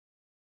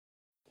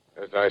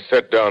As I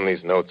set down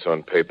these notes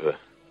on paper,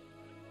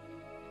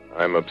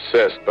 I'm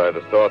obsessed by the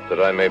thought that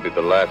I may be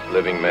the last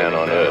living man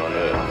on Earth.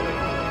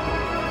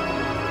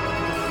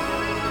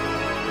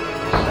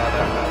 7,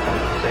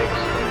 6,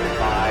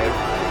 5,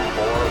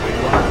 4, we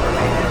will not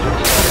remain engine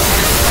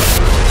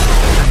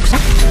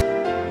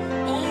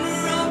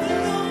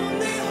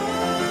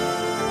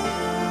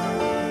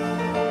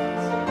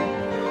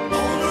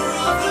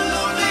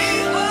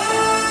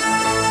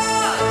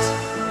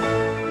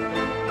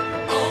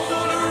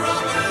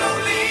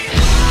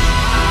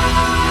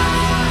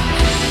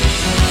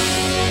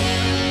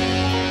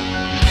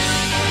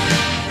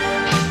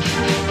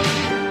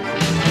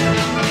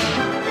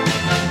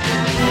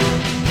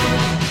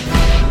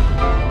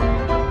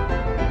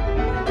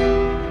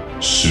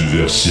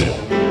Subversion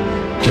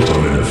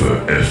 89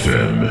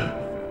 FM.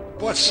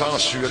 Pas de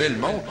censurer le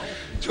monde.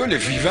 Tu vois, le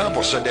vivant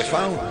pour se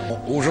défendre.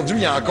 Aujourd'hui,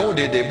 il y a encore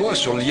des débats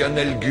sur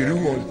Lionel Guru.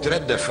 On le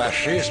traite de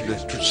fasciste, de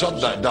toutes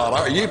sortes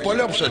d'horreurs. Il n'est pas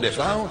là pour se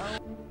défendre.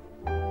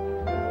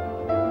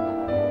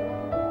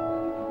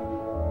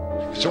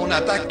 Si on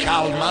attaque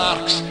Karl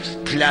Marx,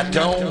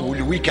 Platon ou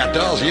Louis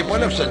XIV, il n'est pas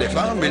là pour se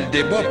défendre, mais le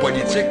débat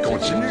politique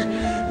continue.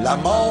 La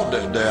mort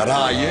de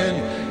Ryan,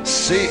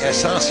 c'est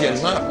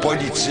essentiellement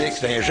politique.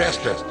 C'est un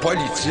geste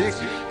politique.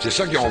 C'est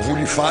ça qu'ils ont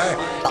voulu faire.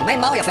 Alors, même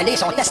mort, il a fait lire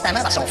son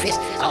testament par son fils.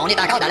 Alors, on est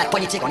encore dans la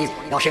politique. On est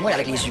non, chez moi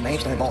avec les humains,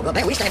 c'est un bon gars.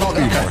 Ben oui, c'est un bon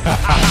gars.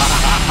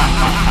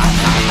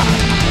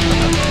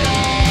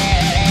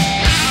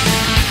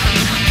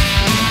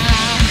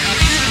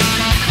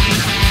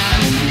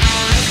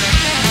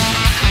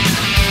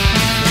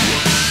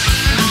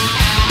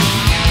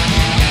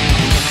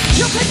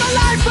 You take my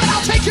life, but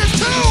I'll take yours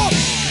too.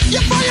 You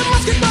fire your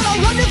musket, but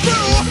I'll run you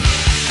through.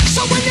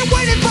 So when you're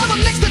waiting for the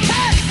next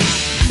attack,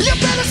 you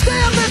better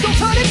stand, there's no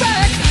turning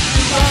back.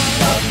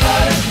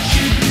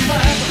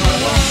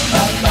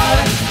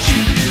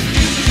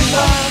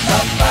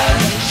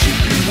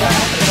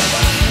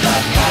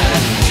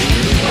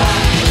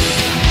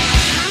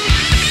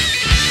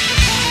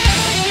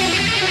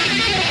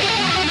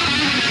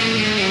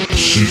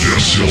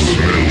 Subversion le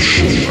Metal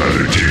Show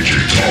avec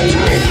DJ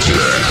Tower of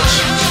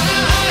Death.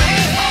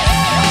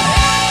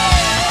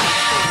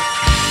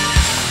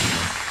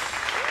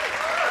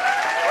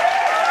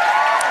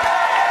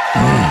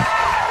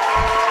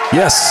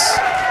 Yes!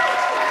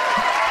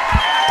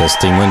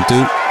 Testing 1, 2.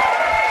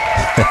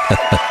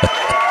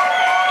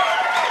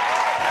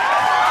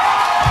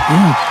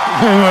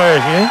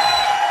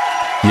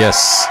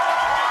 Yes!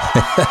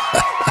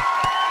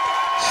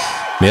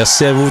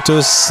 Merci à vous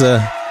tous.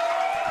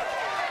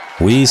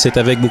 Oui, c'est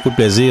avec beaucoup de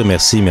plaisir.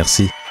 Merci.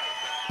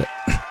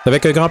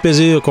 Avec un grand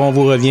plaisir qu'on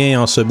vous revient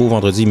en ce beau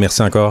vendredi.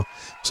 Merci encore pour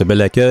ce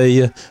bel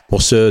accueil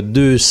pour ce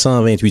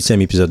 228e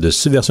épisode de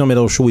Subversion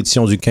Metal Show,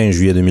 édition du 15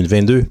 juillet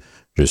 2022.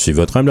 Je suis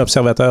votre humble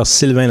observateur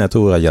Sylvain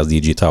Latour, alias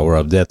DJ Tower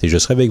of Death, et je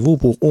serai avec vous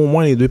pour au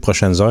moins les 2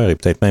 prochaines heures et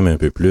peut-être même un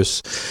peu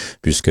plus,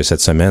 puisque cette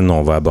semaine,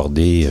 on va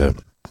aborder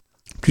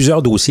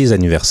plusieurs dossiers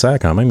anniversaires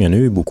quand même. Il y en a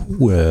eu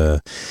beaucoup.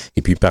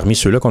 Et puis parmi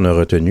ceux-là qu'on a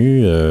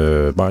retenus,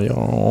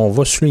 on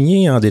va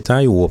souligner en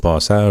détail ou au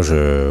passage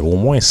au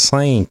moins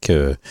 5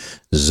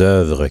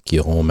 œuvres qui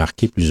auront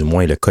marqué plus ou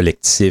moins le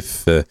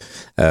collectif du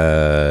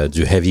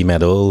heavy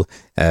metal.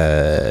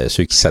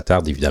 Ceux qui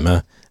s'attardent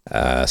évidemment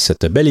à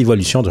cette belle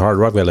évolution du hard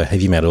rock vers le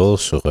heavy metal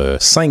sur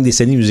 5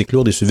 décennies de musique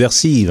lourde et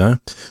subversive. Hein?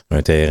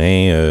 Un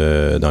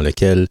terrain dans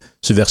lequel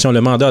Subversion a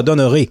le mandat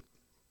d'honorer.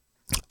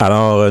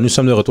 Alors, nous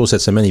sommes de retour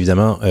cette semaine,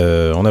 évidemment.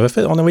 On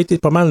avait été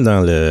pas mal dans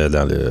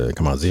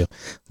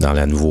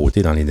la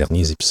nouveauté dans les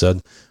derniers épisodes.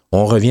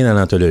 On revient dans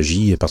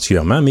l'anthologie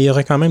particulièrement, mais il y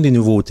aurait quand même des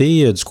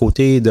nouveautés du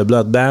côté de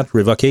Bloodbath,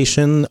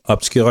 Revocation,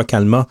 Obscura,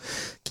 Qualma,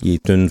 qui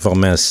est une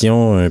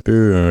formation un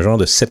peu un genre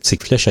de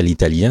septique flèche à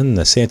l'italienne,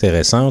 assez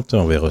intéressante.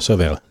 On verra ça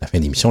vers la fin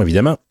de l'émission,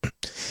 évidemment.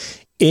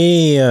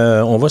 Et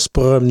on va se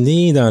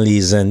promener dans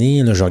les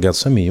années, là, je regarde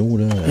ça, mais où,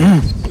 là?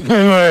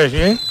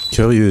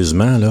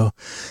 Curieusement, là,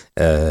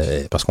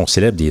 parce qu'on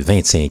célèbre des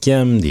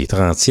 25e, des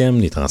 30e,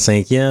 des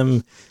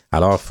 35e.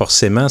 Alors,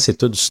 forcément, c'est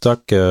tout du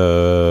stock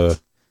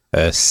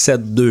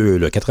 7-2,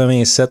 là,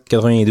 87,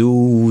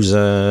 92,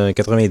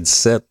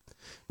 97,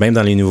 même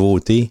dans les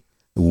nouveautés,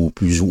 ou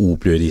plus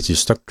les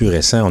stocks plus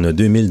récents, on a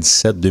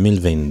 2017,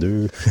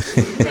 2022.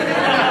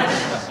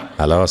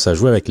 Alors, ça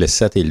joue avec le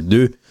 7 et le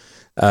 2.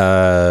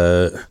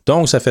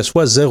 Donc, ça fait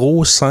soit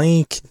 0,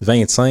 5,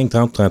 25,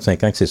 30,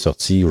 35 ans que c'est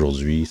sorti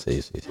aujourd'hui.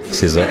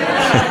 C'est ça.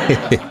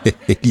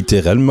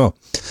 Littéralement.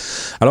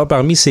 Alors,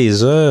 parmi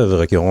ces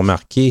œuvres qui auront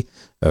marqué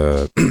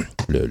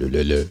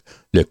le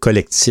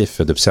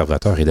collectif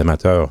d'observateurs et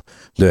d'amateurs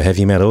de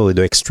heavy metal et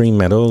de extreme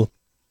metal,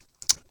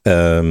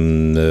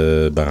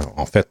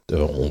 en fait,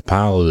 on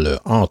parle,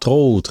 entre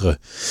autres,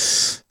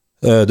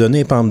 de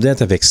Napalm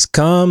avec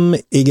Scum,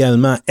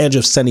 également Edge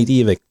of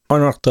Sanity avec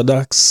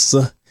Unorthodox,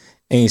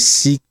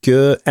 ainsi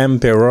que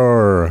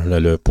Emperor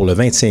pour le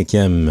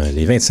 25e,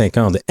 les 25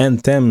 ans de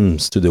Anthems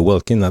to the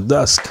Welkin at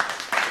Dusk.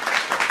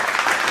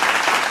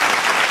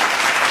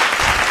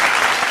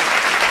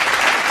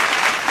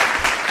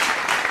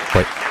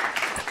 Oui,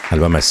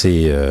 album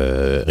assez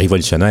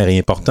révolutionnaire et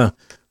important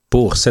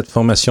pour cette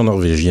formation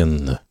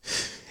norvégienne.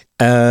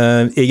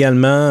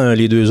 Également,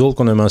 les deux autres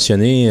qu'on a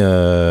mentionnés,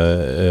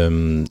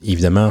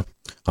 évidemment,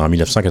 en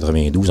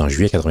 1992, en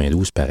juillet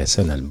 92,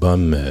 paraissait un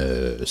album,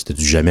 c'était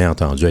du jamais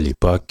entendu à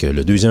l'époque,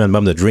 le deuxième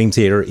album de Dream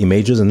Theater,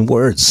 Images and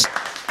Words.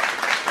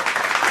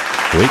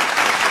 Oui.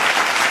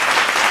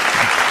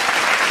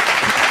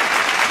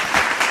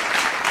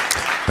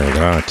 Un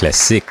grand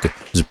classique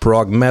du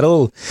prog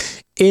metal.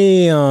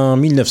 Et en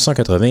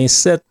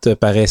 1987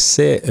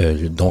 paraissait,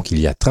 donc il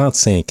y a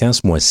 35 ans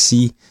ce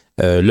mois-ci,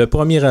 le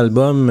premier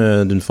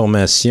album d'une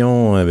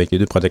formation avec les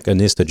deux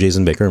protagonistes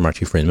Jason Baker et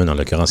Marty Friedman, en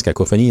l'occurrence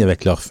Cacophony,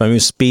 avec leur fameux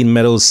Speed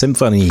Metal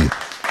Symphony.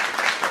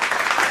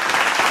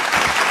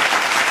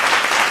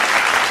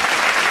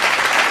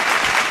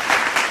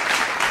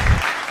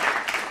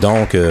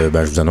 Donc, je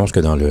vous annonce que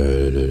dans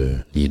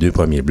les deux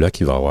premiers blocs,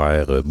 il va y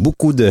avoir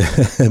beaucoup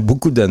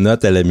de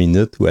notes à la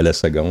minute ou à la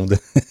seconde.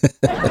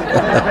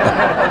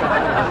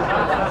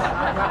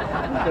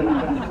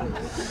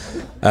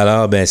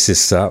 Alors, c'est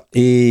ça.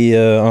 Et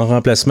en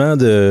remplacement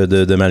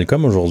de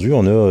Malcolm, aujourd'hui,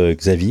 on a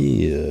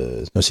Xavier.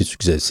 Non,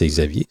 c'est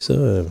Xavier, ça?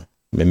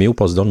 Mais Méo,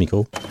 passe dans le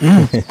micro.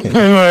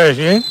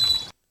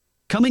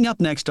 Coming up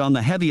next on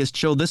the heaviest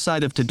show this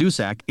side of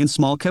Tadoussac in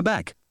small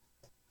Quebec.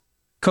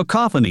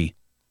 Cacophony.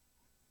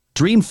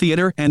 Dream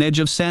Theater and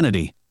Edge of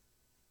Sanity.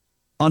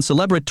 On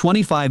celebrate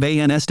 25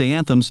 ANSTA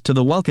anthems to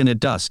the Welkin at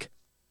Dusk.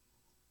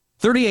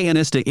 30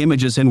 ANSTA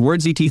images and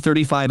words ET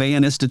 35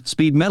 ANSTA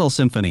Speed Metal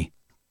Symphony.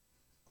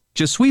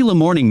 Je suis le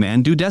morning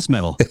man du death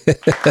metal.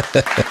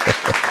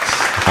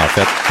 En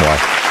fait, ouais.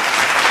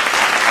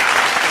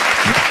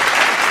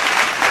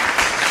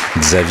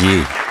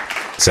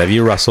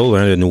 Xavier Russell,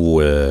 un de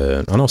nos...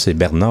 Ah non, c'est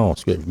Bernard.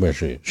 Moi,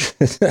 je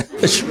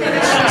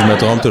me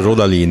trompe toujours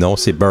dans les noms.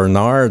 C'est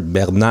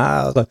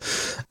Bernard.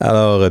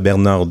 Alors,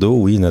 Bernardo,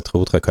 oui, notre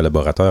autre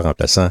collaborateur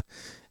remplaçant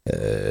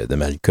de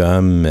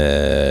Malcolm.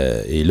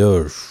 Et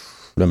là,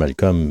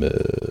 Malcolm...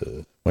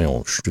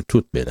 voyons, je suis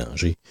tout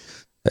mélangé.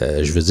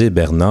 Je veux dire,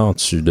 Bernard,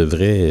 tu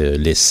devrais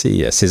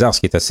laisser à César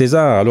ce qui est à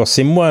César. Alors,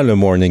 c'est moi le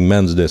morning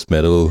man du death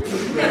metal.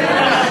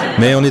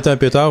 Mais on est un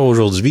peu tard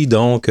aujourd'hui,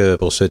 donc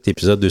pour cet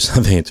épisode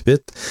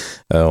 228,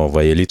 on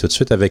va y aller tout de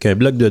suite avec un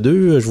bloc de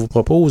deux. Je vous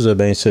propose,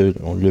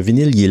 le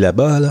vinyle, il est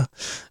là-bas,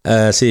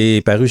 là.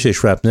 C'est paru chez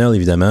Shrapnel,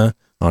 évidemment,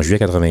 en juillet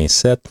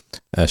 87,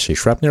 chez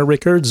Shrapnel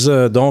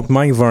Records. Donc,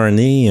 Mike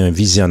Varney, un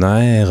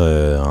visionnaire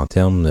en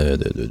termes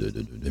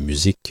de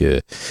musique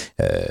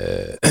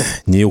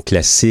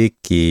néoclassique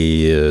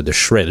et de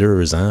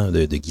shredders,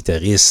 de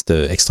guitaristes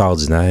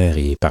extraordinaires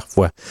et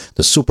parfois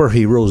de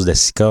superheroes de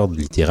 6 cordes,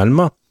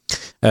 littéralement.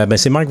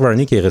 C'est Mike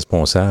Varney qui est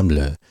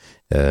responsable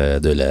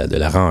de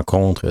la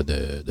rencontre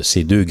de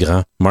ces deux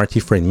grands, Marty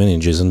Friedman et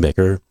Jason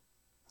Baker.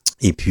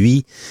 Et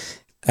puis,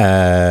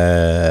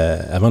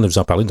 avant de vous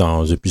en parler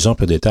dans de plus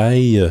amples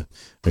détails,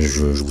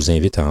 je vous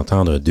invite à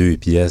entendre deux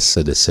pièces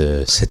de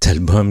cet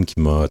album qui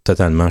m'a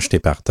totalement jeté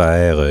par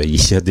terre.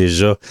 Il y a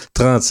déjà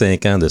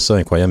 35 ans de ça,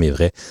 incroyable mais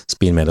vrai,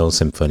 Speed Metal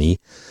Symphony.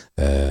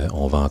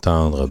 On va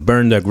entendre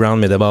Burn the Ground,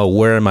 mais d'abord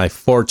Where My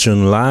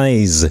Fortune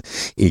Lies.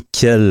 Et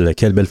quelle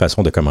belle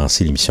façon de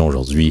commencer l'émission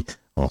aujourd'hui,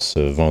 en ce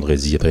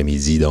vendredi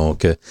après-midi.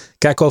 Donc,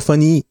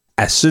 Cacophony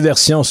à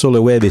Subversion sur le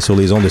web et sur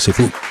les ondes de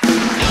CFOU.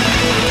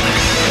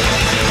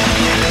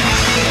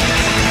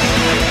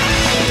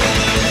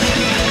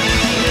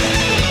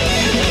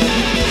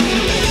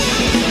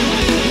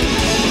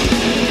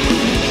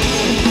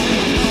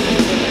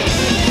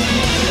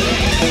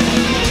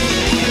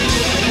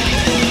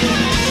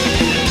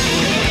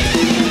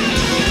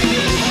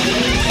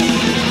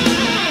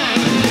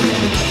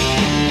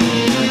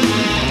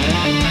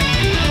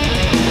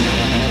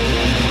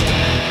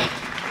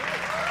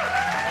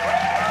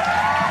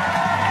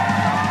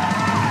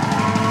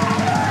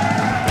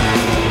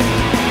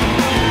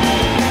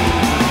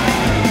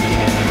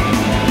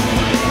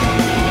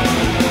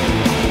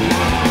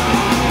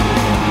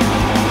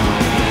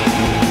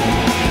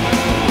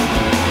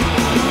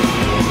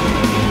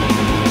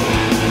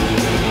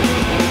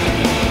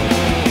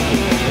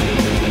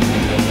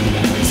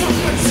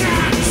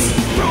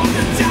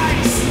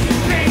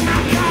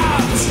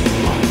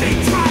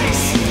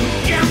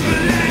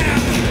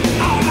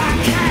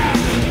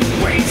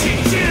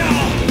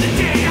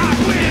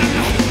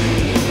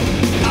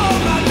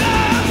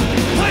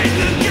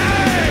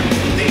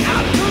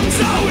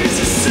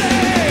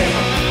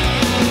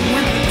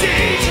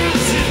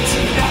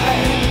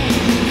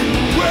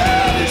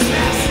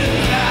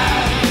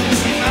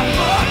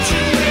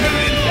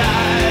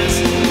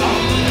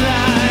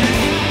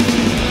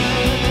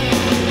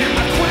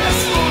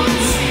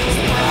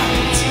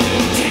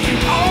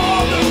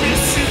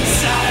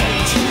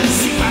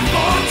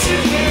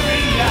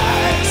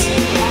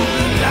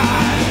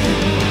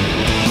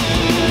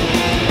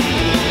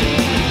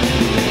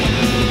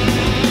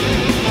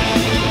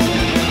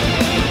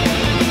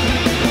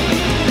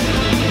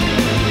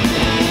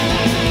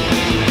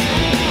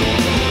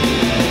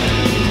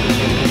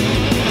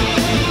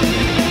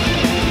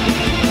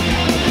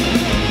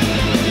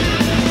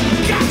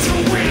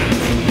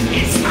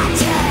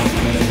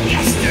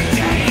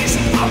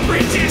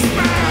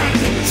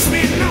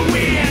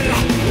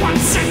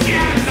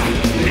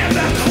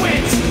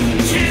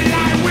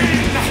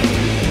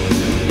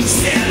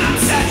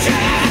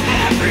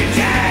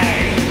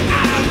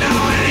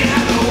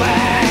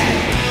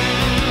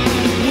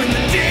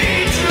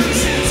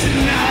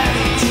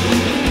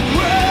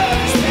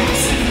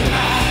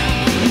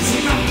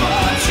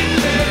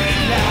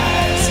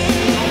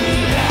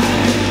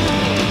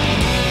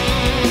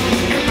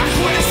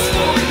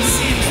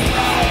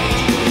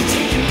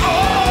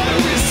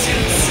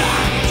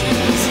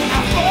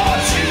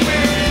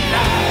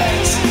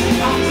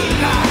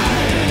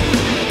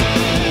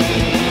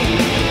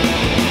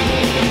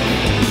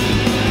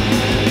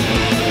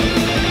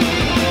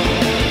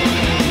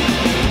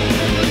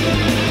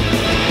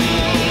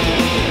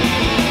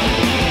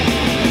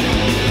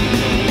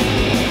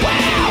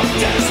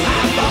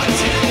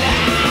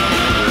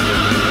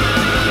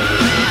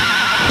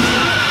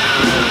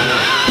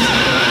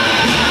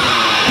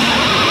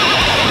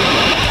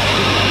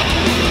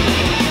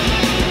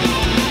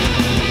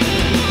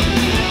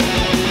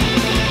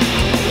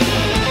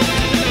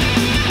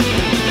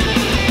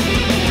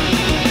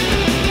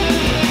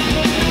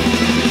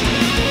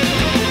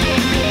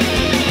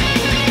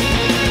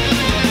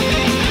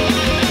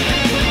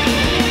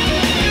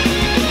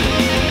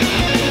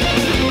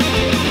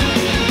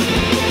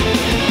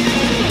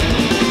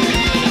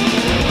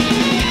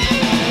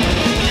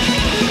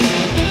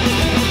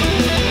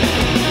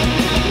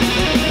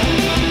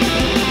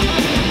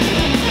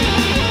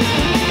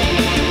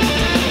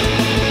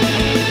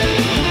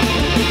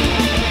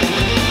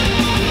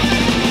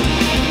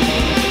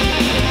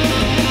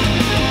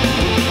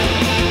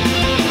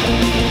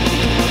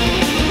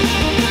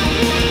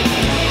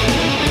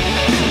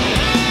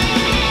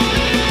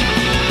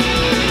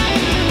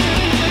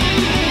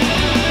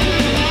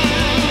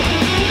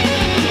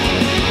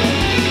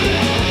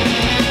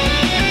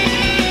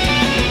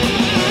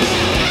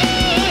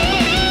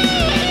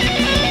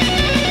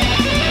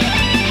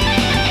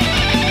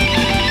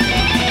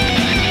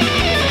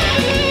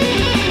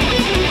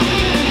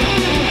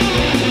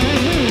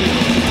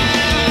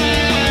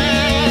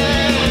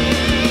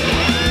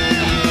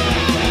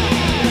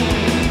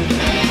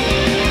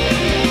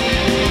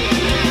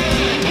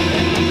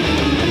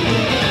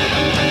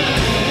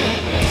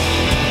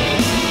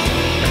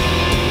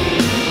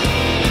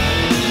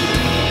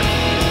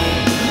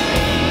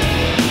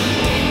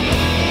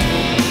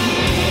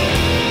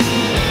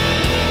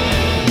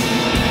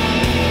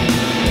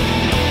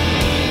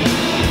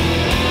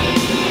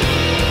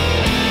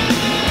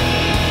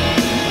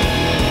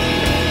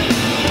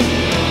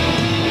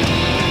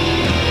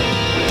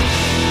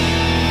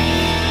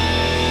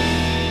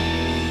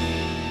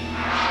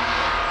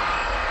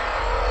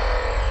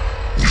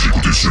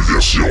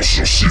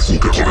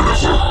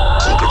 Subversion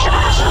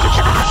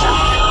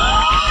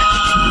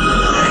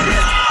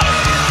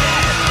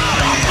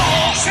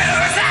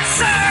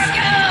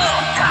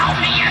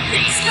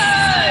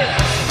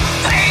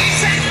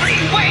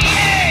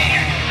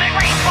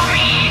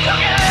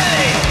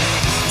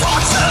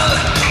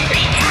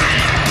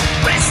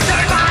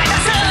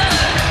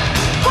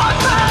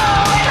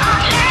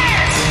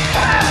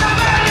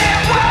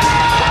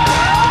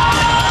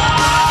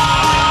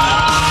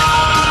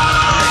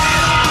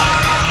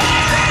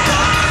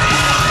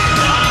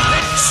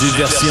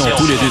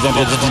tous les 2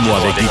 vendredis du mois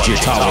avec DJ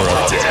Tower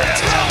of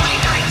Death.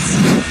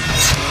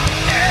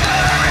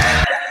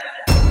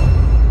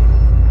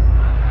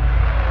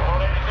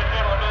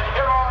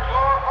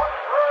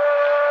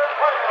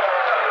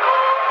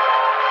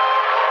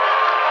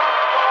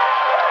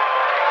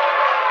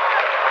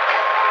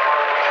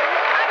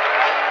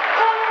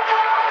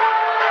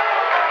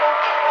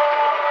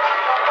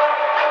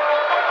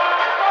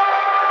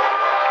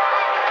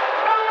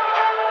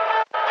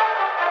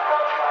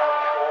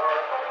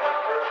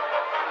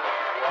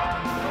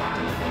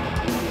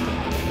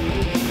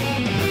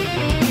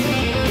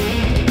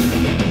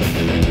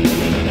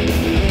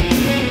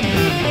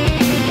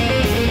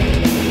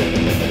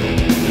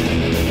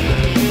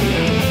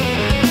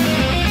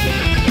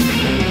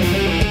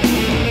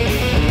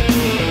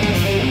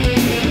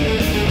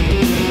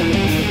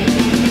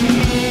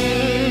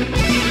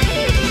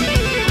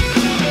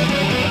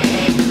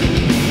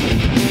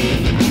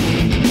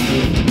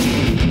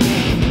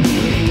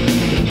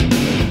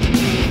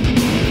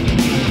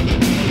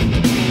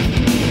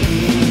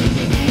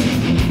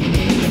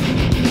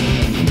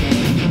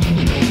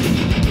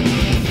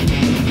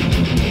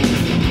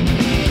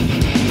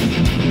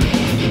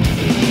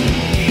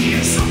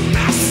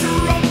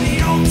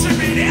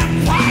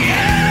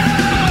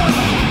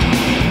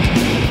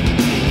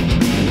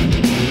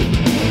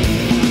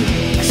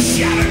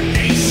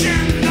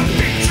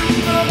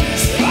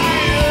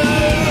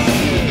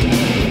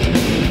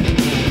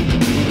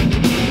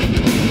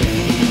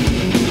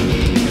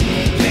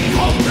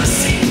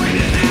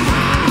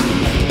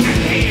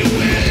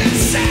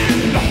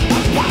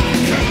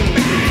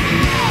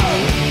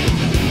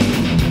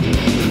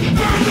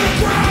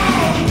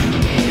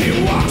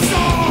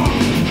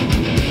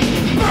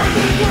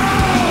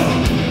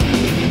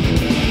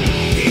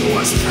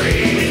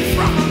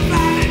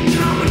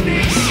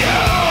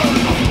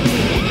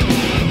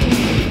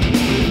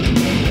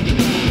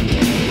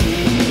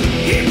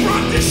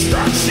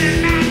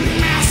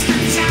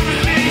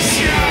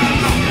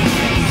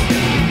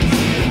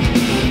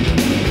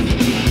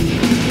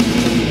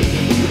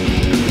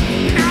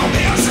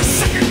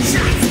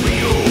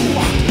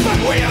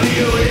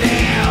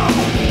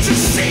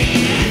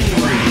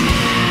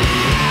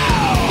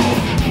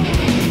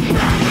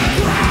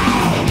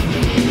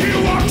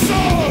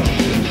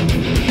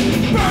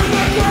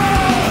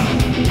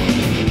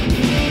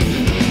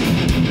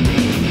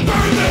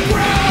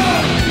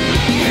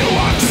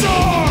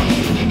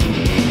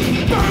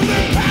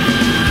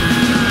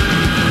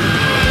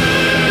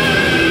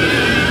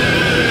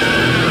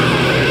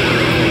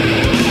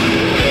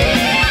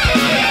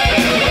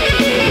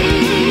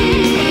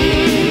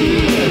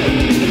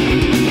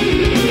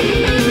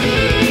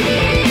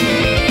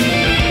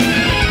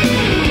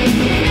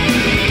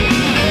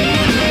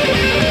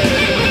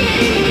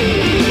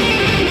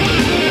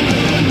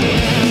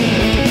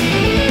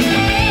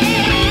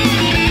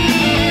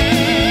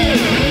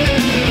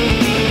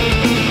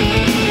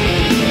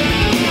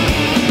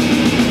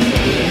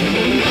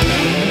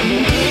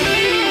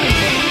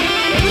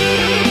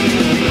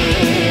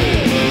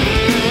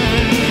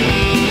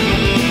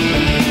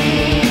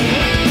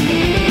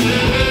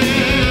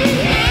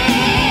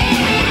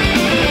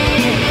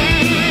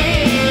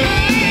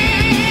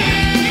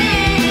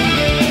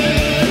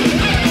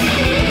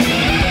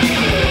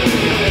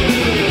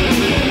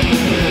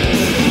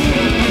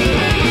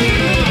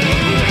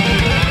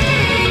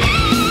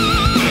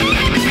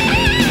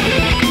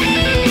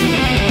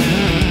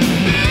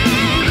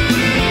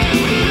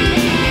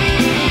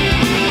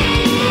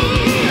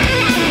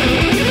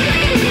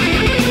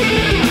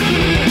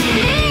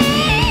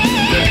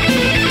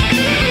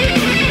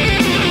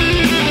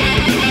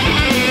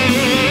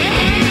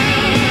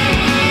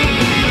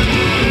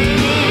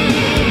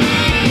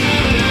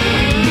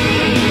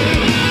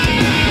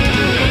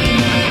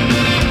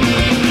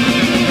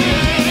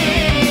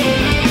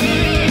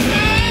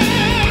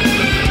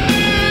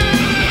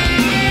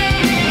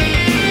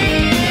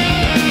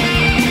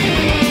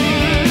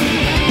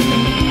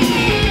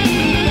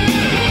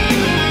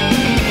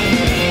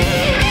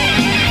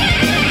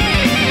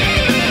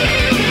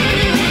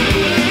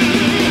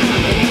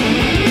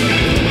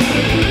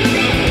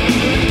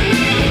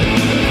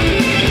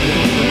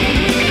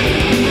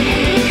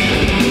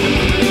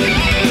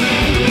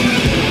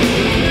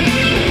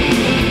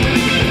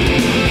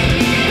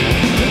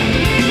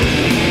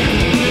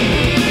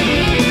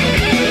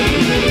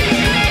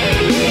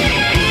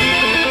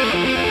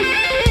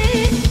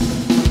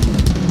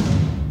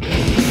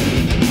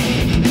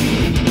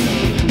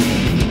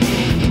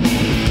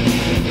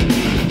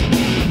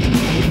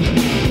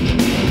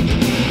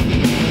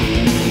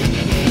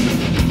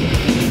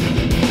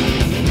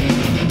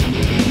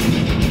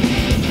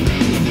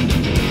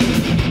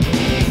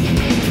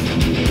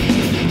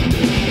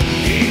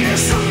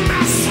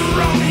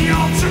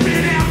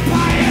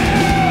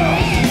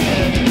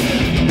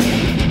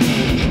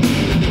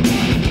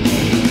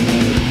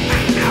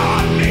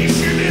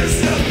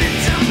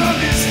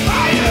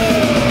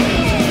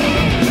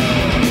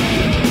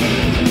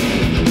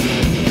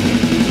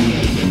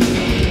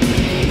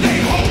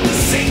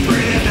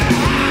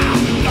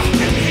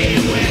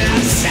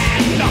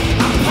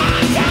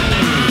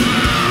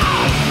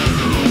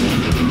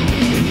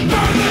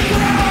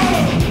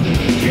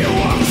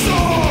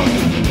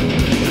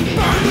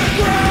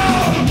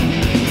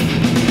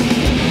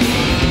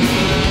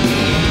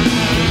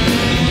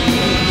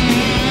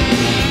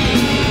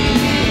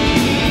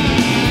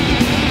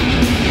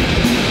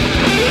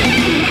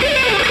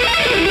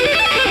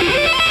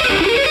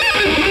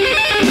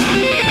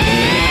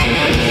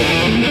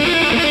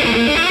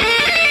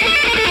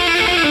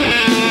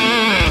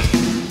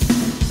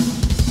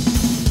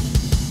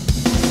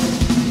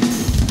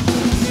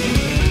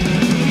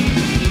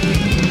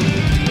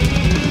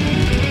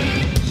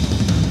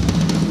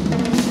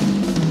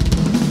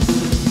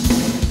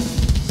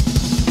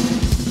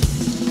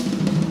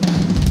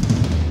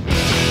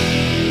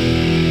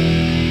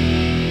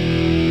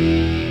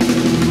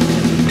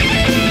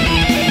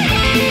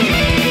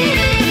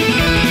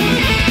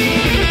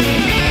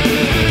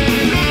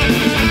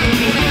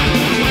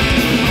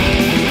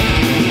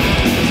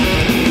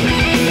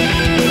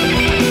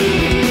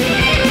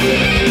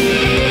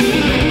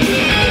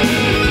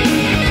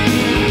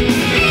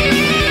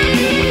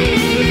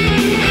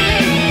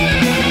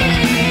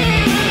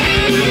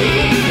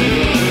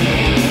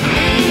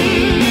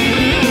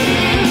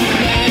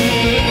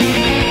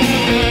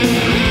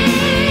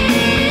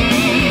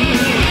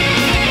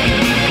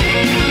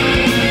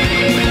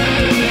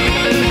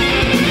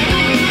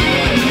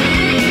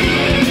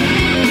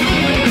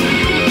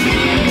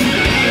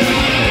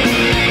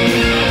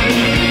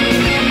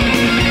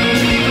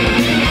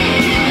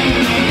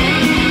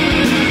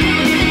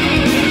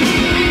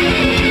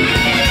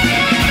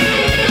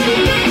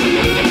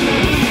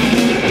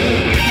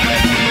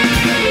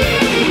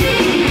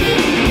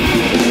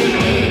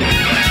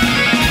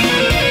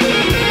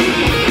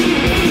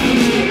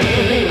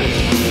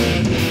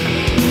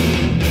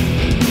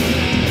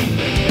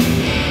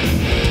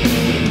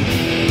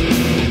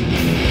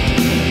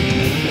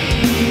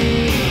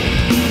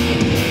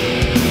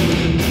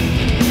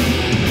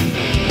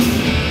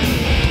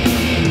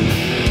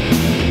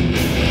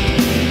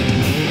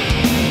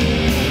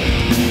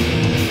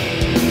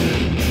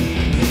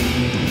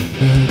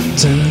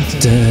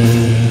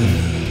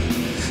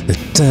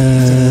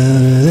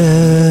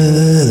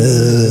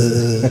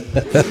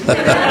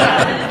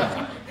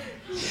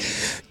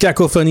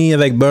 Cacophony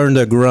avec Burn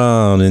the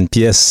Ground, une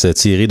pièce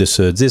tirée de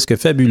ce disque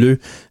fabuleux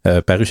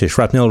paru chez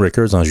Shrapnel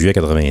Records en juillet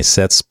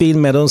 87. Speed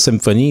Metal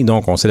Symphony,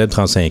 donc on célèbre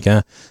 35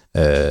 ans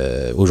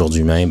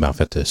aujourd'hui même, en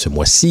fait ce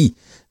mois-ci.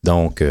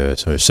 Donc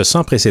ce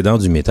sans précédent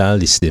du métal,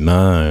 décidément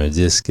un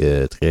disque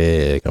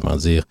très, comment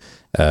dire,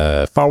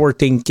 forward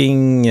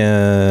thinking,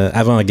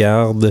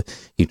 avant-garde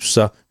et tout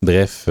ça.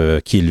 Bref,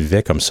 qui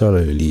élevait comme ça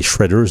les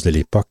shredders de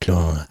l'époque là,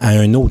 à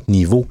un autre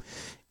niveau.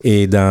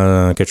 Et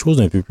dans quelque chose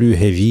d'un peu plus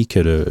heavy que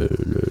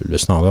le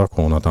standard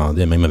qu'on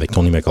entendait, même avec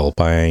Tony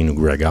McAlpine ou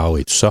Greg Howe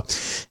et tout ça.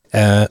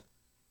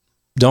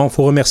 Donc, il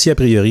faut remercier a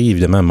priori,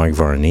 évidemment, Mike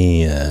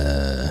Varney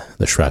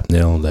de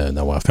Shrapnel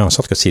d'avoir fait en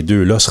sorte que ces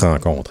deux-là se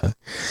rencontrent. Hein,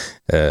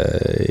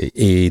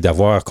 et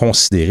d'avoir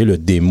considéré le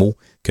démo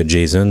que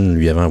Jason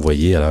lui avait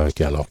envoyé alors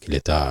qu'il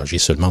était âgé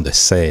seulement de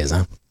 16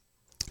 ans.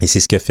 Et c'est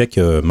ce qui a fait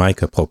que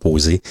Mike a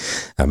proposé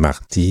à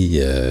Marty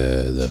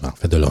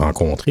de le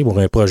rencontrer pour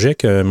un projet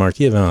que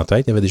Marty avait en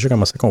tête. Il avait déjà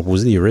commencé à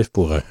composer des riffs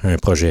pour un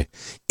projet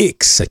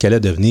X qui allait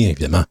devenir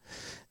évidemment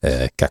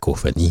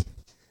Cacophony.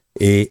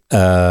 Et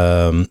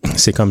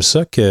c'est comme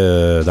ça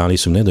que dans les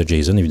souvenirs de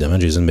Jason, évidemment,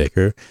 Jason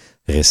Baker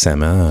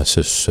récemment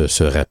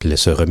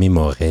se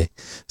remémorait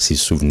ses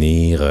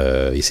souvenirs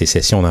et ses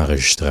sessions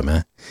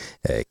d'enregistrement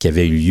qui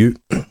avaient eu lieu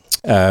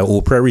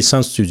au Prairie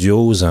Sun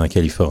Studios en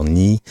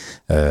Californie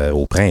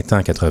au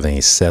printemps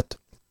 87.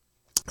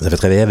 Vous avez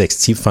travaillé avec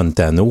Steve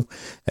Fontano,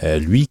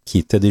 lui qui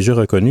était déjà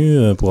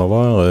reconnu pour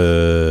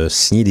avoir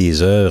signé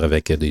des œuvres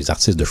avec des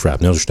artistes de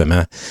Shrapnel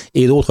justement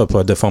et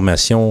d'autres de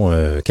formation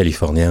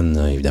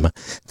californienne évidemment,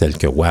 telles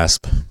que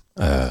Wasp,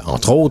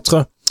 entre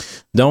autres.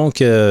 Donc,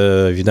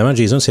 évidemment,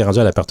 Jason s'est rendu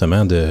à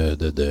l'appartement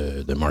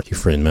de Marty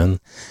Friedman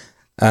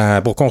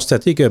pour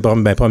constater que,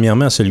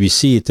 premièrement,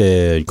 celui-ci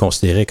il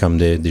considérait comme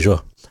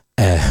déjà...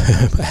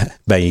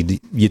 il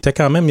avait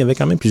quand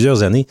même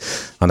plusieurs années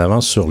en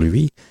avance sur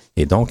lui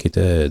et donc il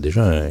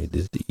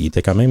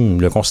était quand même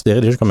le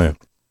considérait déjà comme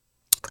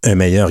un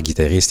meilleur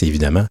guitariste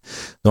évidemment.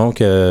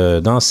 Donc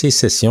dans ses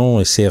sessions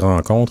et ses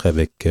rencontres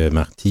avec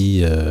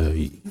Marty,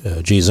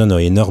 Jason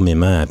a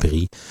énormément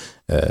appris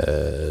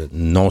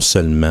non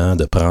seulement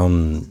de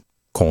prendre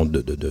compte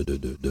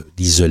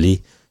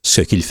d'isoler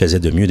ce qu'il faisait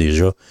de mieux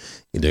déjà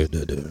et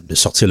de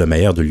sortir le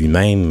meilleur de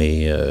lui-même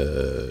mais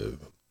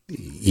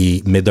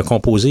de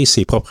composer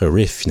ses propres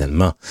riffs,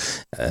 finalement.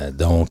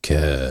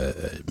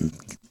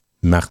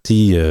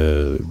 Marty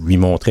lui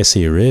montrait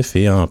ses riffs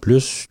et en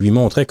plus, lui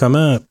montrait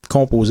comment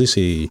composer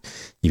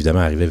évidemment,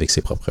 arriver avec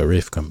ses propres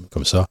riffs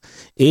comme ça.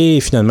 Et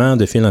finalement,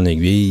 de fil en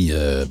aiguille,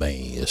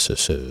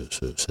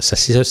 ça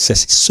s'est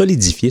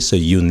solidifié, ce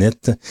unit,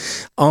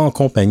 en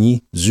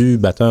compagnie du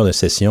batteur de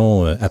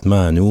session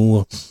Atma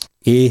Anour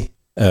et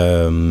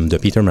de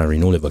Peter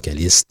Marino, le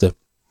vocaliste.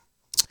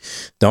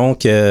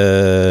 Donc,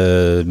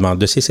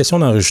 de ces sessions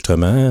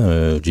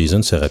d'enregistrement,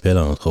 Jason se rappelle,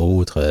 entre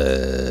autres,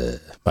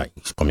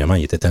 premièrement,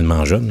 il était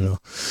tellement jeune, là.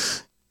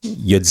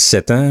 Il a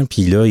 17 ans,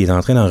 puis là, il est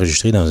en train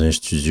d'enregistrer dans un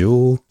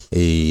studio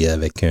et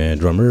avec un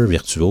drummer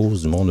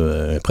virtuose du monde,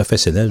 un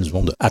professionnel du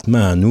monde de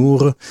Atma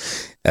Anour,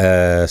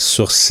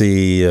 sur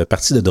ses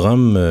parties de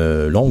drum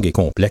longues et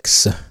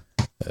complexes,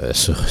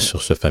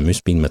 sur ce fameux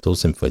Speed Metal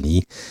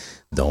Symphony.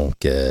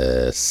 Donc,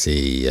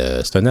 c'est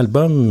un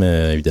album,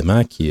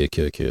 évidemment, qui a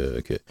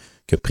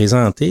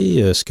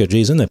présenté ce que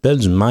Jason appelle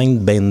du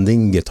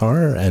mind-bending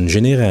guitar à une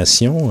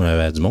génération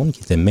du monde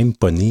qui n'était même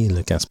pas né là,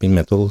 quand Speed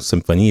Metal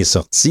Symphony est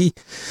sorti.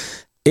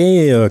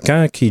 Et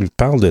quand il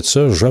parle de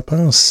ça, je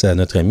pense à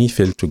notre ami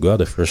Phil Touga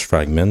de First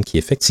Fragment, qui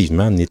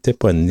effectivement n'était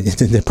pas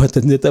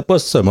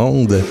ce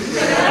monde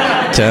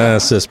quand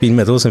ce Speed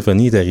Metal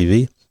Symphony est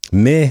arrivé.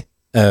 Mais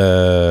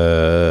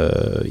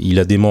il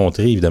a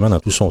démontré, évidemment,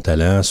 dans tout son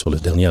talent sur le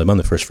dernier album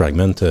de First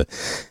Fragment,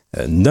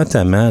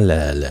 notamment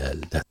la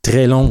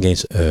très longue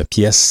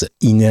pièce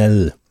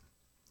Inel,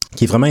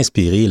 qui est vraiment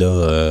inspirée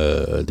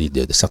là,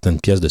 de certaines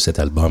pièces de cet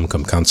album,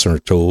 comme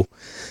Concerto,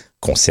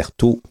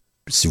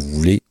 si vous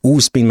voulez, ou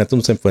Speed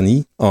Metal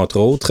Symphony, entre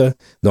autres.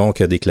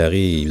 Donc, a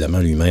déclaré, évidemment,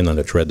 lui-même dans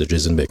le thread de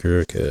Jason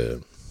Baker que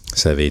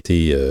ça avait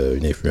été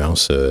une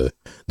influence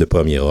de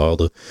premier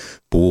ordre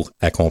pour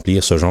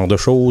accomplir ce genre de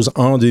choses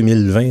en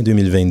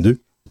 2020-2022.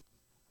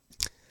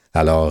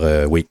 Alors,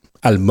 oui,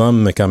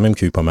 album quand même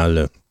qui a eu pas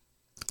mal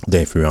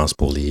d'influence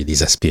pour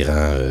les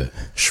aspirants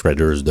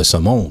shredders de ce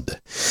monde.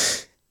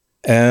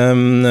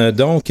 En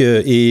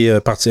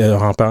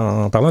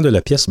parlant de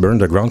la pièce Burn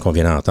the Ground qu'on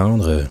vient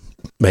d'entendre,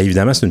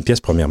 évidemment, c'est une pièce,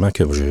 premièrement,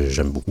 que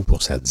j'aime beaucoup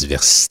pour sa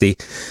diversité,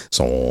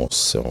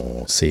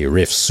 ses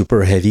riffs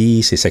super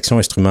heavy, ses sections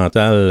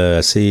instrumentales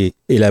assez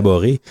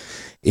élaborées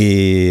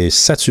et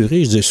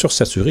saturées,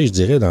 sursaturées, je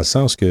dirais, dans le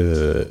sens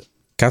que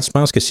quand tu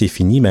penses que c'est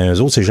fini, eux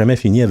autres, c'est jamais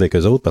fini avec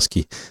eux autres parce que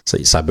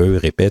ça beurre,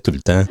 répète tout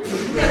le temps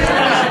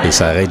et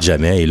ça arrête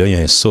jamais. Et là, il y a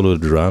un solo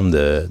drum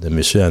de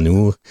M.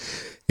 Anour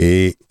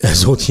et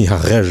eux autres, ils en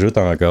rajoutent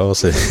encore.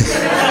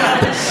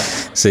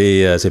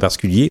 C'est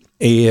particulier.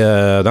 Et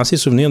dans ses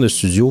souvenirs de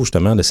studio,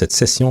 justement, de cette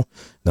session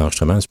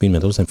d'enregistrement de Speed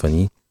Metal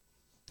Symphony,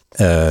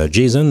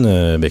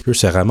 Jason Becker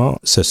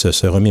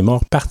se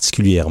remémore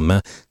particulièrement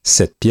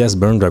cette pièce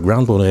Burn the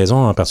Ground pour une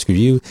raison en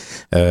particulier,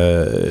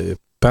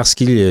 parce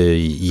qu'il,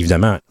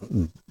 évidemment,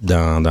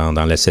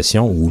 dans la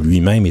session où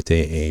lui-même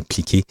était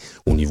impliqué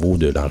au niveau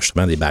de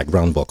l'enregistrement des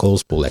background vocals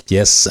pour la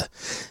pièce,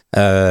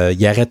 il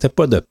n'arrêtait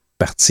pas de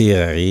partir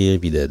à rire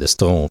puis de se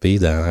tromper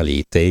dans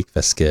les takes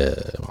parce que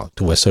on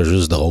trouvait ça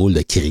juste drôle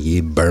de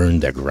crier Burn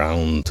the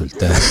Ground tout le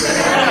temps.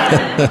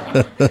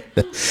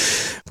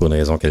 Pour une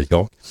raison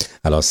quelconque.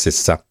 Alors, c'est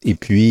ça. Et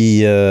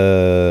puis,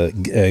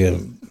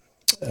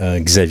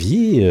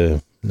 Xavier,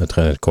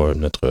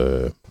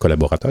 notre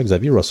collaborateur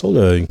Xavier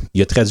Russell,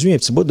 il a traduit un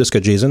petit bout de ce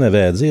que Jason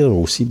avait à dire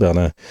aussi par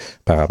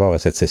rapport à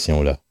cette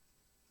session-là.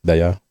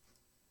 D'ailleurs.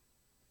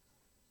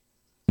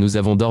 Nous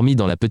avons dormi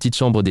dans la petite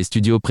chambre des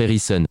studios Prairie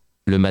Sun.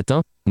 Le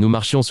matin, nous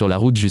marchions sur la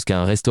route jusqu'à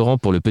un restaurant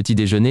pour le petit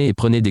déjeuner et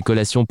prenaient des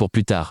collations pour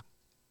plus tard.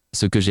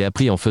 Ce que j'ai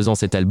appris en faisant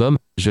cet album,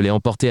 je l'ai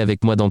emporté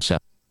avec moi dans le chat.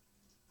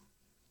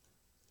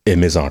 Et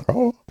mais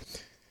encore?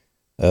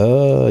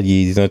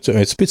 Il est un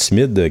petit peu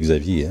timide,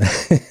 Xavier.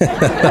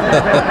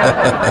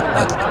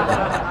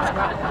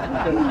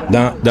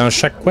 Dans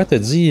chaque quoi, t'as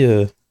dit...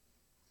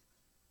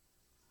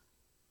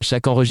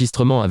 Chaque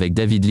enregistrement avec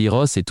David Lee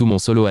Roth et tout mon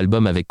solo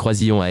album avec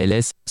Croisillon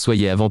ALS,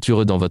 soyez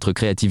aventureux dans votre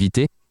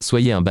créativité,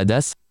 soyez un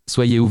badass,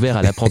 soyez ouvert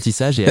à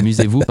l'apprentissage et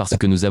amusez-vous parce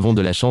que nous avons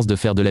de la chance de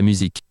faire de la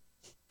musique.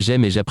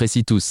 J'aime et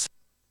j'apprécie tous.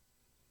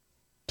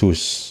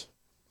 Tous.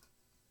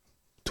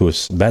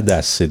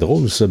 Badass, c'est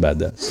drôle ça,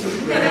 badass.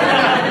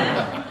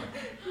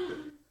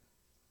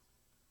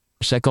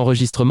 Chaque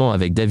enregistrement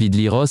avec David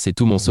Lee Roth et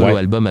tout mon solo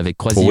album avec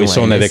Croisillon oui,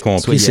 ça, on avait ALS,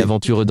 compris, soyez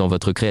aventureux dans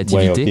votre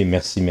créativité. Ouais,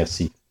 ok,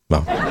 merci.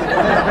 Bon.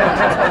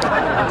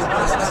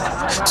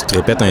 Tu te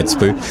répètes un petit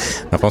peu.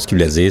 En fait, ce qu'il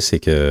voulait dire, c'est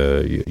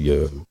que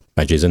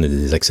Jason a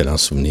des excellents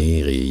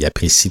souvenirs et il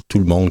apprécie tout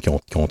le monde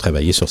qui ont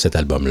travaillé sur cet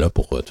album-là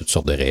pour toutes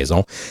sortes de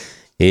raisons.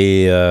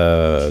 Et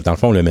dans le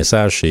fond, le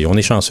message, c'est on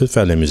est chanceux de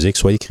faire de la musique,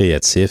 soyez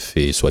créatifs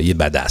et soyez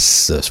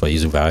badass,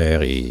 soyez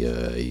ouverts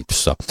et tout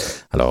ça.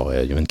 Alors,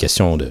 il y avait une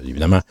question,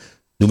 évidemment,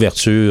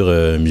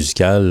 d'ouverture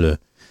musicale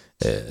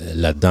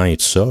là-dedans et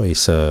tout ça. Et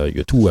ça,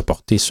 il a tout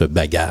apporté, ce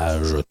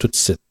bagage, toute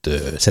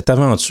cette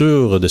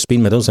aventure de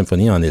Speed Metal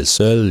Symphony en elle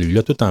seule. Il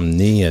l'a tout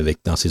emmené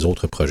dans ses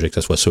autres projets, que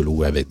ce soit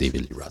solo avec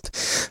David Lee Roth.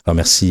 Alors,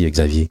 merci,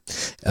 Xavier.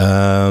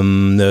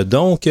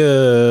 Donc,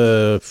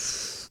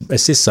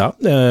 c'est ça.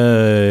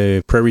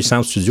 Prairie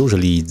Sound Studio, je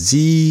l'ai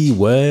dit.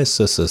 Ouais,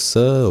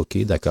 ça. OK,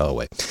 d'accord,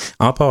 ouais.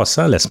 En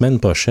passant, la semaine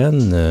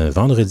prochaine,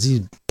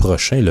 vendredi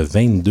prochain, le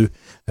 22,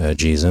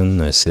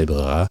 Jason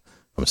célébrera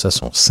comme ça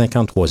son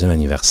 53e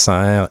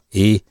anniversaire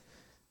et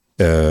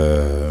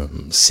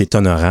c'est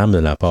honorable de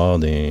la part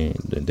d'un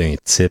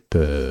type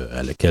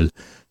à lequel,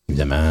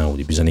 évidemment, au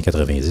début des années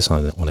 90,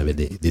 on avait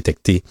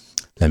détecté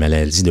la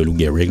maladie de Lou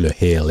Gehrig, le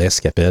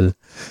ALS qu'appelle.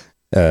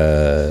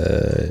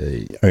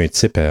 Un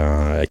type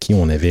à qui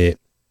on avait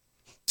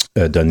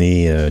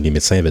donné, les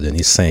médecins avaient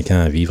donné 5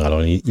 ans à vivre.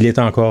 Alors, il est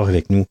encore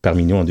avec nous,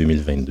 parmi nous en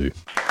 2022.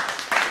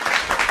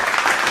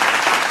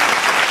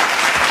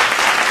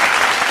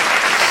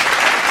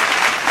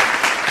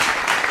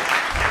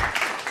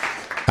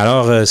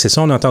 Alors, c'est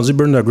ça, on a entendu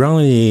Burn the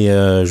Ground et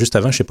juste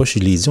avant, je sais pas si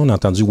je l'ai dit, on a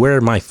entendu Where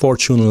My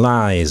Fortune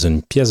Lies,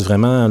 une pièce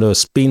vraiment là,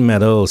 speed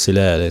metal,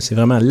 c'est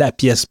vraiment la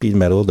pièce speed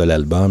metal de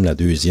l'album, la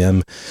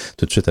deuxième,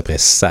 tout de suite après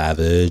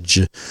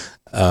Savage.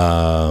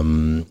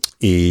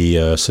 Et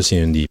ça, c'est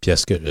une des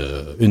pièces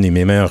une des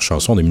mes meilleures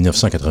chansons de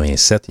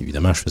 1987.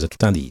 Évidemment, je faisais tout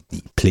le temps des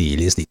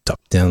playlists, des top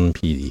 10,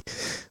 puis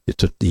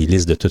des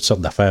listes de toutes sortes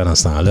d'affaires dans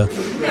ce temps-là.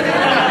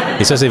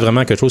 Et ça, c'est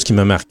vraiment quelque chose qui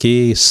m'a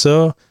marqué.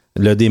 Ça,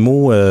 le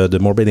démo de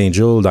Morbid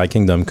Angel, Die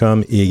Kingdom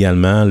Come, et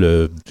également,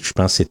 je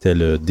pense que c'était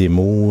le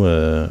démo,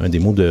 un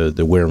démo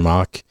de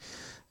Weirmark,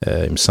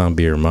 il me semble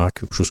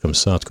Beermark, quelque chose comme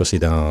ça. En tout cas, c'est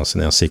dans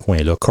ces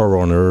coins-là.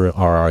 Coroner,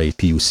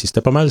 RRAP aussi.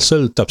 C'était pas mal ça,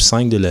 le top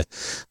 5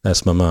 à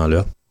ce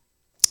moment-là.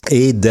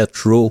 Et Death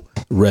Row,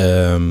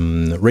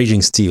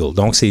 Raging Steel.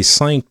 Donc, ces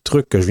 5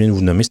 trucs que je viens de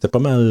vous nommer, c'était pas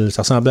mal,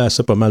 ça ressemblait à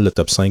ça, pas mal le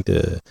top 5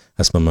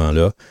 à ce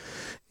moment-là.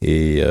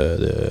 Et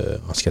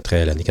en ce qui a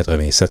trait à l'année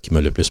 87 qui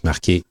m'a le plus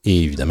marqué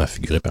et évidemment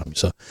figuré parmi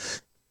ça,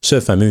 ce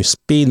fameux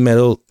Speed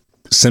Metal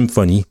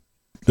Symphony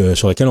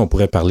sur lequel on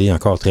pourrait parler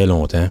encore très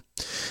longtemps.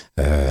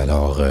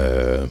 Alors,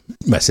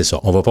 c'est ça.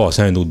 On va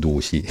passer à un autre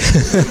dossier.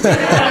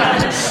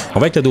 On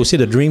va avec le dossier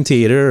de Dream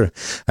Theater,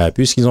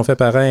 puisqu'ils ont fait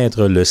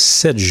paraître le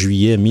 7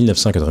 juillet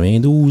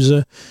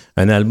 1992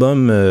 un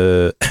album,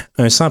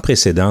 un sans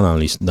précédent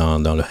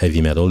dans le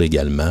heavy metal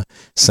également,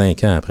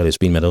 5 ans après le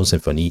Speed Metal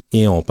Symphony,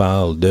 et on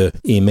parle de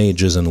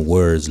Images and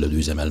Words, le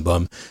deuxième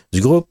album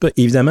du groupe.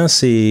 Évidemment,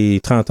 c'est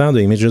 30 ans de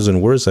Images and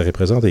Words, ça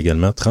représente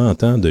également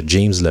 30 ans de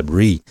James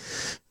Labrie,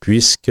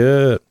 puisque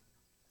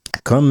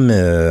comme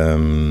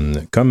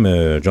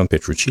John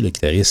Petrucci, le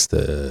guitariste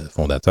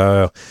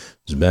fondateur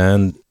du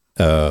band,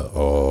 a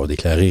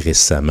déclaré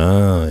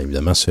récemment,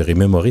 évidemment, se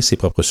remémorer ses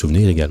propres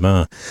souvenirs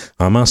également,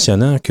 en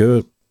mentionnant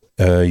que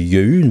il y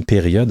a eu une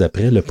période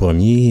après le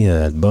premier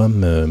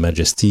album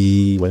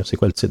Majesty. Ouais, c'est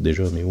quoi le titre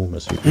déjà, mais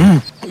monsieur?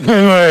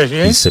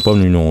 Il s'est pas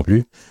venu non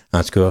plus.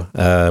 En tout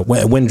cas,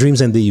 When Dreams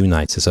and They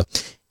Unite, c'est ça.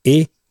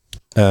 Et,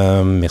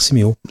 merci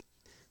Méo.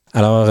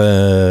 Alors,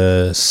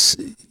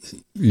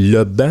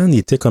 le band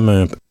était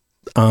comme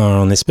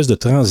en espèce de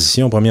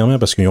transition, premièrement,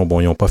 parce qu'ils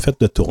n'ont pas fait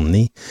de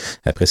tournée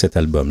après cet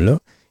album-là.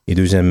 Et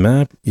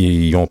deuxièmement,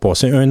 ils ont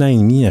passé 1 an et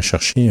demi à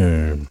chercher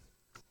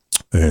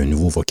un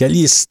nouveau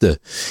vocaliste.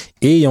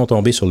 Et ils ont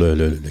tombé sur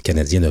le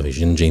Canadien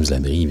d'origine, James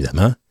Labrie,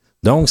 évidemment.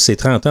 Donc, c'est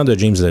 30 ans de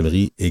James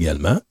Labrie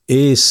également.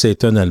 Et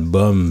c'est un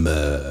album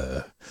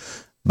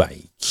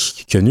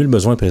qui a nul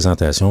besoin de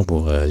présentation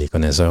pour les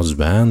connaisseurs du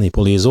band. Et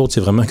pour les autres,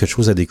 c'est vraiment quelque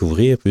chose à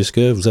découvrir puisque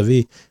vous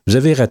avez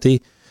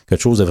raté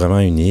quelque chose de vraiment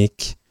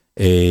unique.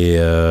 Et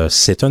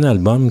c'est un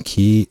album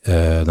qui,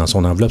 dans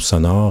son enveloppe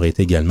sonore, est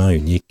également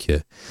unique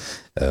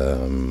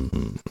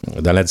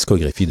dans la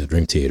discographie de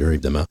Dream Theater,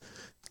 évidemment.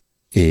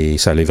 Et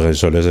ça les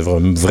a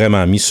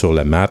vraiment mis sur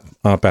la map,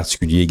 en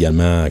particulier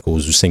également à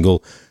cause du single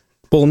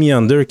Pull Me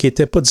Under, qui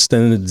n'était pas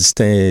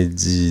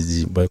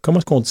comment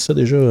est-ce qu'on dit ça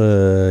déjà?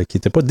 Qui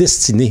n'était pas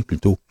destiné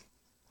plutôt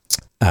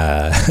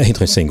à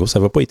être un single. Ça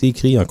n'a pas été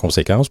écrit en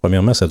conséquence.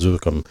 Premièrement, ça dure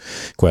comme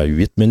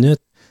 8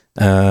 minutes.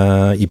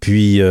 Et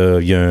puis,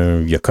 il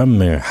y a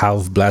comme un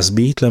half blast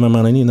beat là, à un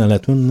moment donné dans la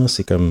tune.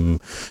 C'est comme,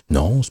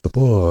 non, ça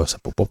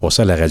peut pas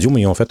passer à la radio,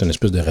 mais ils ont fait une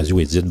espèce de radio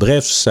edit.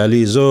 Bref,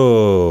 ils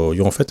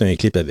ont fait un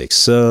clip avec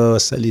ça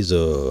les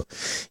a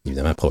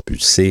évidemment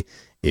propulsés.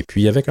 Et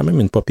puis, il y avait quand même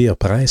une pas pire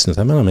presse,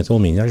 notamment dans Metal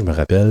Mania, je me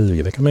rappelle. Il y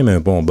avait quand même un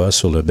bon buzz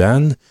sur le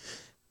band.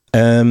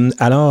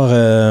 Alors,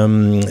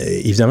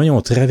 évidemment, ils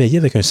ont travaillé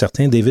avec un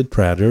certain David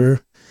Prater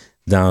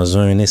dans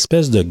une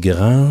espèce de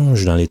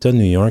grange dans l'État de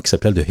New York qui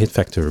s'appelle The Hit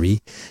Factory.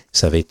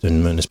 Ça va être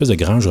une espèce de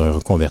grange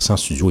reconvertie en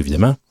studio,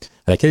 évidemment,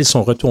 à laquelle ils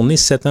sont retournés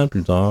 7 ans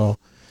plus tard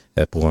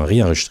pour en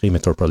réenregistrer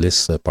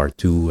Metropolis Part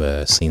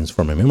 2, Scenes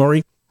from My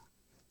Memory.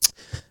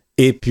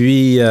 Et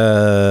puis,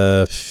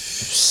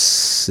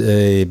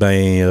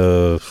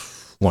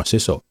 c'est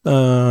ça.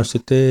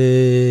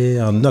 C'était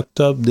en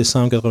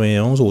octobre-décembre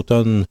 91,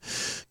 automne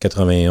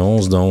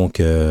 91, donc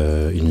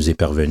il nous est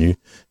parvenu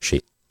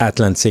chez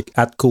Atlantic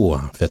Atco,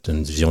 en fait,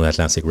 une division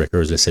d'Atlantic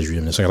Records le 7 juillet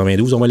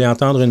 1992. On va aller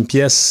entendre une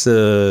pièce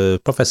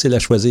pas facile à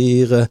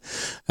choisir.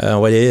 On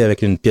va aller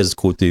avec une pièce du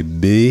côté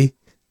B.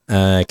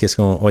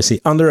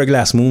 C'est Under a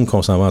Glass Moon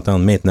qu'on s'en va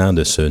entendre maintenant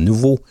de ce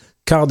nouveau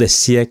quart de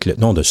siècle,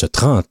 non, de ce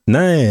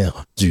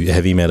trentenaire du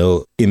heavy metal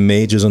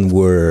Images and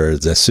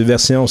Words, à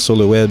Subversion sur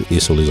le web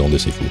et sur les ondes de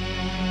CFOU.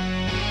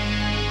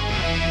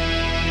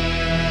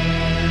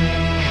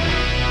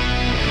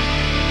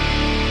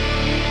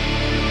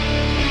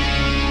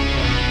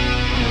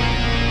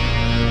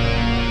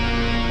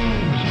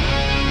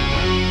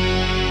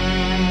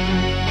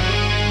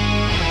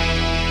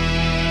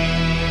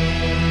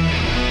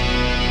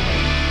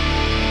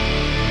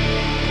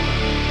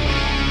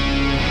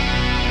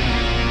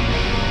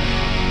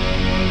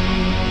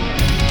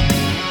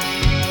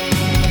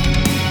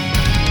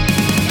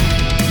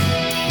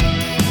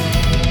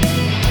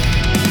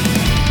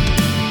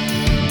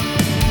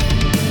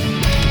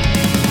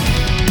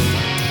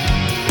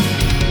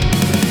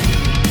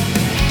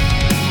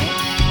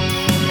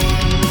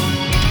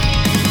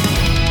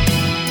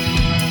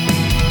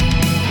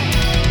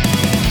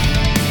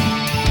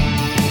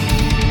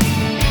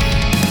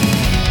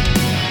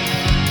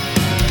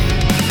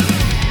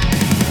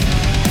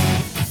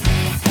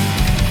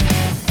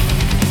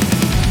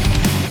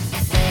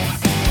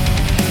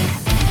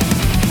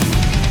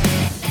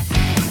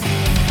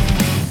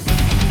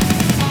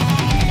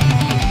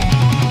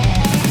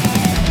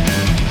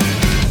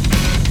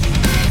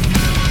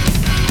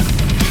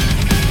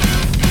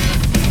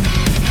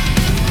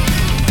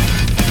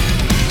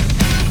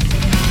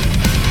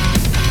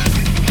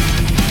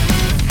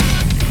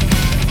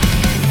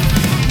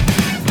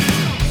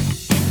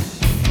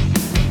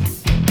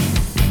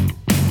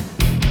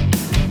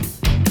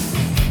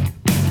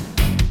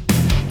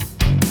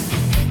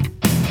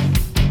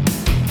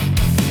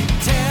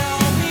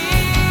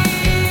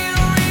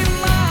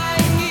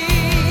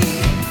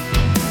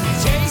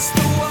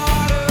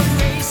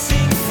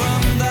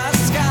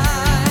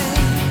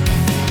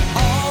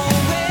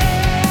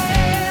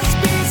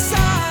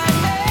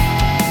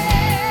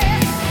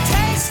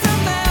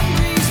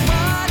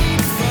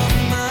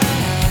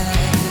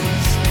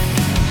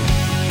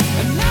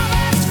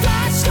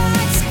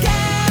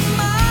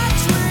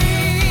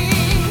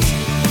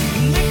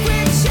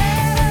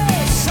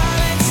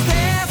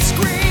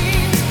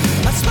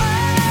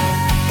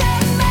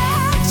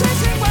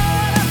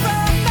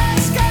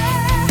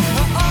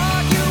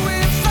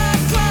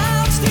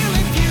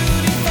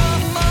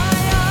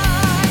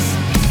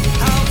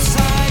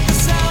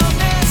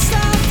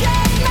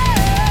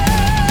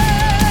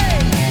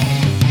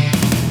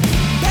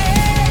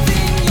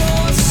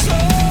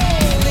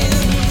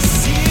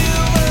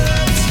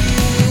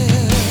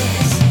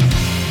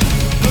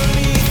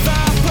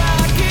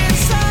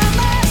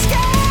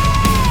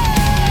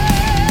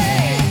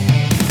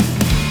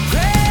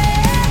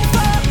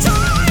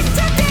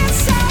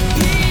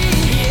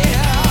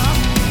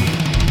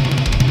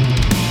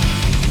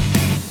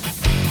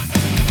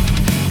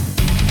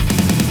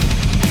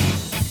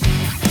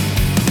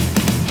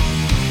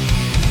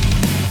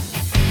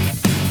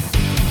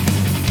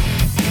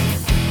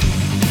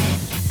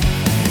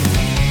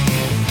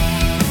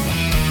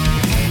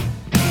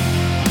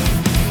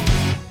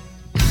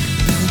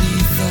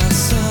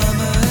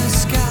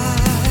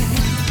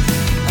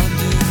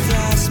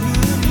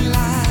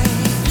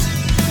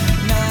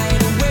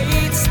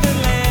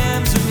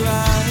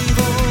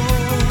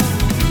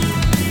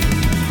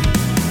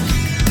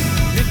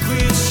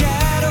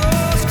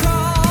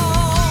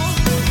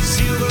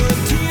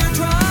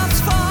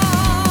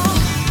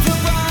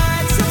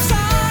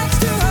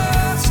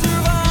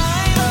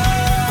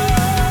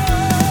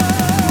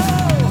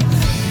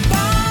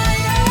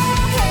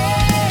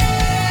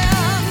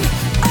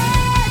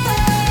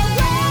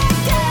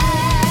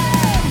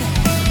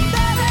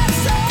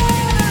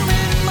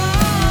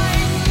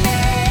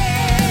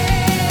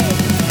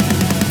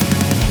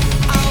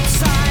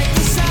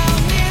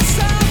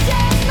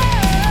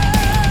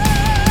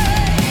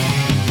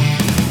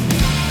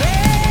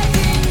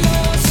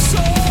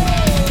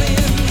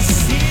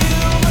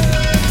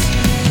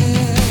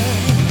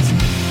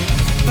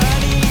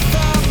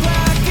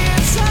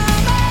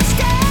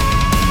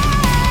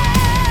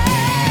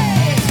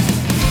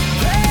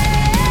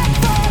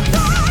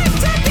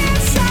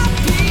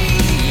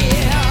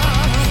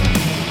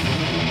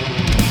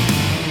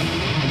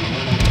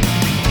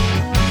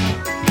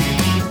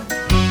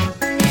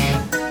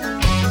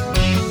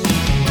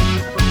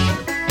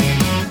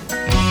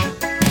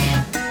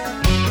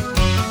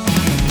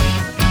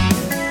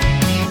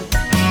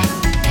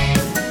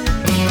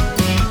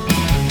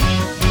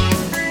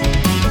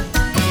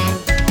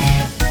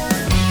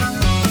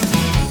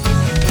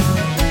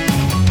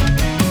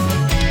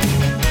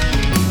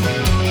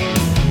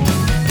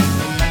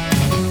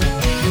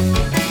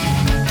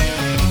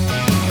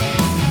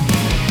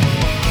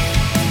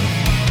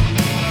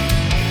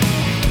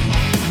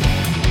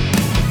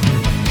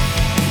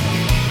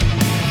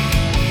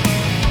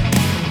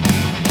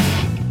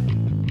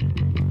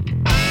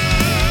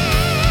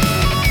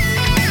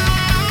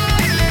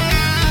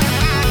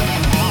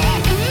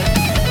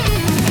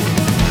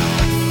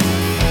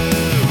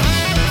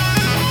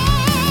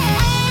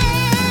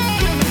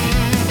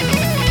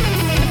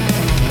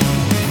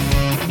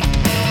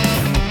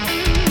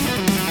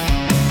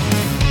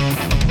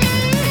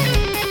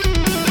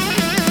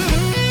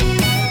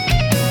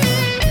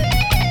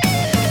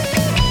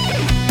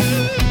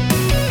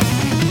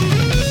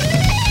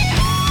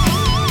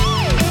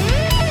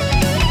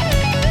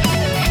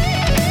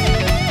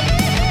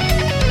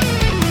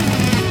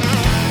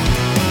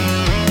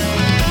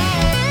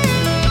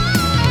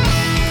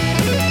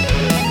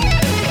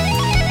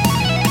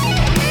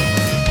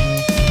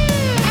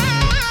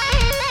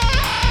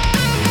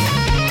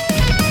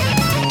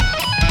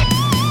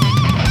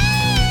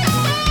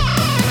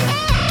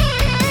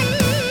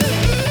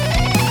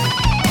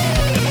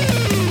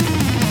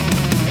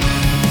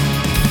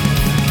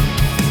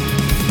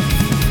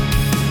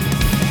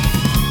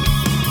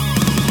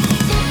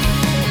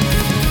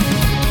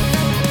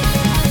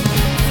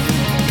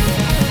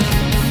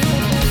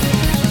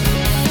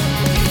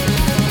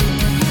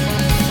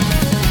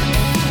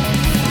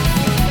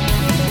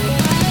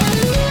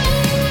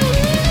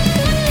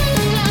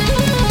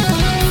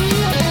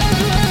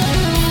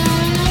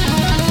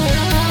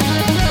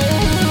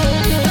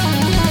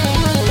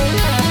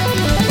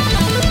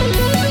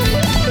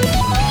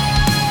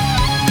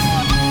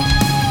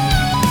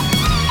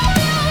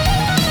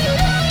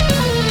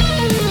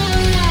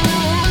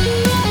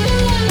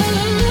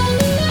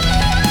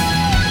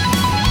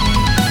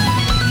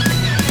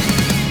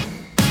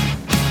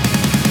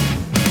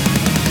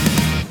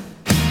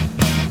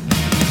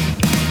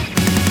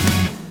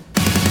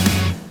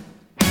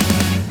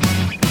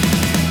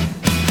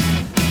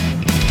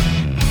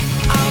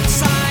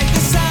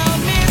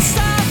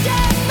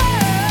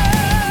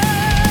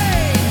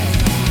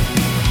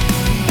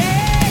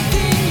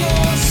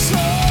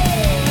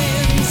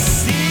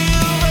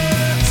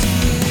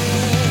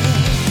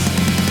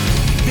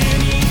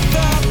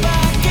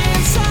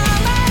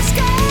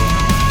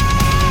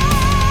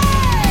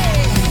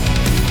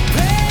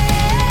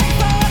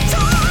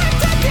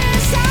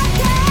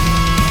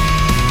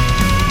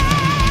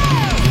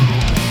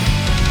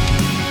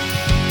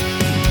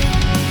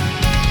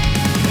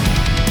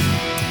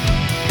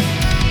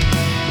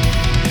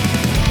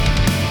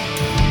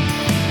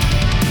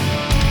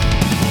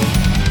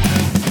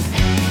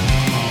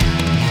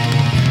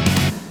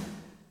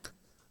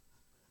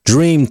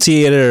 Dream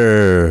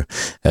Theater.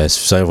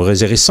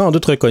 Vous aurez sans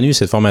doute reconnu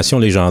cette formation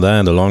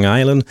légendaire de Long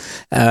Island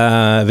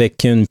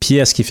avec une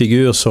pièce qui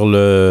figure sur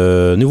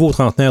le nouveau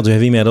trentenaire du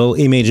heavy metal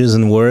Images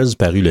and Words,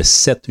 paru le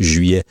 7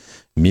 juillet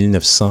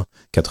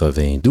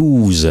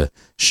 1992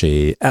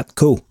 chez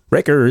Atco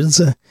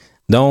Records.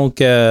 Donc,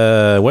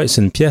 ouais,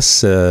 c'est une pièce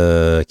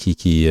c'est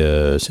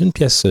une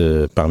pièce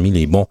parmi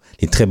les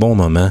très bons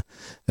moments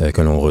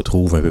que l'on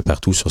retrouve un peu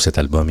partout sur cet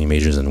album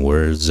Images and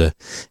Words.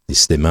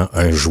 Décidément,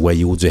 un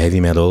joyau du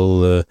heavy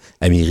metal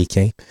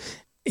américain.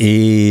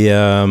 Et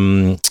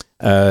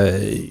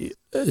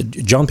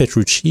John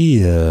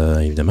Petrucci,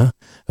 évidemment,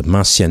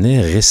 mentionnait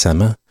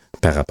récemment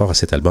par rapport à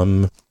cet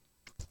album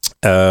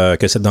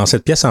que dans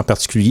cette pièce en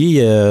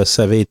particulier,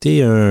 ça avait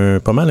été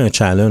pas mal un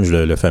challenge,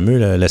 le fameux,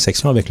 la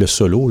section avec le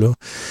solo, là.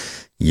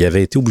 Il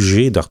avait été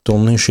obligé de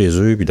retourner chez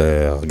eux puis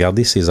de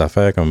regarder ses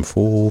affaires comme il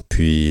faut,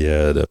 puis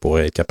pour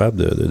être capable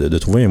de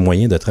trouver un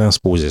moyen de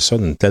transposer ça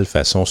d'une telle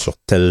façon sur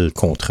tel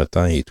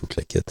contretemps et tout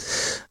le kit.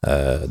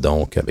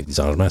 Donc, avec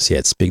des arrangements assez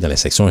atypiques dans la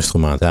section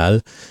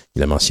instrumentale,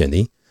 il a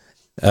mentionné.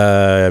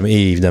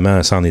 Et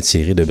évidemment, s'en est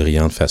tiré de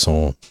brillante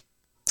façon,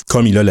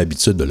 comme il a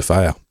l'habitude de le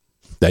faire.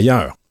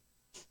 D'ailleurs,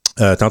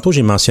 tantôt,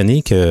 j'ai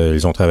mentionné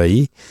qu'ils ont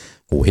travaillé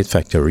au Hit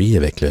Factory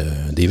avec le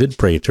David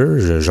Prater.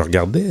 Je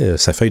regardais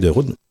sa feuille de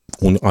route.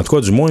 En tout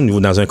cas, du moins,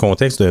 dans un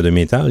contexte de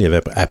métal, il n'y avait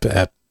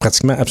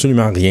pratiquement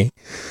absolument rien.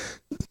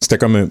 C'était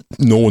comme un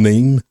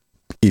no-name.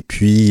 Et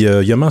puis,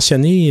 il a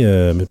mentionné,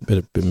 M.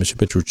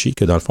 Petrucci,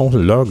 que dans le fond,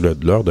 l'heure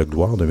de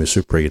gloire de M.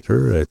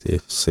 Prater,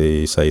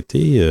 ça a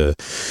été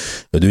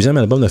le deuxième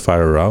album de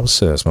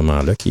Firehouse à ce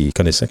moment-là, qui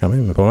connaissait quand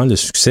même pas mal de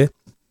succès.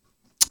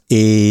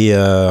 Et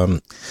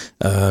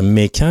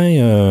mais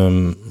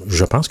quand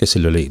je pense que c'est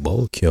le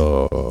label qui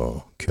a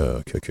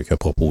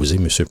proposé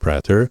M.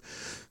 Prater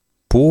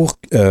pour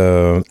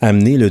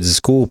amener le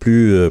discours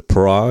plus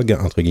prog,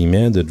 entre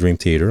guillemets, de Dream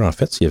Theater. En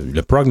fait,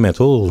 le prog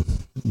metal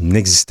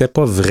n'existait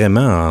pas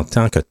vraiment en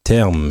tant que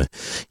terme.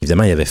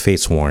 Évidemment, il y avait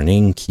Fates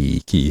Warning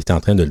qui était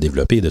en train de le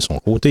développer de son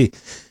côté.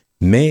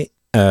 Mais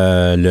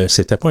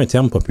c'était pas un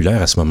terme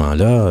populaire à ce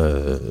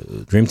moment-là.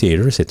 Dream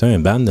Theater, c'était un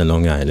band de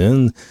Long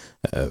Island,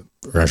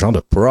 un genre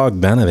de prog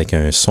band avec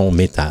un son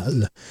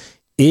métal.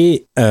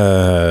 Et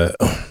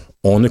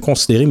on a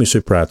considéré M.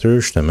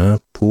 Prater, justement,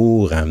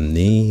 pour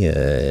amener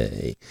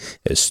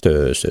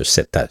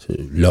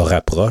leur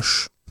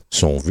approche,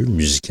 si on veut,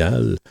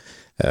 musicale,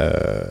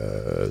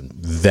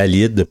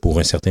 valide pour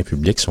un certain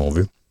public, si on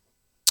veut,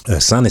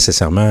 sans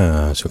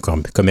nécessairement se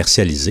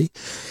commercialiser.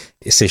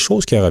 Et c'est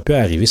chose qui aurait pu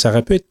arriver, ça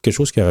aurait pu être quelque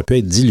chose qui aurait pu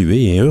être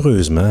dilué, et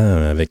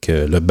heureusement, avec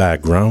le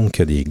background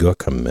que des gars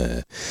comme,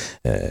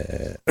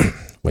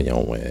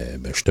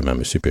 justement,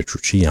 M.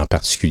 Petrucci, en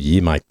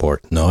particulier Mike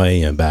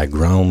Portnoy, un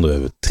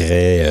background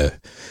très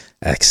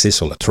axé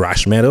sur le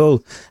thrash metal.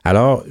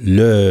 Alors,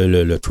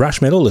 le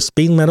thrash metal, le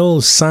speed metal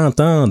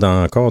s'entend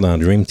encore dans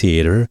Dream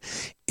Theater.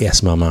 Et à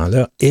ce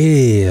moment-là,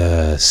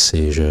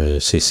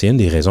 c'est une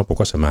des raisons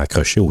pourquoi ça m'a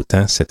accroché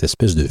autant, cette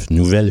espèce de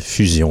nouvelle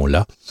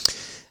fusion-là,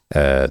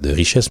 de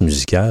richesse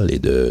musicale et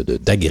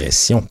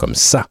d'agression comme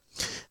ça,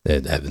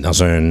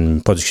 dans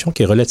une production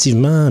qui est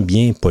relativement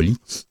bien polie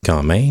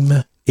quand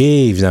même.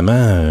 Et évidemment,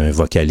 un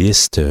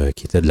vocaliste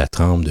qui était de la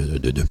trempe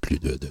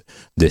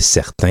de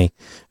certains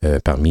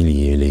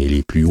parmi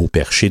les plus hauts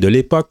perchés de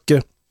l'époque.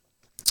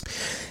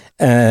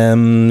 Je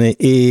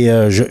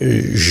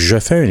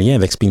fais un lien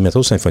avec Speed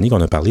Metal Symphony qu'on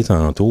a parlé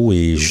tantôt,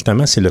 et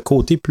justement, c'est le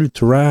côté plus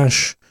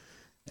trash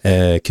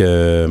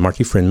que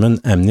Marty Friedman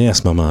amenait à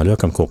ce moment-là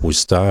comme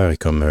compositeur et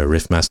comme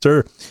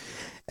riffmaster.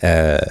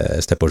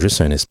 C'était pas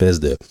juste une espèce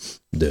de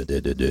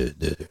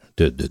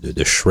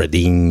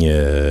shredding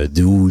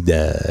dude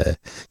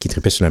qui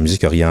tripait sur la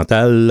musique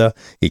orientale là,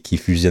 et qui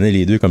fusionnait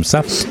les deux comme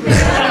ça.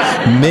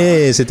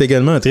 Mais c'est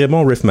également un très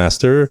bon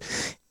riffmaster,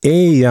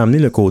 et il a amené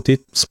le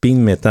côté speed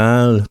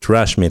metal,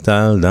 thrash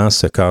metal dans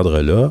ce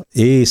cadre-là,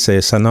 et ça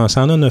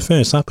en a fait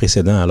un sans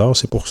précédent. Alors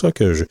c'est pour ça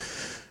que je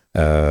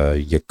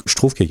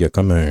trouve qu'il y a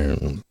comme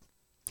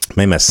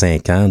même à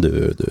 5 ans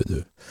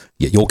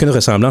il n'y a aucune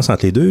ressemblance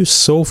entre les deux,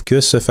 sauf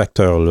que ce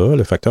facteur-là,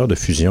 le facteur de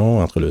fusion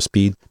entre le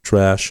speed,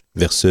 trash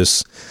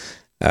versus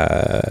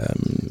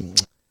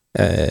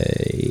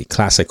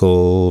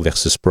classical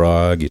versus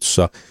prog et tout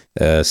ça,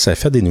 ça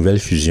fait des nouvelles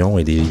fusions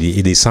et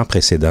des sans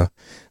précédents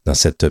dans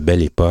cette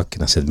belle époque,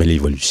 dans cette belle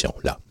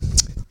évolution-là.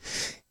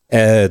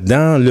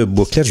 Dans le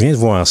booklet, je viens de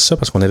voir ça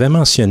parce qu'on avait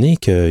mentionné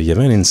qu'il y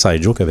avait un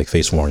inside joke avec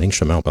Face Warning.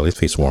 Justement, on parlait de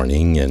Face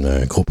Warning,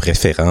 un groupe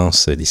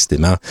référence,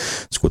 décidément,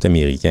 du côté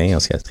américain, en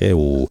ce qui a trait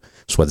au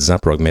soi-disant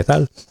prog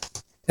metal.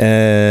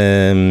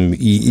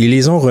 Ils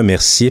les ont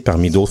remerciés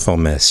parmi d'autres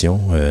formations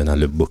dans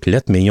le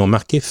booklet, mais ils ont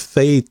marqué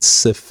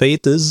Fates,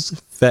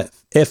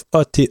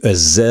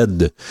 F-A-T-E-Z,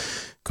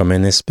 comme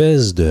une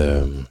espèce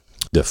de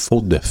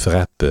faute de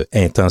frappe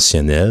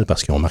intentionnelle,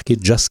 parce qu'ils ont marqué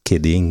Just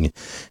Kidding.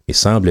 Et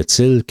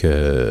semble-t-il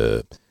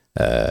que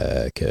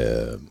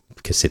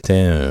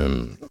c'était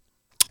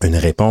une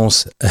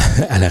réponse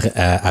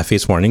à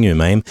Face Warning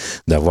eux-mêmes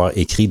d'avoir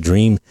écrit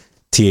Dream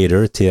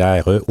Theater,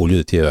 T-R-E, au lieu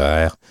de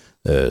T-E-R,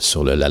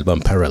 sur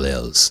l'album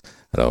Parallels.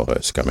 Alors,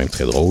 c'est quand même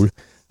très drôle.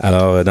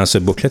 Alors, dans ce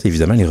booklet,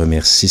 évidemment, il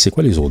remercie. C'est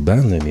quoi les autres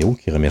bandes, Méo,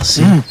 qui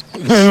remercient?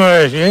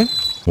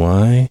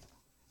 Ouais.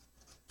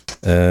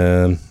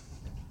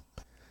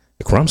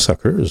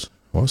 Crumbsuckers.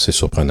 Ouais, c'est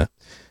surprenant.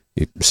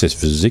 Et c'est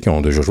vous dire qu'ils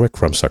ont déjà joué avec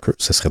Crumbsuckers.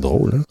 Ça serait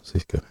drôle, hein?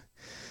 C'est que...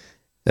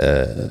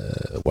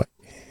 ouais.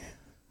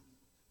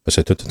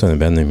 C'est tout un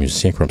band de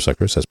musiciens,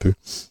 Crumbsuckers, ça se peut.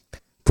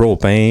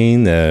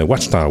 Propane,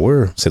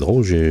 Watchtower. C'est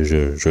drôle,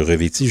 je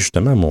revêtis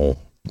justement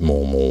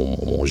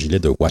mon gilet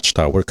de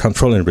Watchtower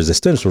Control and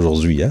Resistance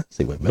aujourd'hui, hein?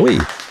 C'est vrai. Ben oui!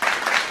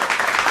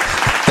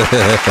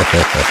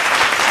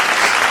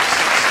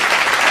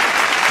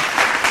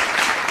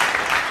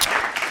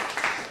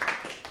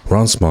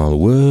 Ron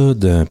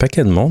Smallwood, un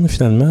paquet de monde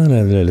finalement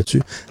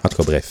là-dessus. En tout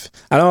cas, bref.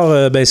 Alors,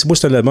 c'est moi,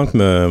 c'est un album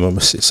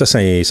ça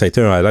a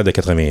été un highlight de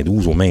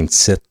 92 au même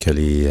titre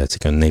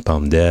que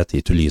Napalm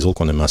et tous les autres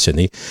qu'on a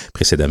mentionnés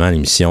précédemment à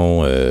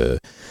l'émission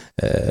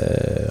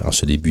en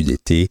ce début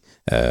d'été.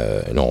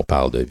 Là, on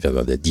parle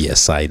de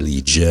DSI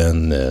Legion,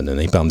 de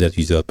Napalm Death,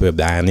 Usurper,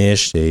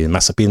 Banish, et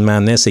Massacre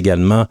Madness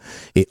également,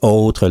 et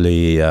autres,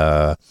 les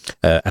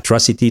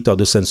Atrocity,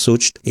 Tordus and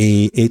Such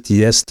et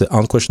ATS,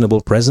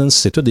 Unquestionable Presence.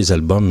 C'est tous des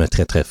albums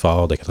très très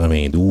forts de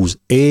 92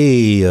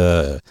 et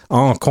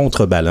en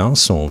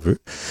contrebalance, si on veut.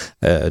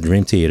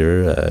 Dream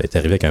Theater est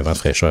arrivé avec un vent de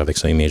fraîcheur avec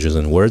son Images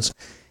and Words.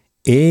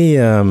 Et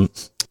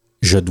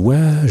je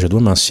dois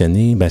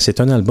mentionner,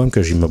 c'est un album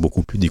que j'aimais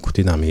beaucoup plus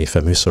d'écouter dans mes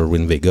fameux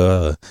Sorwin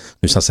Vega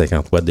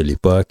 250 watts de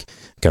l'époque.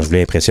 Quand je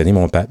voulais impressionner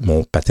mon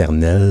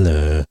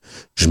paternel,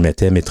 je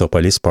mettais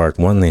Metropolis Part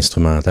 1,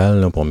 l'instrumental,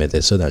 là, pour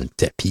mettre ça dans le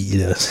tapis.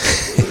 Là.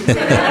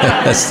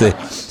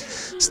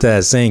 C'était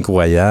assez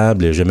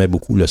incroyable. J'aimais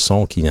beaucoup le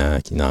son qui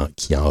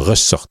en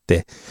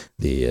ressortait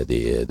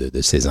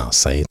de ces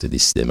enceintes,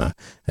 décidément,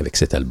 avec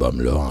cet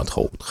album-là, entre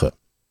autres.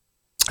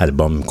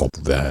 Album qu'on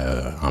pouvait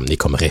emmener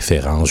comme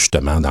référence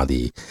justement dans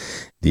des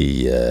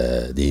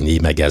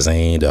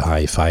magasins de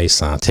hi-fi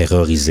sans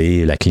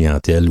terroriser la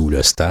clientèle ou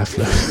le staff.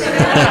 Là.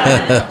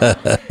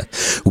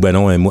 Ou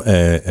non,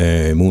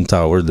 un Moon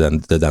Tower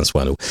de Dan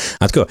Swano.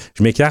 En tout cas,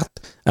 je m'écarte.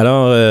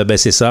 Alors,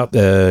 c'est ça.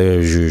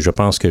 Je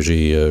pense que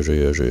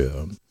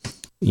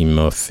il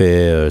m'a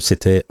fait...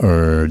 c'était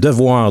un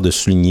devoir de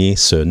souligner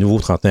ce nouveau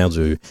trentenaire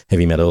du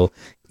heavy metal,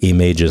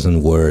 Images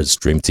and Words,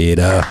 Dream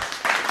Theater.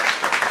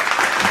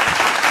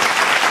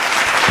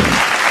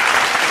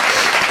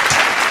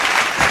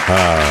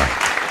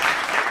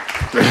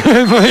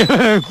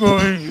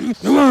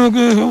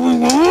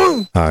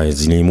 Il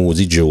dit les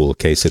maudits Joel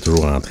Case, c'est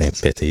toujours en train de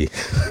péter.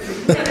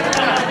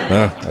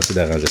 Assez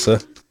d'arranger ça.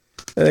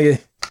 OK.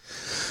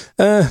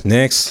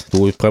 Next.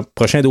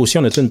 Prochain dossier,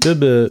 on a-tu une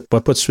pub? Pas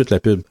de suite la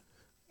pub.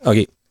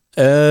 OK.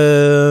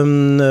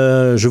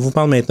 Je vous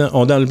parle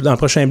maintenant. Dans le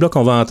prochain bloc,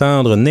 on va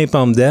entendre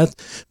Napalm Death,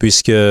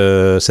 puisque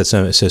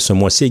ce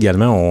mois-ci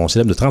également, on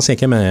célèbre le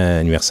 35e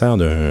anniversaire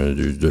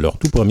de leur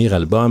tout premier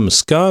album,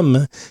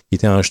 Scum, qui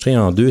était enregistré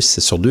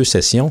sur 2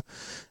 sessions,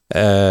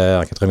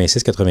 en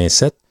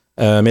 86-87.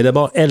 Mais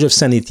d'abord, Edge of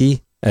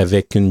Sanity,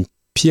 avec une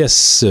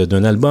pièce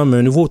d'un album,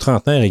 un nouveau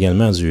trentenaire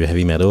également du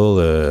heavy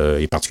metal,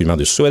 et particulièrement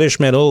du Swedish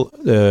metal.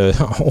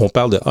 On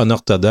parle de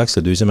Unorthodox,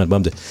 le deuxième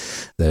album de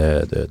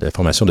la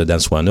formation de Dan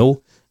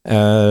Swano.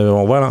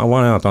 On va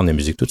entendre la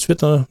musique tout de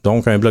suite. Hein.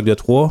 Donc, un bloc de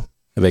 3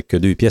 avec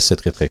 2 pièces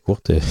très très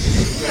courtes.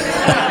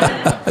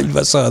 Il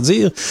va s'en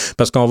dire,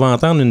 parce qu'on va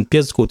entendre une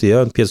pièce du côté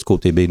A, une pièce du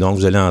côté B. Donc,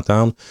 vous allez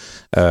entendre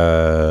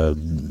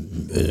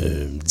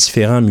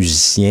différents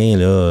musiciens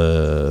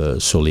là,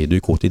 sur les 2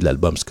 côtés de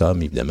l'album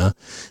Scum, évidemment,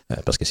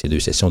 parce que c'est 2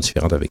 sessions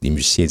différentes avec des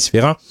musiciens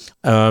différents.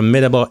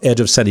 Mais d'abord,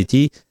 Edge of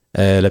Sanity,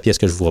 la pièce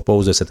que je vous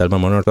propose de cet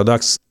album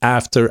Unorthodox,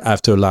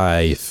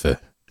 Afterlife.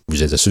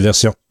 Vous êtes à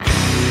Subversion.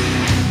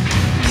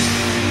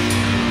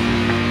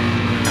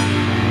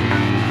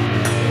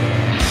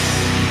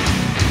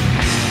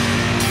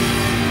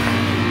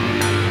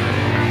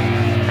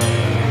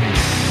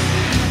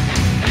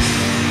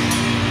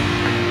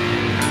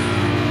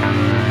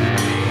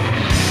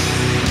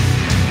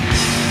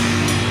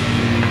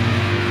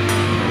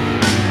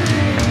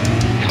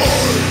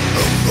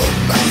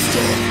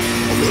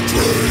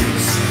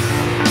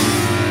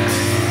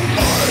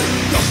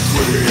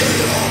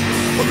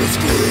 Creator of the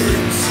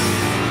screams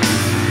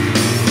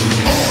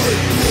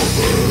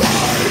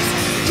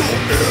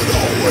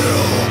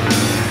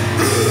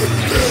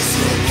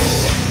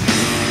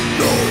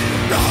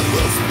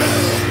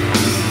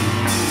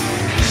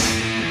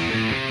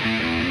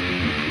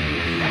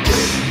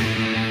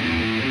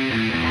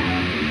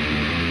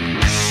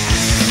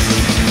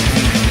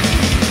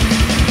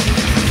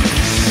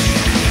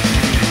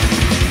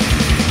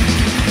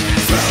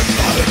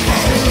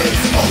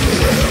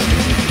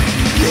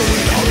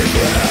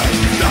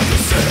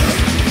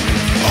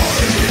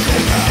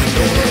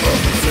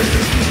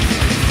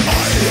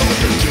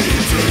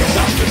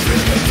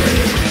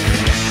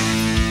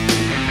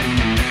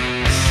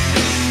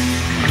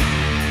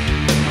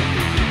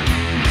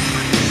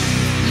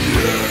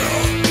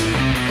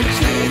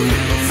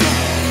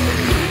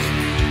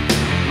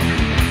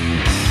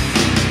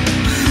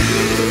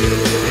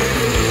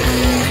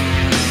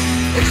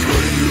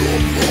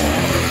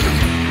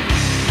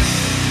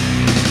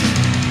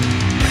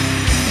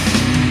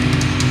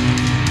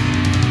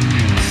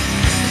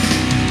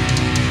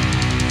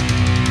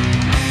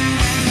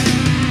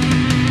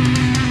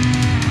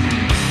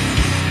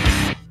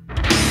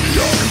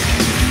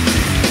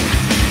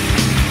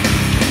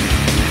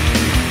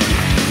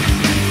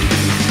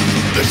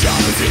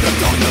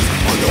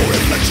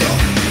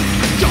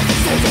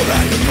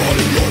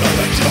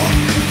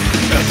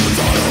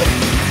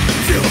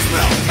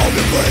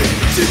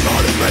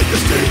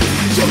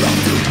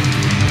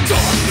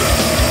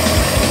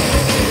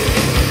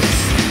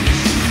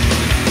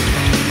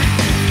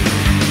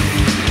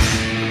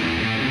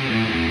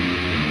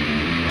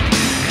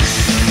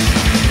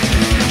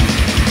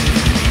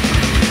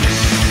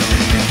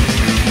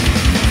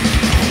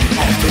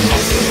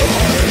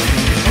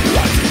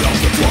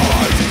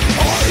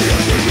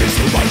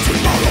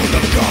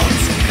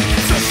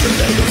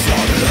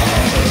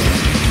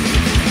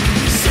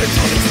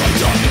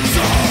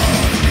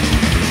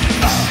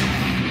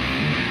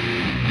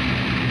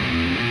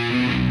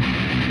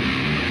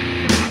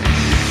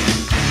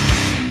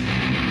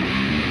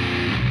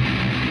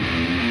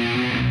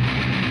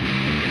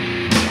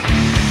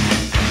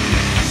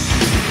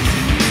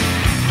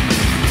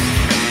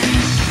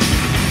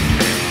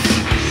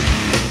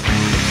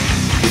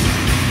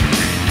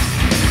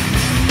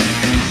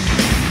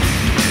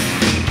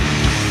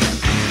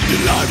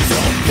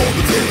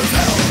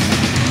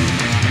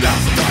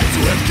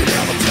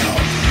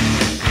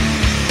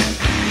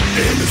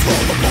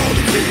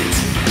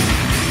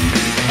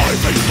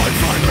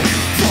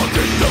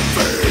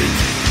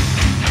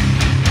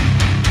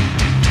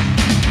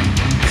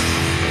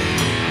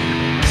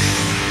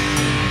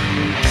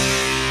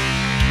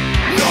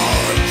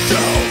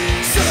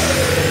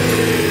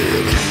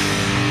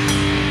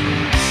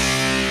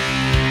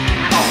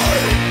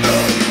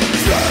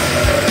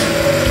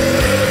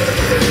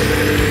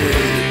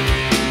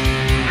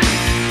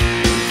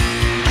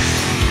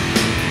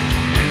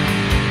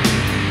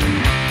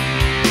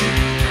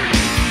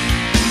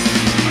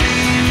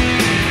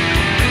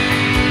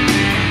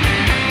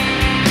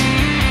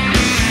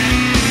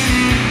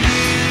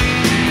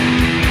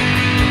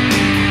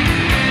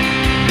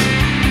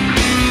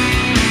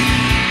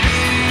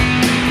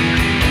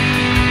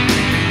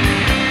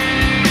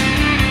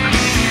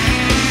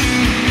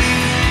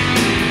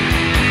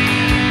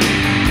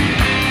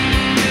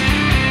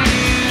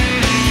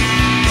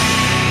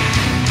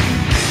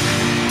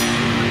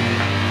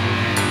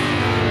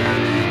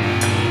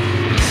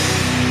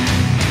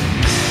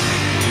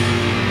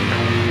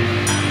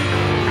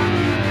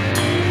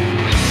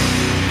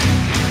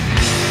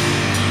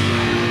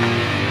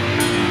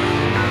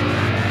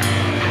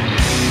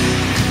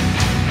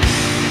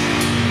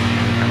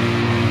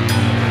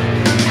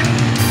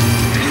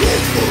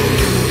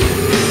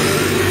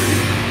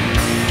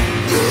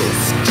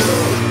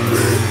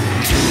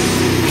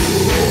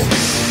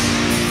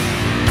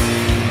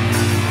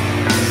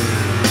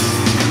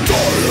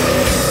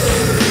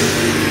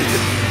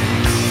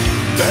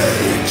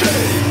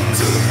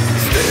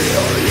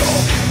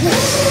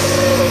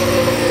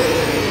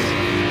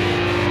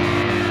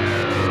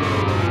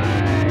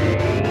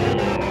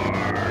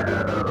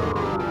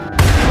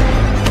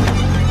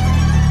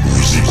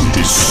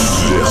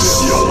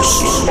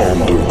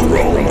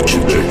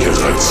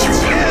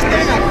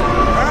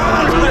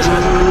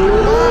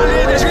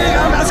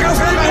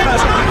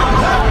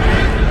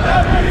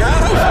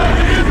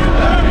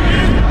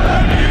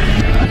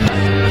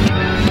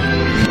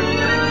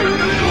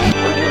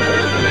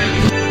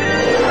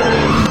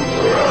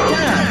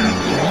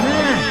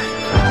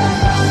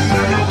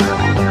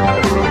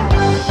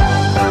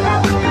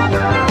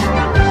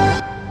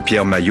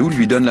Pierre Mailloux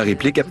lui donne la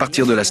réplique à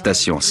partir de la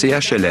station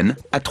CHLN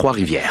à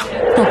Trois-Rivières.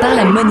 On parle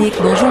à Monique.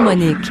 Bonjour,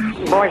 Monique.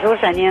 Bonjour,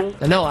 Janine.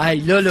 Non,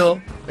 hey, là,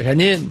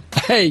 Janine.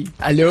 Hey,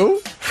 allô?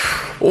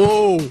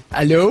 Oh,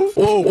 allô?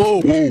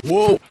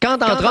 Oh.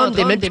 Quand en trompe,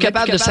 t'es même plus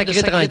capable de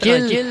sacrer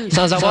tranquille,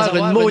 sans avoir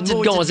une maudite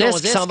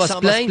gonzesse qui s'en va se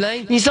plaindre.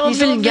 Ils sont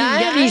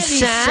vulgaires, ils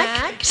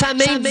sacrent, ça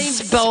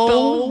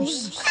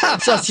m'indispose.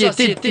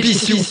 Société de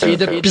pissous et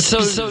de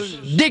pisseuses.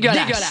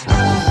 Dégueulasse.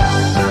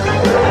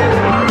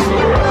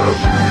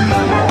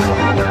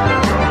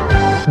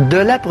 De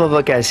la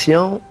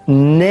provocation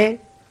naît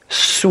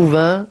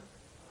souvent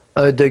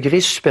un degré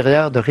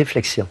supérieur de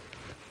réflexion.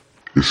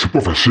 Et c'est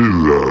pas facile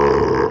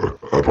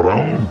à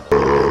prendre.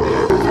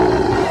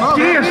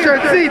 Qu'est-ce que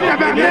je te dis,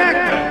 tabarnak?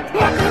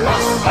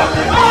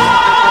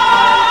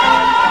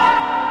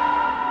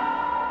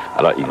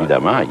 Alors,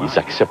 évidemment, ils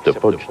n'acceptent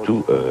pas du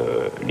tout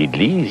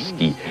l'Église.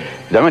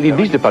 Évidemment,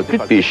 l'Église ne parle plus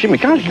de péché, mais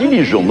quand je lis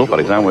les journaux, par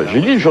exemple, je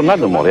lis le Journal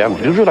de Montréal,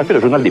 j'ai toujours appelé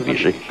le Journal des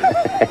péchés.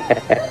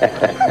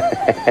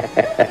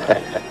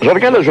 Je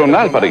regarde le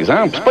journal, par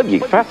exemple, c'est pas de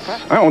geek-face.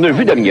 Hein? On a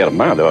vu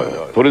dernièrement, là,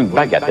 pour une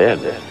bagatelle,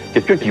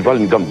 quelqu'un qui vole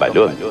une gomme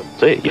ballonne.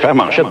 Tu sais, il fait la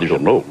manchette des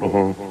journaux.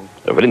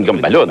 Il a volé une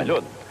gomme ballonne.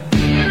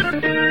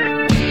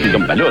 Une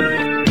gomme ballonne.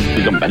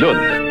 Une gomme ballonne.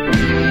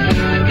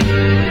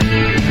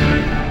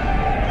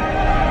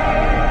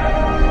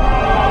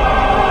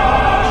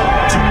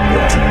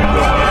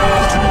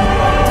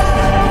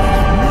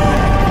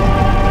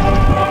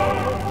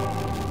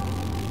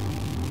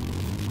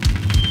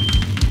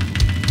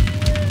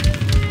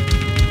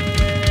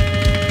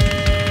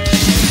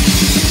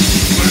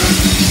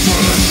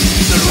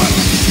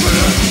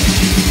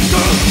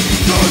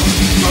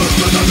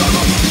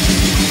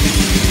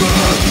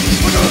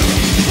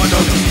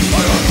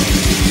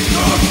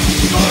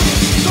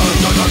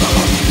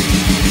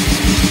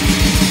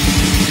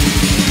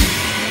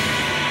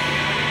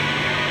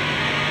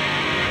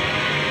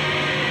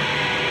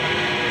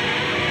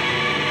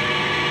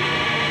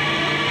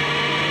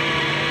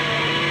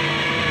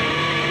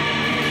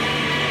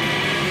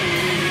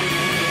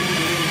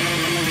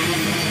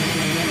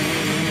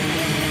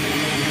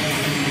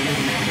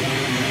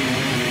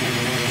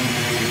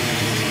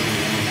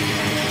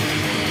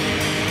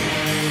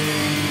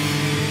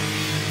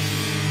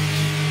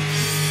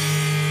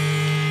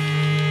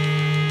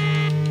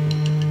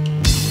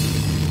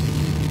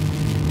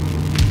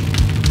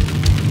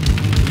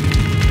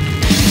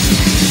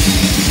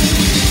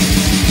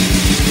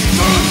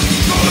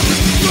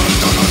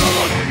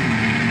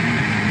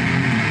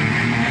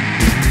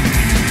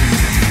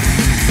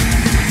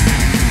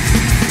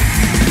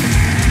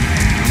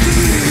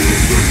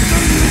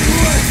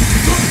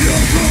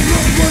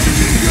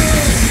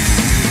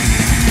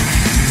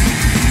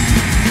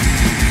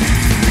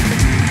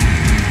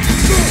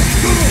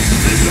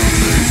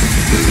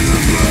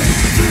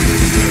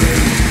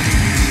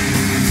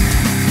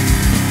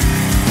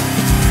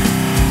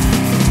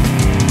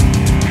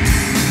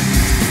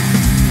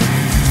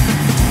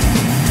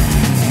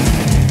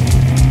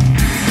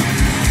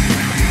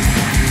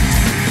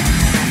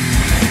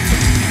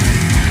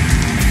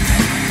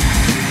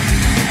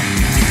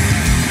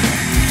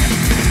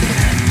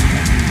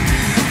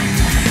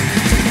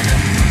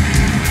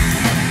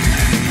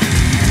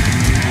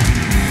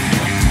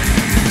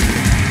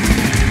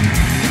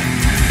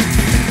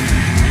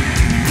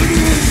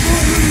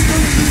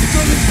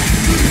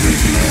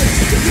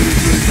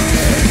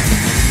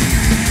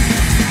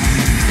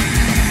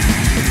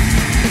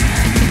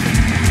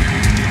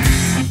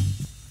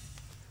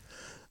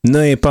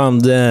 Napalm,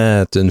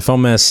 une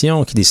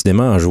formation qui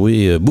décidément a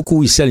joué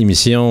beaucoup ici à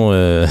l'émission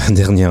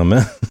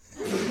dernièrement.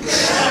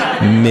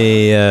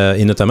 Mais,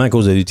 et notamment à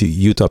cause de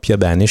Utopia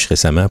Banish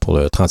récemment pour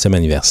le 30e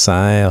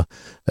anniversaire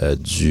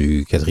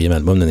du 4e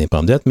album de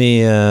Napalm.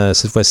 Mais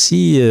cette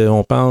fois-ci,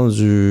 on parle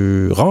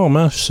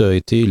rarement, ça a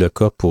été le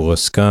cas pour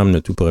Scum, le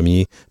tout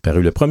premier,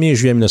 paru le 1er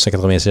juillet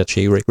 1987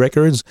 chez Eric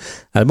Records.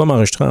 Album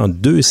enregistré en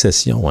 2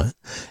 sessions,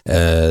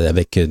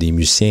 avec des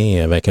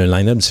musiciens, avec un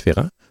line-up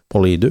différent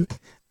pour les deux.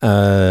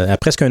 À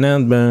presque un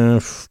an,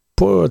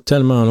 pas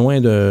tellement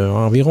loin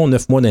environ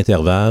 9 mois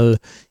d'intervalle.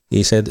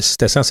 Et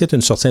c'était censé être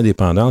une sortie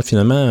indépendante.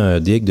 Finalement,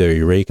 Dick de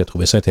Eric a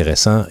trouvé ça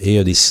intéressant et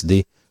a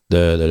décidé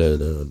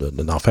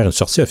d'en faire une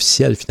sortie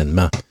officielle,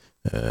 finalement.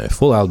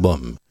 Full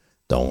album.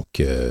 Donc,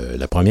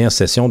 la première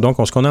session. Donc,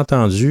 ce qu'on a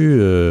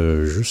entendu,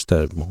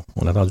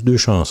 on a entendu 2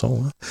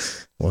 chansons. Hein?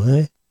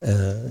 Ouais.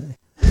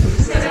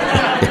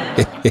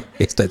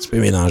 C'est un petit peu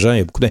mélangeant. Il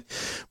y a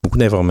beaucoup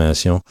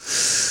d'informations.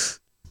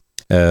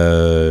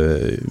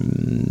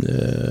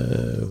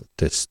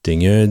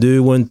 Testing 1,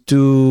 2, 1, 2,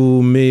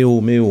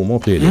 méo, mon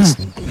playlist.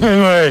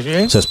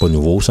 Ça, c'est pas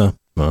nouveau, ça.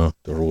 Hein?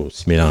 Toujours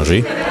aussi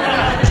mélangé.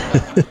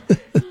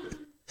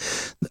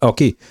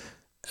 OK.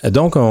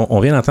 Donc, on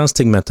vient d'entendre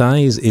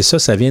Stigmatized, et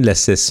ça vient de la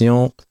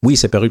session. Oui,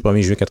 c'est paru le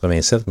 1er juillet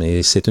 87,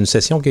 mais c'est une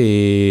session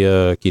qui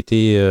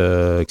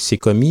s'est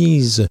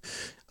commise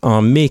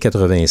en mai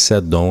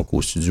 87, donc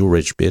au studio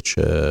Rich Pitch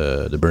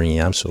de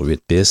Birmingham sur 8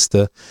 pistes.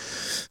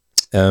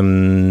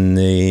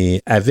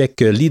 Et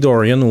avec Lee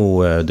Dorian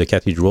de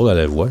Cathedral à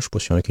la voix, je ne sais pas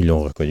s'il y en a qui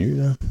l'ont reconnu,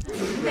 là.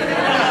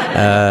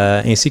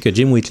 Ainsi que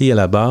Jim Wheatley à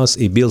la basse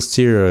et Bill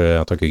Steer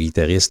en tant que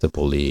guitariste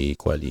pour les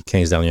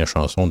 15 dernières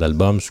chansons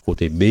d'album sur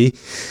côté B,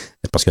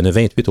 parce qu'il y en a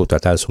 28 au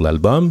total sur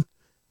l'album.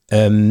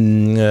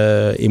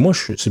 Et moi,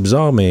 c'est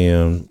bizarre, mais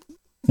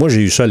moi,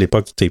 j'ai eu ça à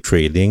l'époque du tape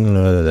trading,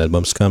 là,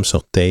 l'album Scum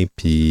sur tape,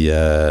 puis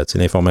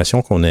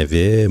l'information qu'on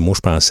avait, moi,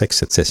 je pensais que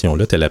cette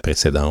session-là était la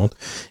précédente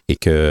et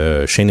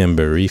que Shane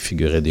Embury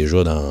figurait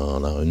déjà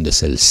dans une de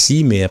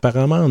celles-ci, mais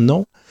apparemment,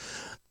 non.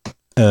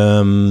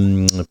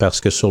 Parce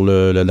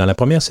que dans la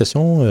première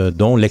session,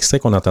 dont l'extrait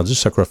qu'on a entendu,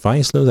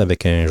 Sacrifice, là,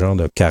 avec un genre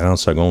de 40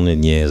 secondes de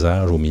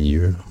niaisage au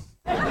milieu.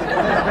 Tu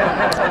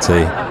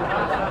sais,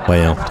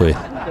 voyons, toi.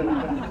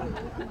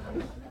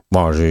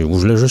 Bon, je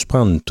voulais juste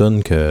prendre une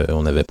tune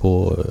qu'on n'avait pas,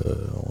 on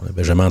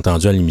n'avait jamais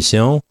entendue à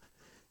l'émission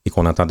et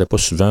qu'on n'entendait pas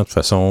souvent de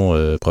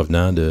façon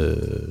provenant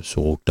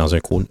dans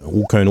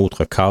aucun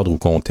autre cadre ou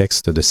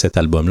contexte de cet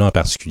album-là en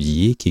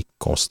particulier, qui est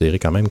considéré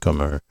quand même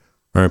comme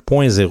un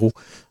point zéro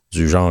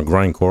du genre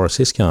grindcore.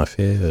 C'est ce qui en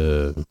fait,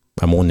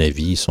 à mon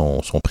avis,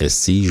 son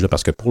prestige, là,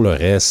 parce que pour le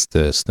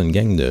reste, c'est une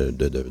gang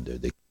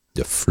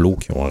de flots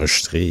qui ont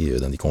enregistré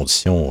dans des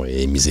conditions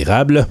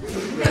misérables.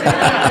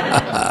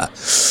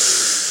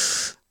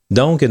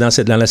 Donc,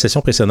 dans la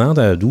session précédente,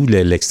 d'où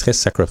l'extrait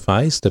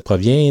Sacrifice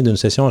provient d'une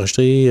session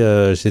enregistrée,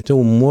 c'était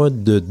au mois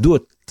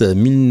d'août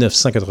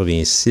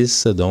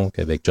 1986, donc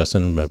avec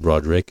Justin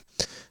Broderick.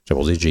 J'ai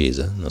posé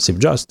Jason. Non,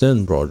 c'est Justin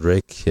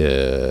Broderick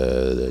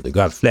de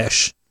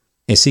Godflesh,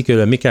 ainsi que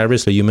le Mick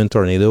Harris, le Human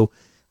Tornado,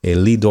 et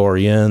Lee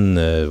Dorian,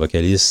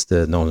 vocaliste.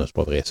 Non, c'est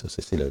pas vrai, ça.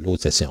 C'est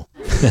l'autre session.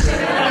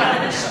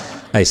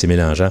 Hey, c'est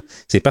mélangeant.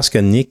 C'est parce que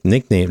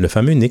le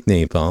fameux Nick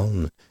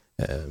Napalm,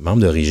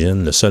 membre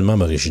d'origine, le seul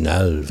membre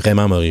original,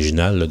 vraiment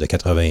original, là, de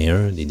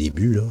 81, des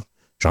débuts, là.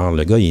 Genre,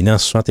 le gars, il est né en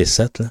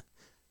 67, là,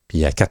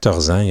 puis à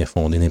 14 ans, il a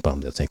fondé Napalm.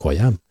 C'est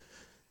incroyable.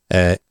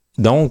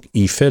 Donc,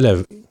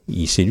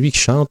 c'est lui qui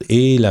chante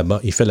et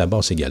il fait la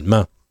basse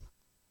également,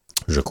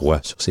 je crois,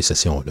 sur ces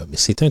sessions-là. Mais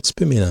c'est un petit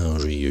peu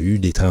mélangé. Il y a eu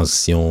des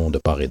transitions de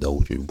part et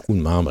d'autre. Il y a eu beaucoup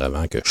de membres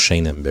avant que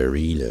Shane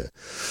Embury,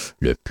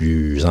 le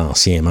plus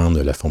ancien membre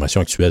de la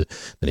formation actuelle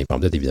de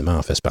Napalm, évidemment,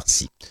 en fasse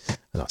partie.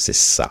 Alors, c'est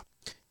ça.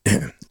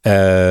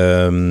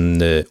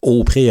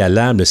 Au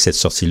préalable, cette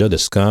sortie-là de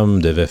Scum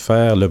devait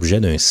faire l'objet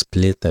d'un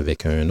split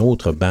avec un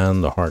autre band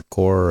de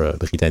hardcore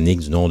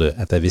britannique du nom de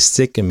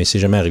Atavistic, mais c'est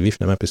jamais arrivé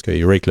finalement puisque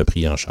Eric l'a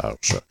pris en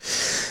charge.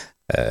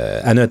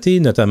 À noter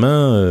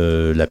notamment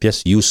la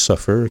pièce You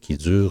Suffer qui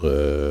dure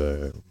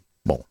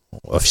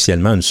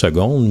officiellement 1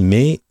 seconde,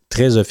 mais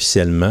très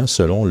officiellement,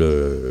 selon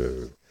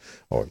le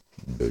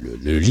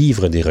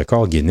livre des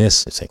records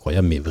Guinness, c'est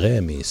incroyable mais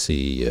vrai, mais ça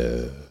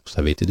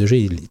avait déjà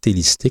été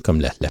listé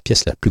comme la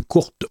pièce la plus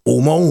courte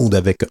au monde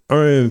avec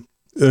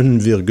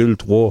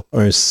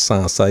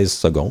 1,116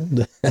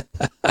 secondes.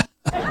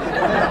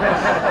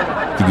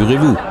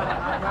 Figurez-vous.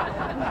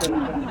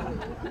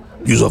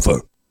 You Suffer.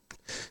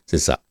 C'est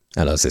ça.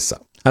 Alors, c'est ça.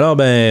 Alors,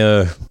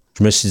 je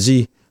me suis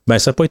dit,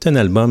 ça n'a pas été un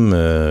album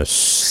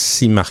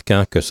si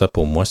marquant que ça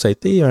pour moi. Ça a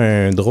été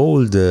un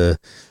drôle de...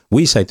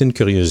 Oui, ça a été une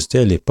curiosité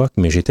à l'époque,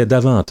 mais j'étais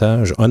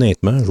davantage,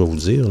 honnêtement, je vais vous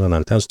dire, là, dans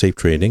le temps du tape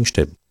trading,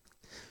 j'étais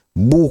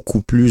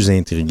beaucoup plus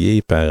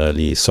intrigué par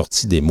les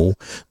sorties démos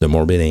de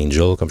Morbid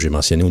Angel, comme j'ai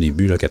mentionné au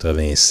début, là,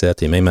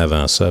 87, et même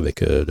avant ça,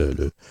 avec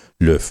le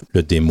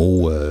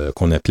démo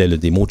qu'on appelait le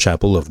démo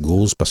Chapel of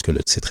Ghouls, parce que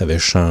le titre avait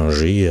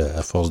changé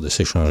à force de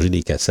s'échanger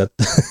des cassettes.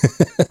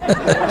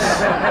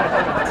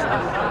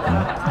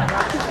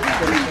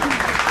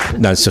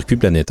 dans le circuit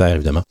planétaire,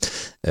 évidemment.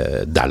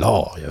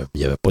 D'alors, il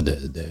n'y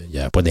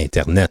avait pas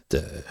d'Internet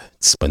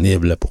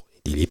disponible pour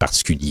les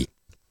particuliers.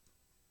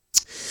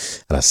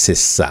 Alors, c'est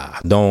ça.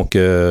 Donc,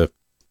 c'est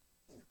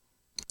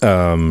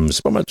pas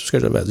mal tout ce que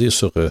j'avais à dire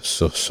sur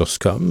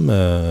Scum.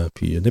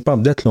 Puis,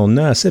 Napalm, on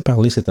a assez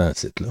parlé ces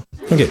temps-ci, là.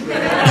 OK.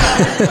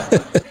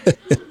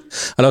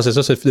 Alors, c'est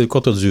ça, ça fait de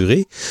courte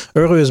durée.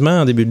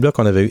 Heureusement, en début de bloc,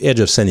 on avait eu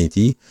Edge of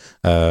Sanity,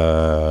 où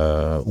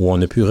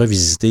on a pu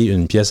revisiter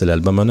une pièce de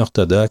l'album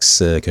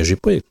Unorthodox que j'ai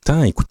pas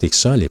tant écouté que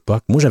ça à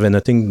l'époque. Moi, j'avais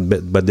Nothing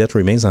But Death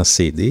Remains en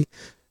CD.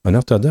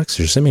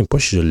 Unorthodox, je sais même pas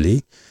si je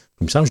l'ai.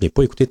 Il me semble que je ne l'ai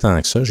pas écouté tant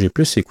que ça. J'ai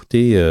plus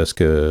écouté ce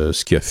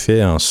qu'il a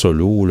fait en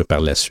solo là, par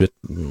la suite,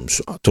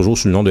 toujours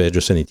sous le nom de Edge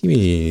of Sanity,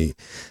 mais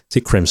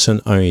Crimson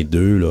 1 et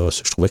 2, là,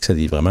 je trouvais que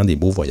c'était vraiment des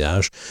beaux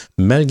voyages.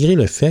 Malgré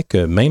le fait que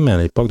même à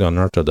l'époque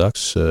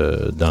d'Unorthodox,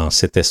 dans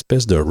cette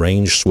espèce de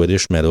range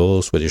Swedish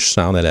metal, Swedish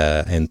sound à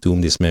la Anthems,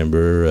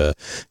 Dismember,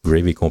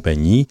 Grave et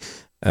compagnie,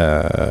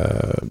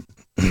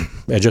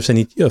 Edge of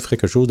Sanity offrait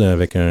quelque chose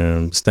avec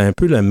c'était un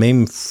peu le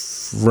même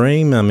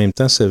frame, mais en même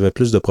temps, ça avait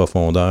plus de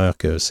profondeur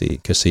que ses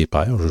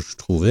pairs, je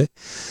trouvais.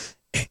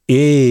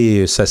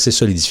 Et ça s'est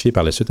solidifié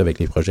par la suite avec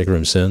les projets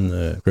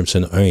Crimson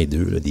 1 et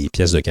 2, là, des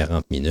pièces de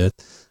 40 minutes.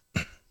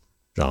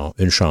 Genre,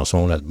 une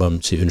chanson, l'album,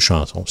 c'est une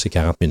chanson, c'est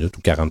 40 minutes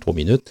ou 43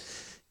 minutes.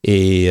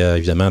 Et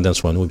évidemment, Dan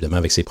Swano, évidemment,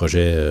 avec ses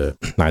projets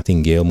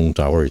Nightingale, Moon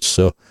Tower et tout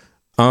ça,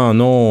 en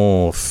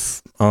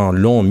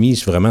l'ont mis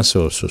vraiment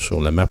sur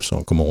la map,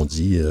 comme on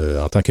dit,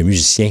 en tant que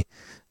musicien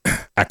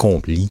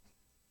accompli.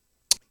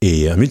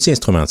 Et un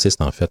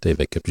multi-instrumentiste, en fait,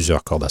 avec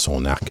plusieurs cordes à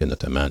son arc,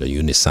 notamment le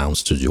Unisound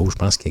Studio, je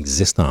pense qu'il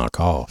existe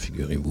encore,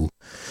 figurez-vous.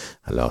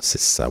 Alors, c'est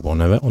ça. On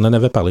en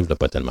avait parlé il n'y a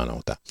pas tellement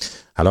longtemps.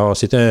 Alors,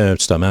 c'était un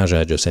petit hommage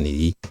à Just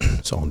Sanity,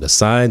 On the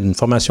Side, une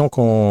formation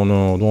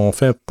dont on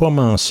fait pas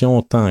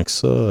mention tant que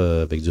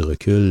ça, avec du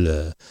recul,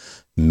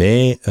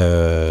 mais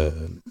en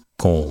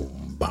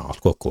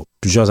tout cas,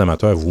 plusieurs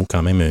amateurs vouent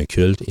quand même un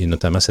culte, et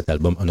notamment cet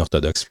album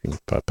Unorthodox,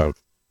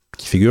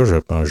 qui figure,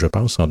 je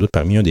pense, sans doute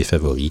parmi un des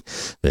favoris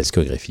de la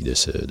discographie de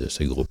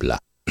ce groupe-là.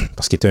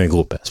 Parce qu'il était un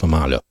groupe à ce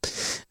moment-là,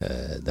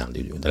 dans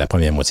la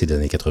première moitié des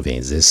années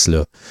 90.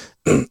 Là.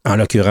 En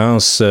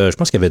l'occurrence, je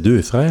pense qu'il y avait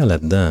 2 frères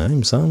là-dedans, hein, il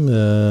me semble.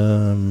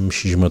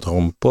 Si je ne me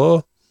trompe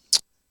pas,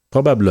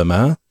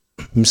 probablement.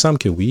 Il me semble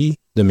que oui,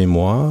 de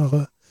mémoire.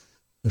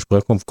 Je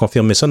pourrais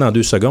confirmer ça dans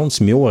 2 secondes.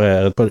 Si Mio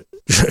arrête pas...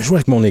 Je joue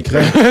avec mon écran.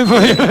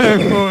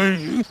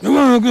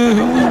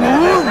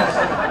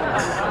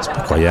 C'est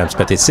pas croyable, c'est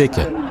pathétique.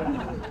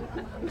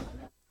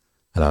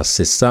 Alors,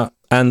 c'est ça.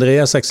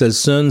 Andreas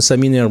Axelsson,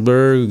 Sami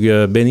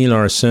Nerberg, Benny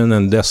Larson,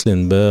 Anders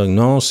Lindberg.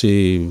 Non,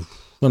 c'est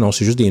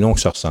juste des noms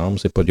qui se ressemblent.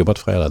 Il n'y a pas de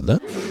frères là-dedans.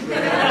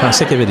 Je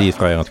pensais qu'il y avait des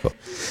frères, en tout cas.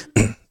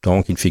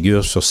 Donc, il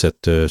figure sur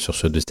cette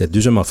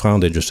deuxième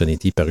offrande de Just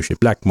Sanity parue chez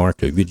Black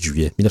Mark le 8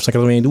 juillet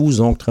 1992,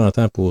 donc 30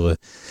 ans pour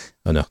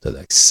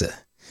Unorthodox.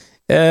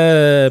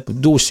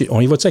 Dossier.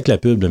 On y va-tu avec la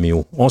pub,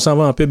 Méo? On s'en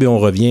va en pub et on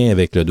revient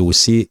avec le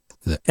dossier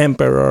The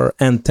Emperor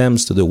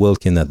Anthems to the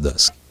Welkin at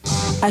Dusk.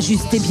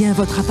 Ajustez bien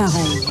votre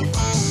appareil.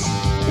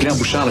 Claire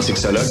Bouchard, la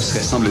sexologue,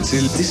 serait,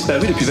 semble-t-il,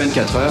 disparue depuis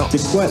 24 heures.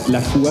 C'est quoi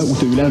la fois où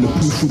tu as eu l'air le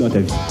plus fou dans ta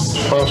vie?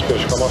 Je pense que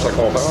je commence à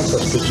comprendre, ça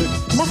se peut-tu?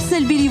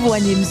 Marcel Béliveau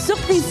anime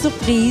Surprise,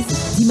 Surprise,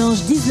 dimanche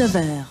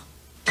 19h.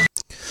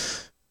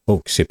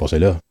 Oh, qu'est-ce qui s'est passé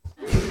là?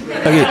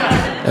 OK.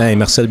 Hey,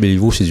 Marcel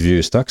Béliveau, c'est du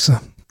vieux stock,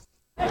 ça?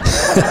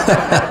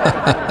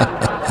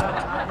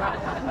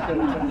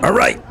 All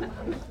right.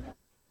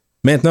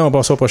 Maintenant, on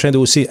passe au prochain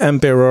dossier,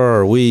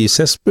 Emperor. Oui,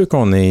 ça se peut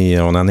qu'on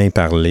en ait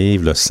parlé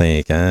il y a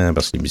 5 ans,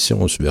 parce que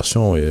l'émission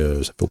Subversion,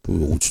 ça fait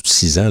au-dessus de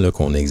 6 ans là,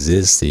 qu'on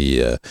existe.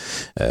 Et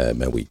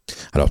ben oui.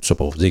 Alors, tout ça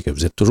pour vous dire que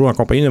vous êtes toujours en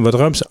compagnie de votre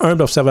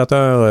humble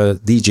observateur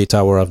DJ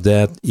Tower of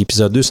Death,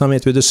 épisode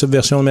 228 de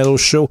Subversion Metal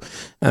Show.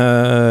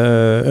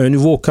 Un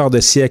nouveau quart de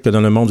siècle dans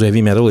le monde du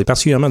heavy metal, et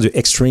particulièrement du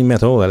extreme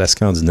metal à la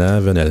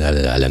scandinave,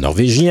 à la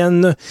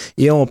norvégienne.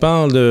 Et on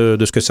parle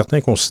de ce que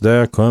certains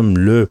considèrent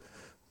comme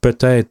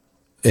peut-être,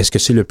 est-ce que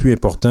c'est le plus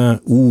important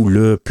ou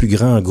le plus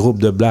grand groupe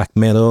de black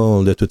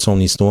metal de toute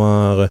son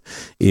histoire?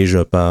 Et je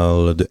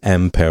parle de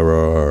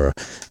Emperor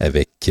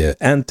avec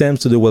Anthems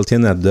to the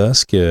Welkin at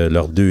Dusk,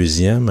 leur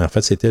deuxième. En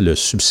fait, c'était le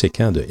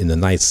subséquent de In the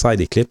Nightside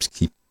Eclipse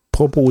qui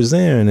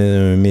proposait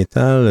un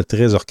métal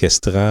très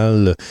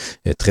orchestral,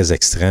 très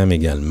extrême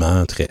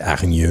également, très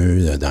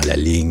hargneux dans la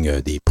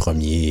ligne des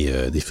premiers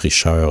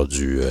défricheurs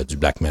du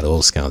black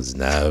metal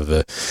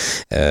scandinave.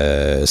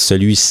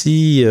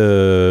 Celui-ci,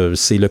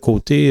 c'est le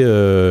côté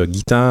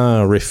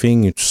guitare,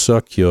 riffing et tout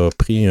ça qui a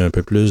pris un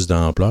peu plus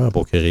d'ampleur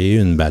pour créer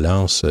une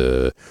balance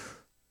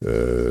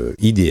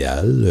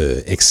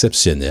idéale,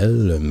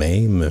 exceptionnelle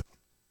même,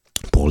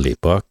 pour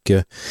l'époque.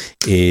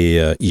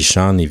 Et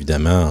Ishan,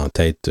 évidemment, en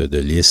tête de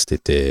liste,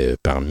 était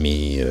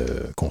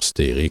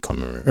considéré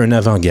comme un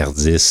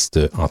avant-gardiste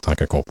en tant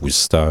que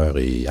compositeur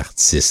et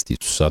artiste et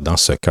tout ça, dans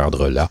ce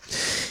cadre-là.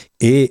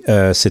 Et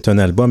c'est un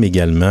album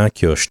également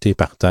qui a jeté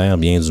par terre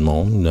bien du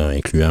monde,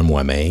 incluant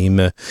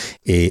moi-même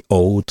et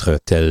autres,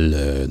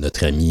 tels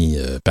notre ami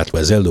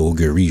Patoiselle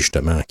d'Augury,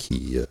 justement,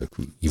 qui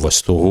il va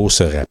trop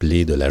se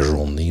rappeler de la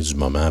journée, du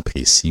moment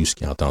précis où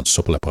il a entendu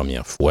ça pour la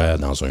première fois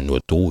dans un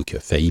auto et qui a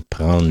failli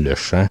prendre le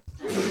champ.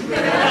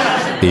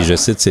 Et je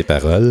cite ses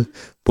paroles.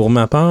 Pour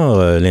ma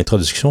part,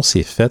 l'introduction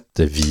s'est faite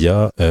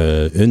via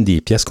une des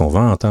pièces qu'on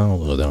va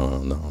entendre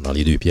dans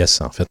les deux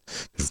pièces, en fait,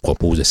 que je vous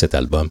propose de cet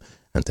album,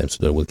 Anthems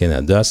de Welkin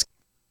à Dusk.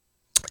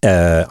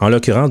 En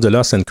l'occurrence, The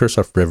Lost and Curse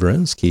of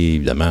Reverence, qui est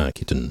évidemment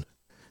qui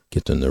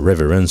est une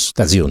reverence,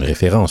 c'est-à-dire une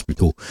référence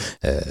plutôt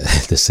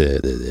de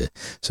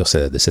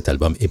cet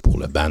album et pour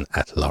le band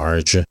at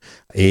large.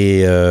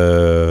 Et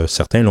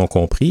certains l'ont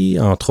compris,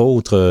 entre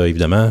autres,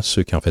 évidemment,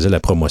 ceux qui en faisaient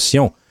la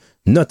promotion,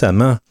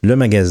 notamment le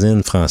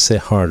magazine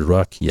français Hard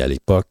Rock, qui à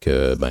l'époque,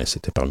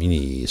 c'était parmi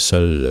les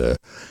seuls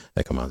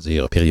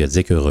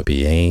périodiques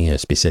européens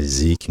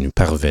spécialisés qui nous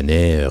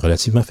parvenaient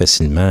relativement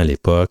facilement à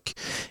l'époque.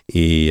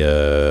 Et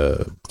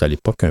à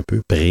l'époque un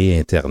peu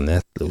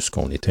pré-Internet, là, où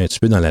on était un petit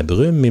peu dans la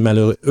brume, mais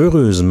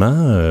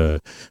heureusement,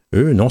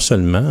 eux, non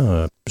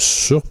seulement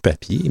sur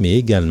papier, mais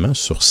également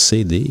sur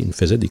CD, ils nous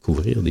faisaient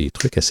découvrir des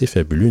trucs assez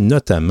fabuleux,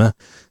 notamment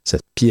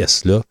cette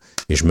pièce-là.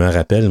 Et je me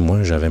rappelle,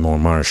 moi, j'avais mon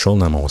Marshall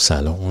dans mon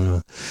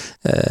salon,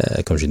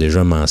 là, comme j'ai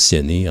déjà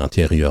mentionné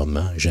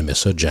antérieurement. J'aimais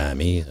ça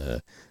jammer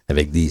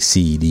avec des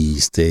CDs,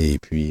 et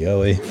puis,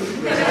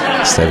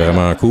 c'était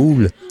vraiment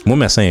cool. Moi,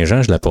 ma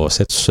Saint-Jean, je la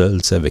passais tout seul,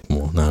 avec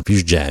mon ampli,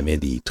 je jammais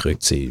des trucs,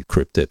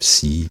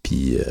 Cryptopsy,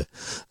 puis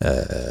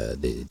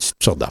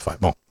toutes sortes d'affaires.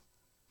 Bon,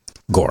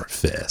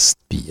 Gorefest,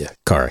 puis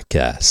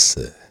Carcass,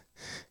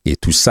 et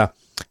tout ça.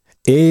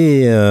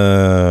 Et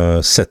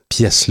cette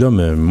pièce-là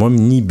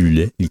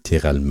m'omnibulait,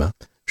 littéralement.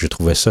 Je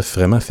trouvais ça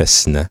vraiment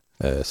fascinant.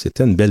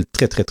 C'était une belle,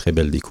 très, très, très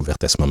belle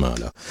découverte à ce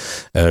moment-là.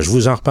 Je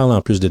vous en reparle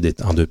en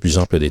de plus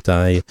amples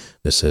détails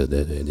de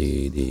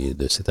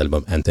cet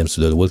album Anthems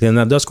de Welkin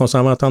à Dusk. On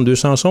s'en va entendre deux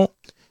chansons.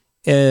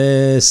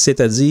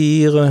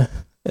 C'est-à-dire,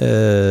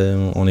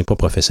 on n'est pas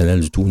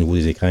professionnel du tout au niveau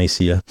des écrans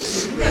ici. Là.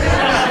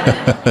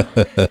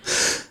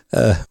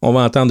 On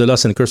va entendre The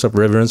Lost and Curse of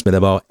Reverence, mais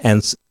d'abord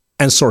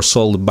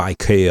Ensorcelled by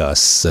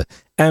Khaos.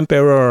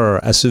 Emperor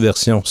à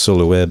Subversion sur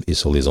le web et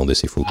sur les ondes de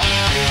CFOU.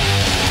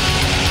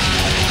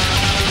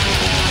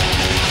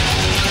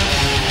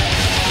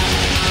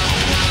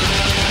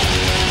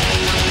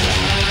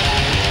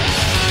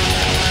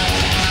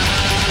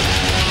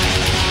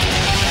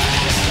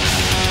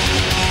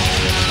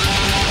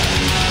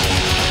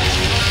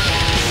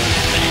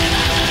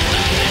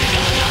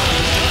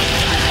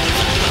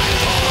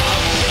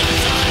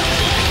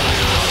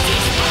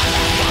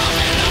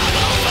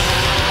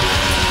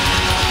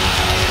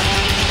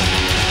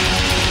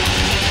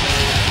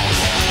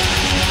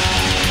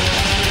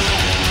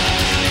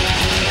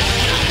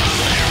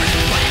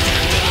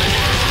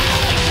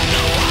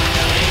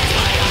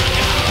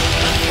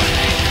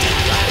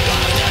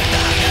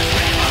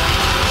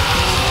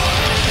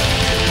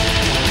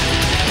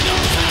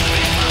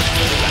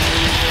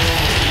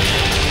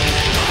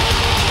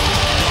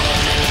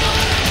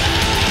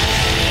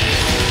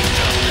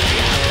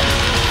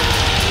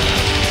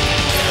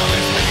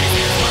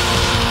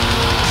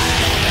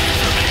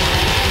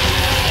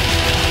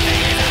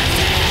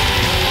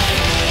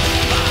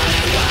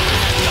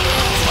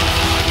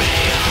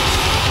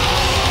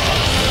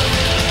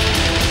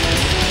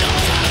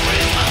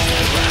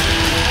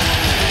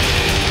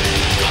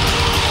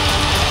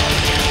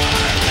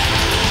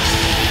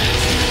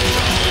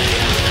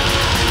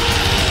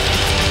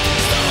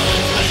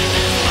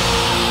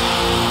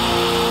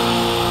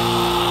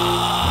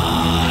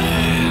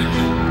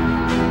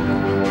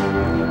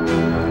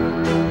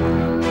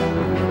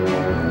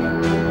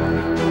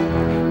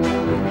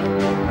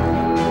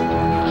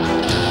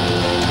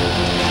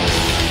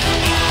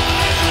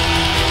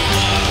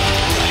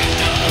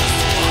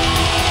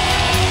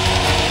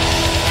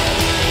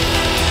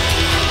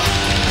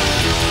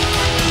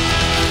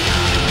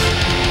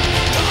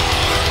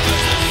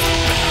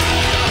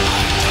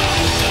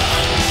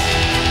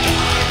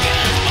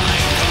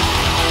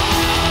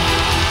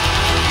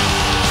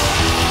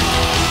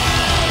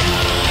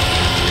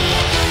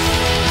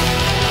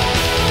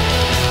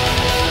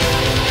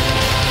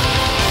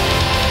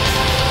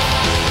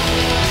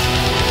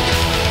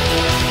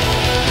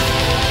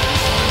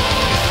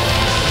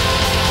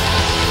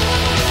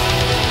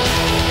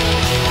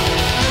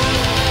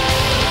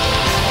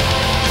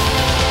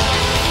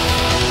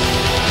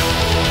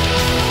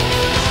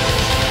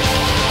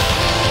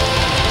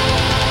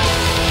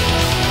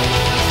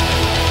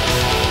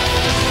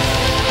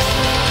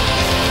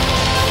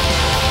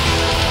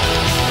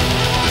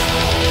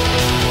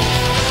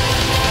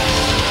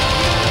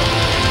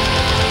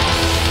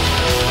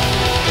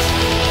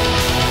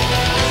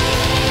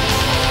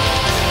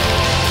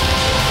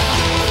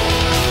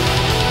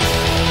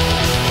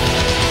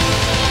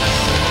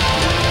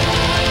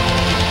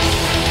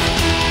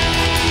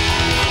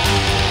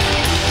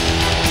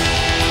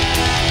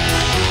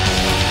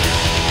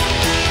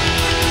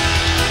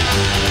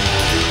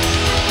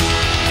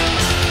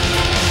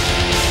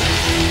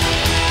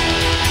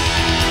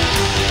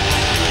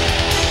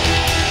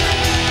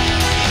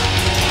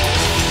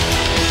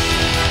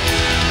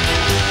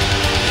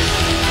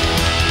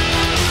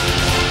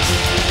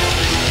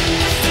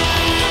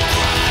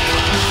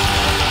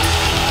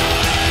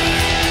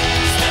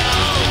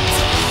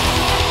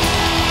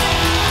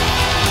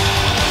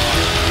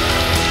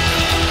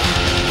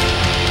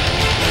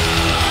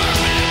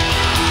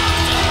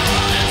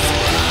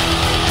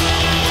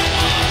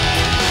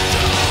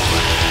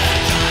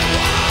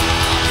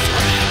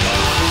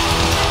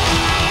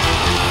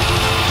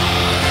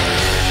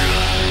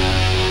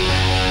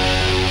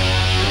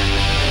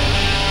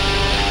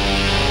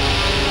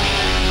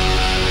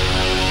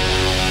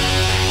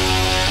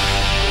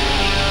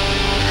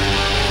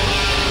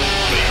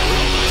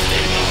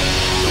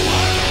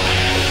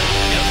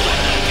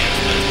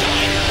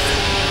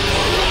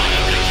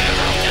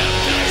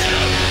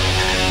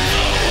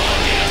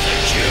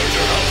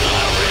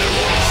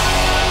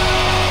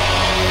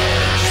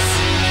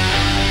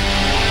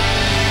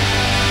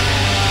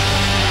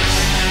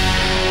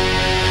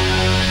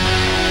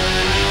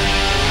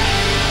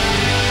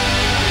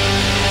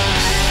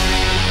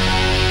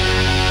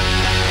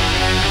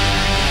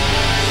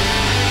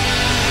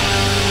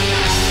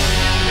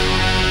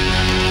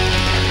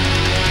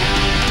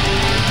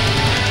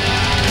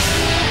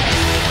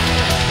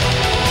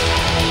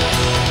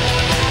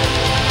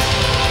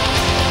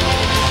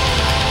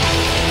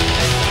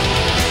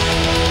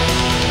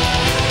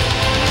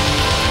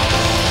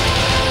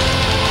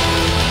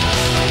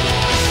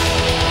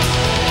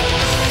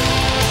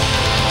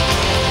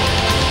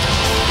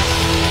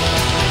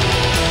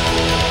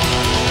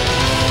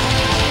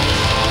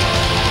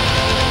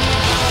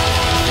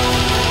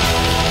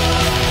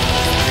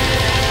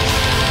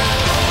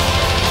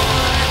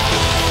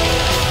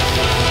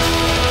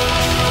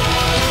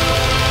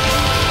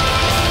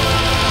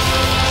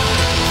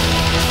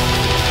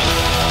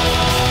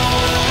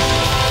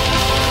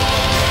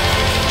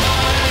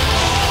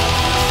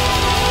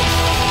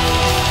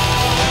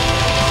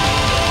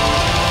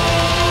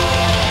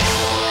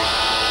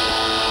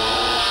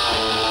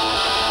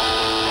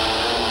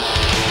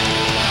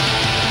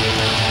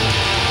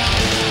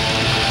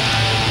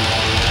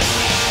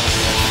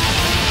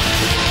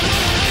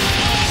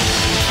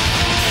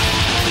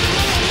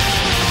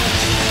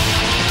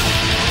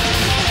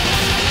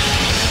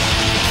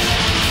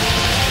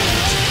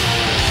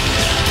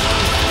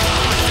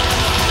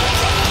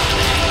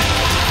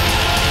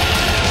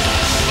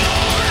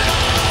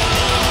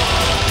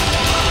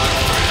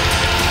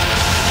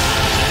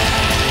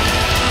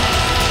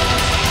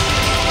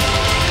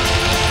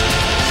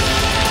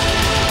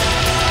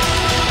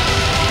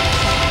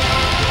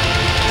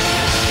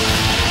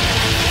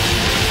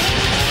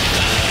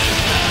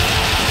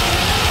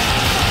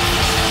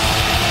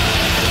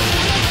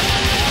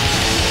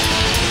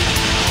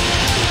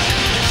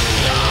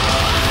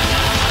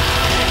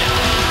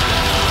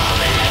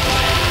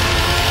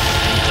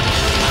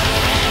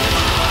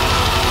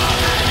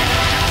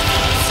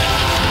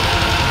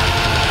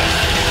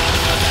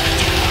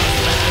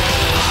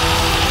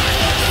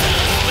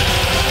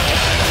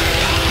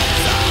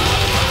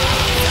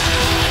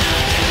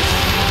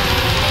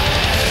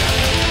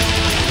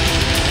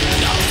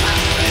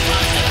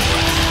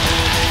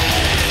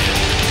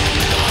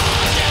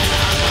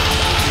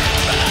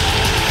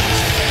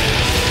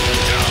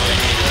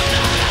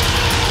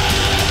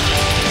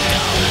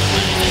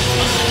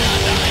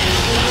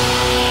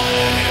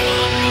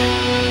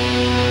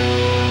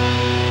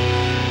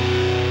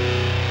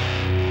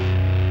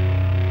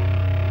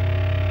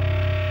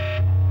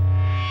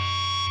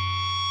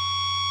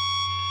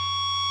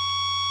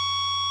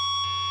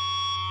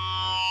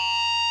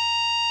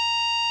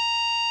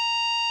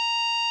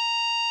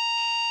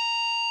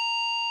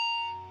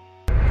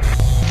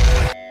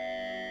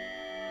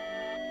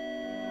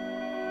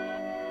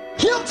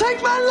 You'll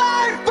take my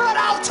life, but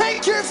I'll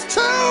take yours too.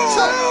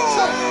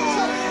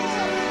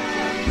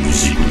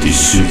 Vous écoutez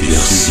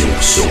Subversion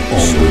sur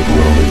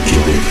Underground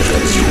Québec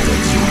Radio.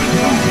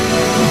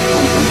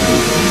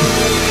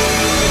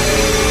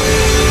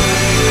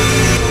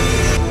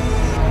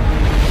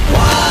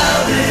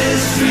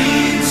 Wildest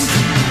dreams,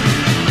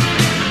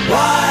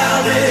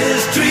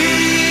 wildest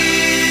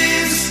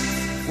dreams,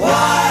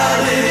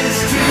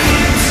 wildest dreams.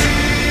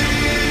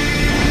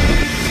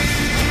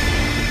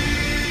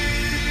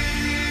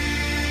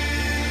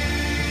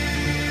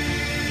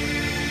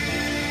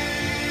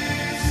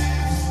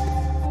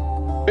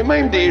 Et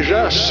même des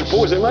gens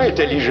supposément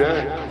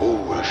intelligents. Oh,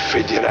 un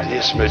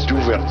fédéralisme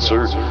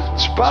d'ouverture.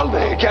 Tu parles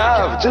d'un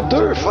cave, tu sais,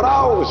 2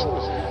 phrases.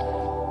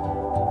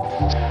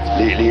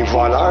 Les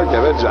voleurs qu'il y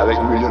avait avec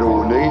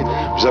Mulroney,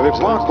 vous avez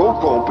pas encore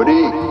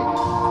compris.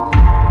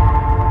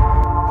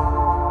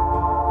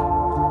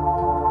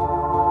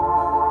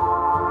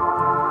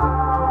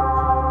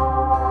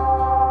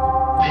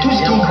 Tout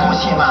ce qui est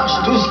grossier marche,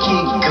 tout ce qui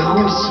est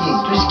grossier,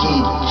 tout ce qui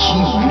est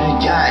cheap,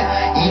 vulgaire,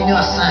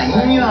 innocent,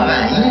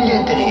 ignorant,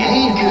 illettré,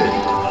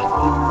 inculte.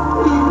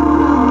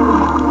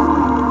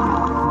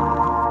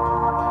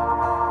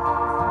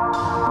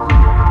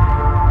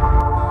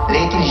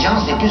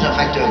 L'intelligence n'est plus un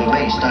facteur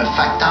humain, c'est un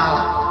facteur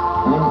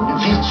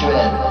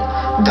virtuel.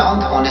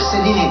 Donc, on a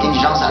cédé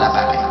l'intelligence à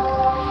l'appareil.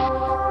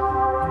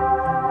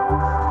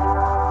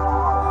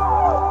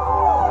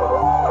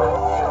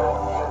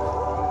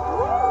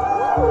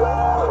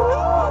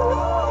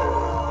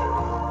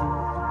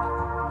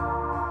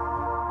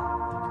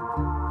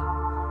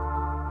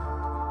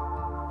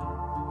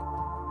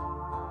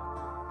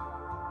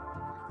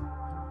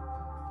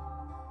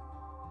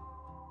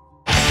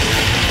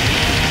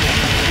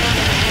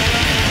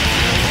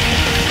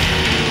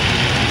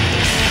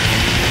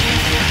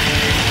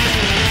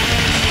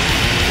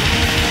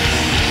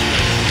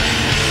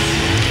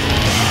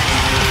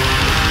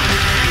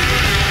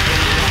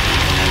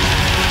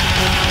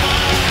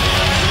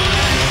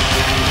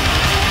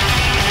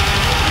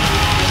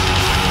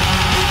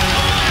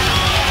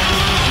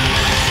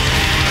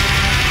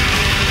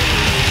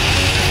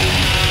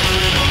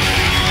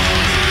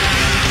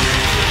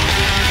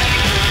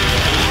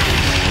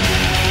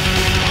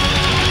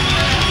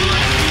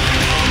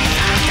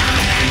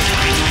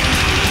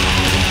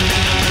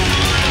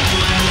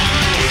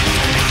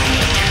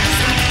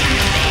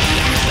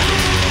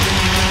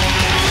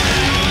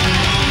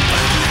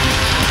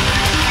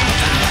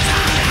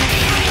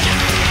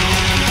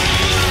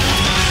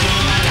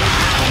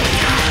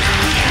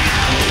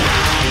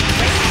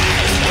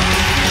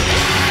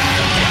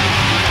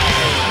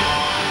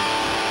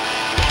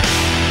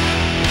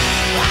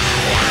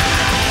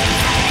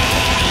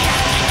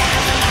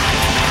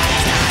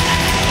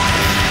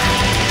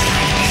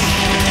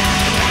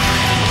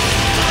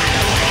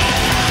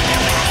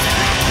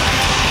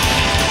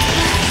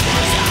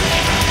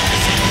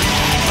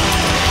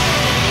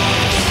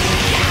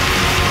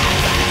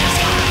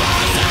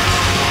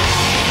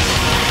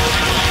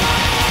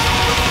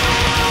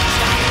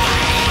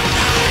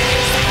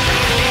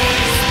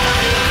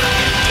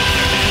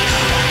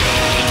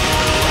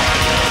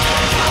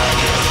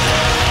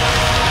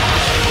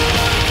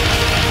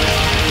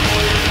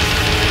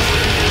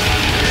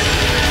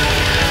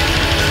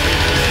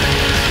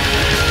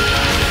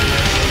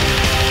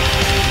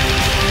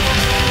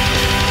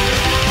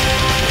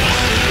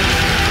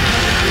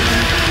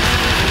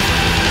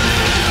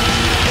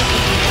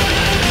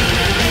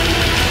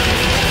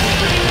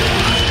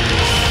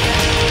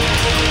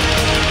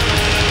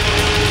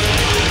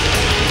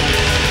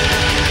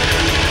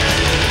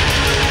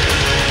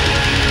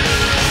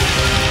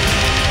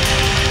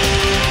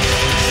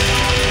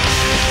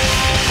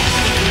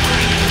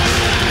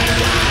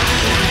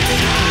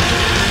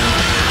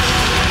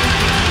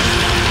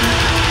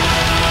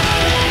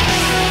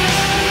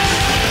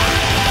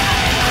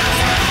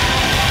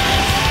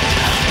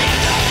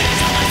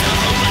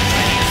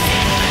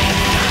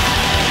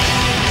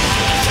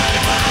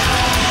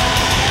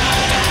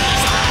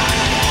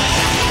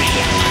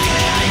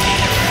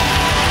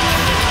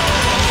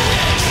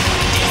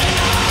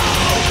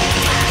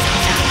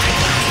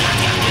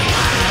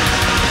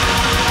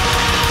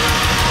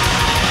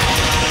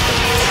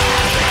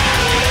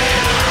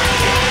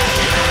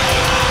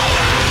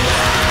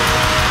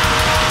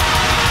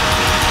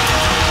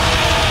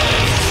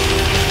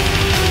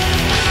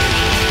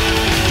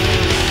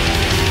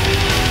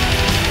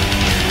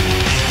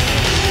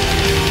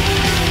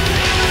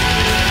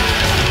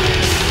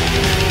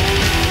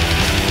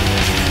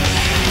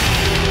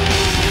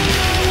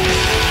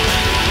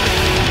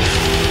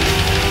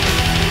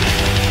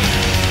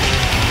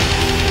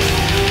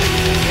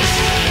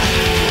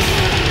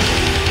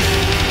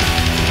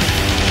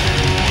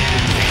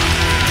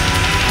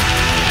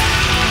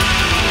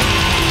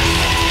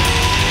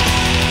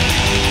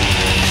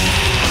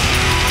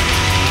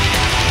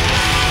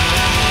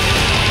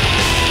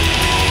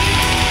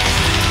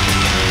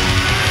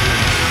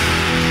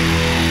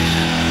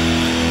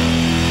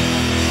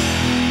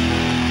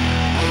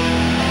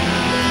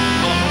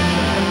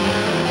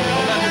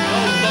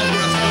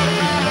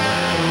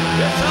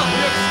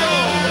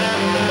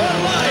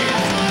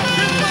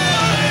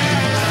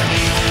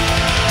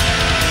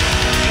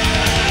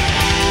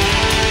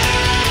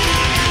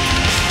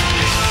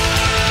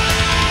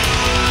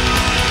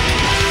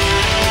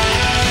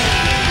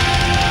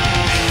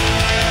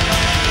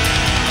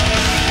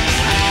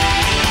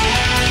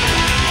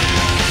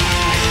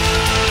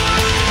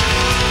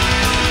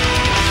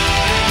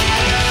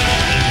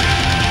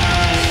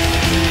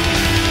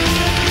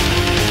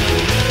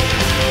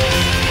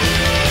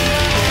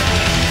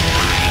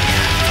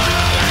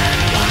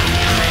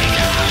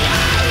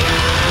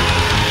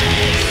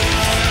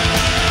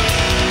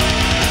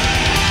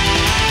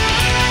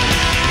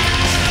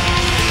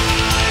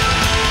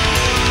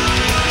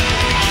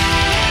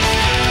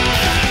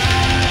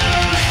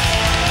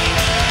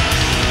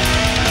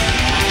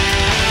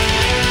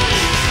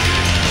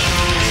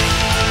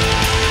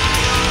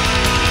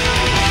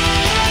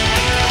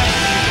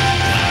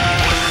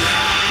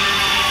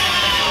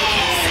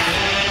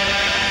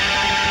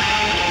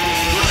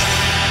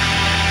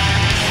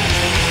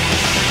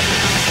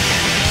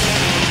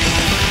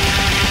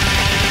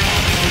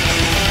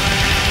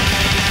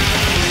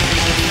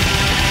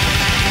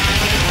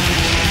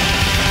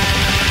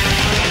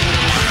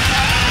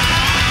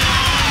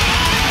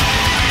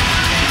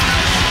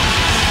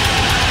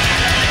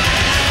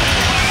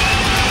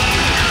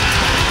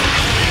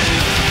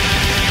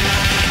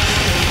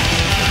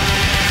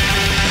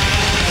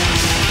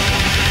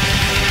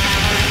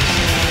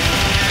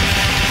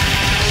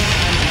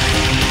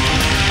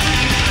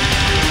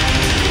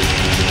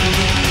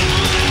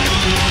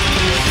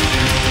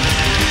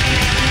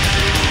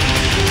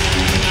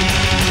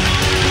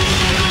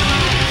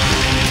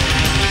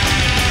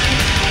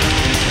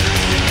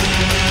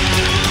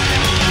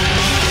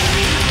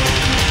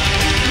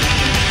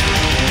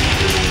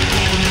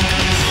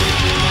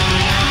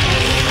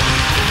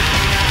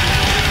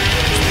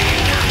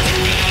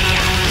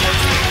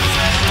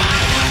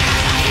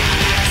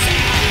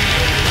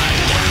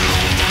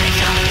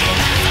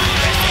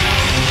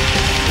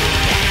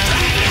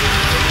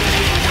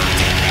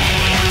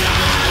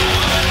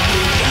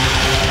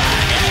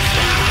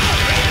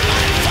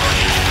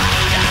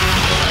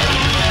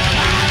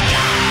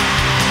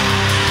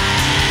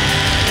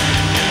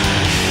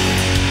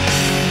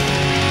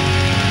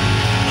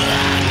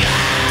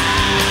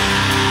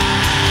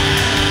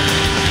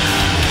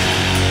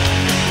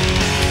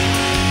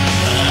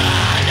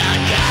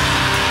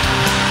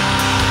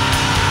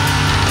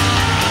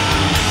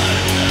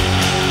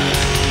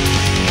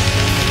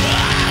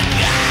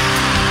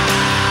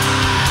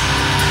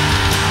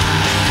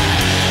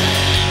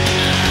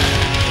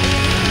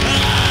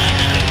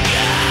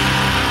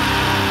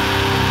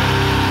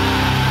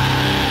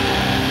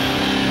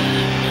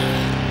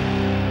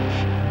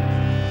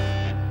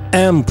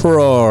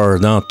 Emperor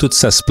dans toute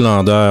sa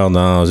splendeur,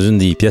 dans une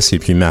des pièces les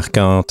plus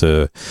marquantes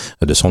de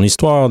son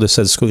histoire, de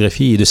sa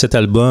discographie et de cet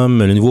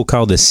album, le nouveau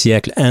quart de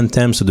siècle,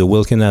 Anthems de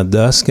Welkin at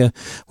Dusk,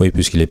 oui,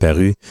 puisqu'il est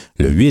paru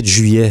le 8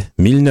 juillet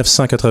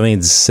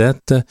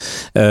 1997.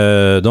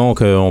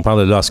 On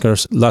parle de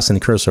Lost and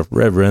Curse of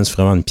Reverence,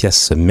 vraiment une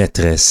pièce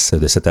maîtresse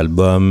de cet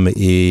album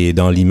et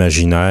dans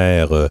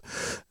l'imaginaire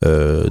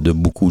de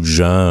beaucoup de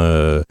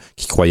gens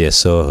qui croyaient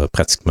ça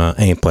pratiquement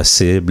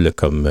impossible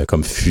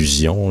comme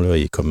fusion là,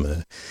 et comme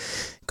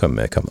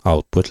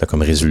output, là,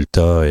 comme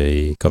résultat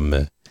et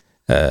comme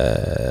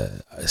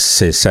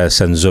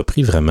ça nous a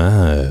pris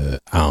vraiment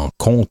en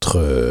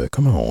contre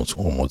comment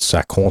on dit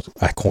ça,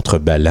 à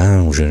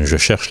contreballant, je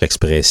cherche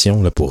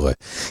l'expression là, pour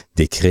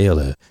décrire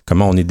là,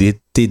 comment on est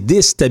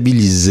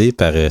déstabilisé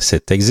par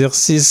cet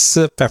exercice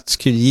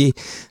particulier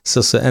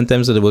sur ce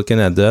Anthems of the Welkin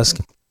at Dusk.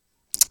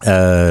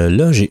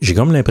 Là, j'ai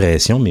comme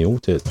l'impression, mais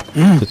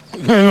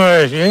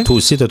toi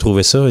aussi, t'as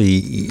trouvé ça.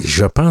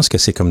 Je pense que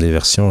c'est comme des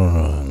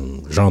versions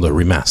genre de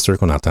remaster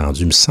qu'on a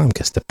entendu. Il me semble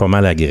que c'était pas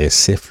mal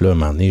agressif. Là. À un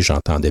moment donné,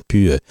 j'entendais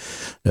plus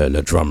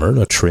le drummer,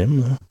 le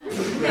Trim. Là.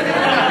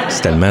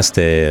 C'est tellement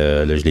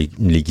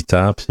les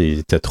guitares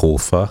étaient trop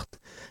fortes.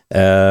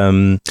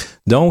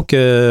 Donc,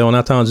 on a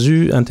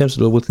entendu Anthems of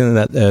the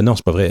Welkin. Non,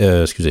 c'est pas vrai.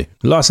 Excusez.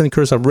 Lost and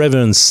Curse of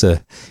Reverence.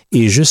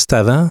 Et juste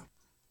avant,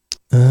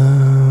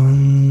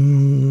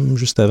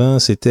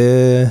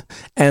 c'était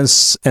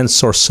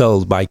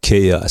Ensorcelled by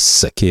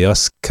Khaos.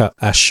 Khaos,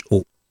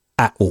 K-H-O-A-O-S,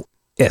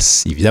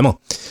 évidemment.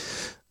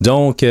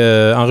 Donc,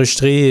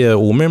 enregistré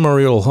au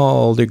Memorial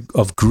Hall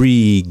of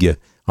Grieg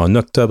en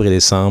octobre et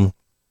décembre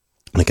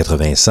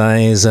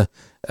 1996.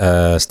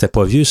 C'était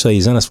pas vieux, ça,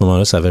 Isan, à ce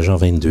moment-là, ça avait genre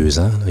 22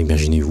 ans. Là,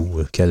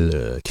 imaginez-vous, quel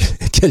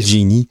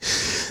génie.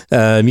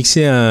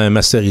 Mixé et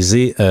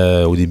masterisé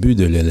au début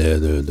de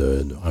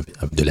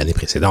l'année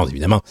précédente,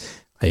 évidemment.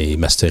 Et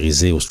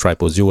masterisé au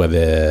Stripe Audio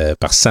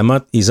par Samot,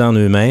 Isan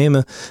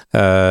eux-mêmes,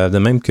 de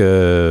même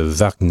que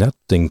Wagner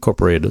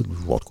Incorporated,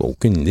 en tout cas,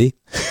 aucune idée.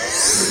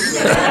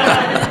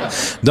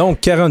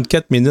 Donc,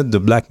 44 minutes de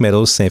black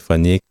metal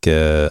symphonique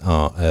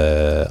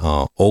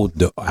en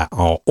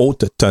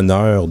haute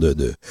teneur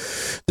de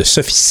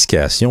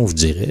sophistication, je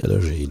dirais. Là,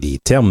 les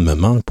termes me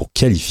manquent pour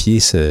qualifier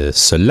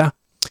cela.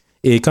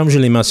 Et comme je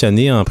l'ai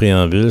mentionné en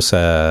préambule,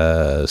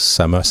 ça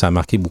a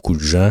marqué beaucoup de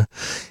gens,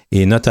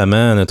 et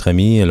notamment notre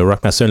ami, le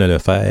Rockmaster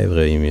Lefebvre,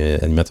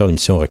 animateur de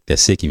l'émission Rock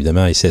Classique,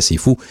 évidemment, ici à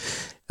CFOU,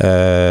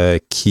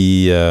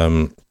 qui a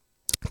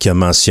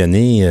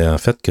mentionné, en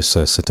fait, que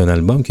c'est un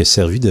album qui a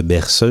servi de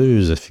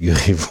berceuse,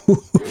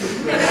 figurez-vous.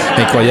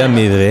 Incroyable,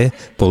 mais vrai.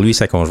 Pour lui et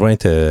sa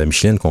conjointe,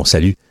 Micheline, qu'on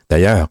salue,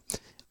 d'ailleurs.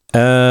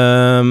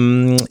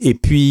 Et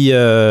puis,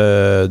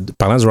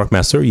 parlant du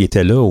Rockmaster, il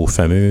était là au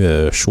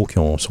fameux show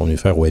qu'ils sont venus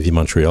faire au Heavy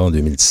Montreal en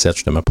 2017,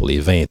 justement pour les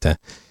 20 ans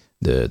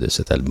de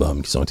cet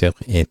album, qu'ils ont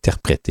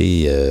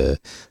interprété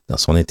dans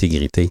son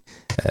intégralité,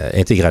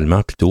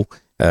 intégralement plutôt.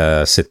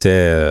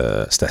 C'était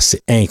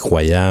assez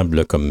incroyable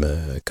là,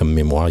 comme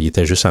mémoire. Il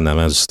était juste en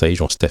avant du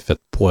stage. On s'était fait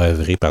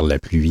poivrer par la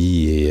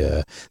pluie et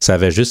ça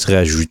avait juste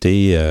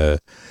rajouté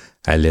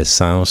à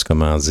l'essence,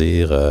 comment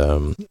dire,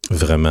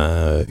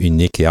 vraiment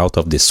unique et out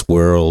of this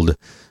world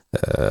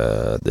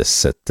de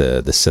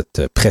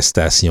cette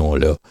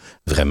prestation-là.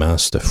 Vraiment,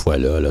 cette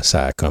fois-là, là,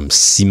 ça a comme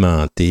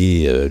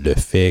cimenté le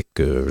fait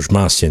que je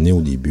mentionnais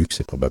au début que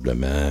c'est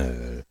probablement,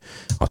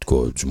 en tout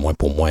cas, du moins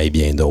pour moi et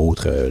bien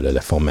d'autres,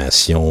 la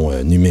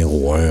formation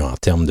numéro 1 en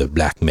termes de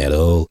black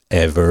metal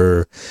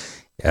ever.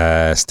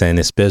 C'était une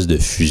espèce de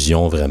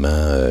fusion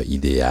vraiment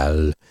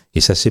idéale. Et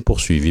ça s'est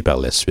poursuivi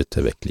par la suite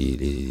avec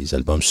les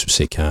albums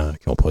subséquents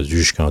qui ont produit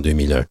jusqu'en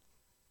 2001.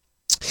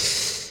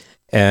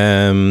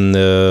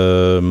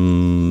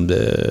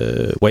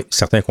 Oui,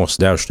 certains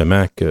considèrent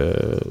justement que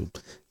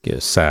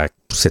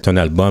c'est un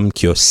album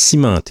qui a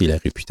cimenté la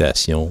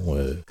réputation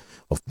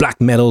of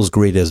Black Metal's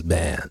Greatest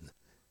Band.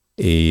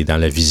 Et dans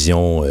la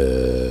vision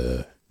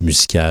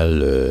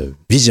musicale,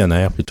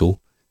 visionnaire plutôt,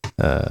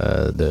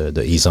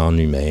 de Isan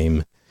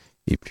lui-même.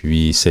 Et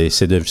puis, ça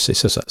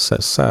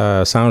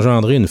a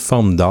engendré une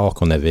forme d'art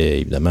qu'on avait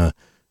évidemment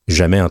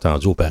jamais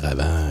entendu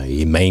auparavant.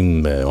 Et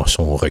même,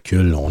 son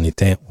recul,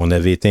 on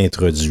avait été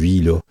introduit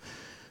là,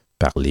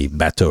 par les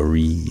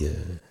Bathory,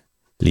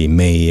 les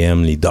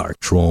Mayhem, les Dark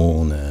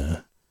Throne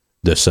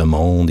de ce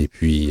monde. Et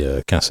puis,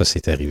 quand ça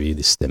s'est arrivé,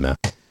 décidément,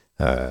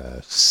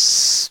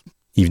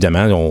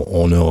 évidemment,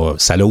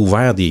 ça a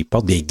ouvert des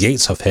portes, des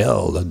gates of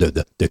hell, là,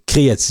 de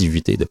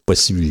créativité, de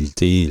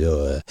possibilités,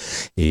 là,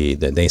 et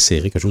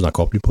d'insérer quelque chose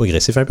d'encore plus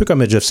progressif. Un peu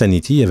comme Edge of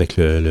Sanity avec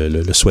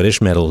le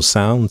Swedish Metal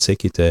Sound,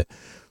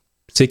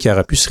 qui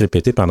aurait pu se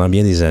répéter pendant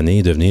bien des années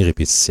et devenir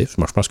répétitif.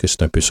 Moi, je pense que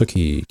c'est un peu ça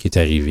qui est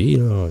arrivé,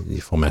 là, les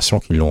formations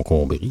qui l'ont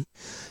compris.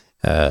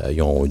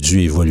 Ils ont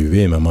dû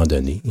évoluer à un moment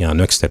donné. Il y en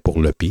a que c'était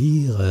pour le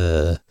pire.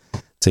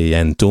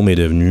 Anthems est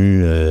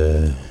devenu...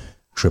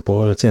 je sais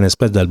pas, une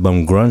espèce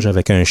d'album grunge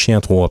avec un chien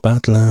à 3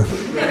 pattes, là.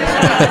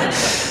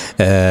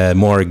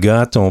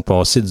 Morgoth ont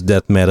passé du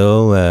death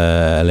metal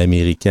à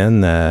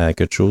l'américaine à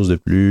quelque chose de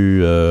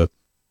plus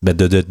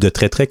de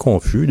très, très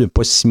confus, de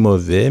pas si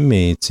mauvais,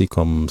 mais tu sais,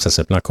 comme ça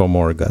s'appelait encore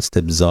Morgoth,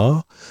 c'était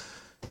bizarre.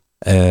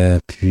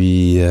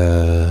 Puis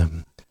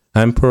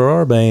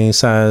Emperor, ben,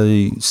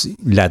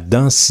 la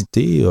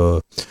densité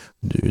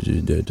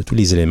de tous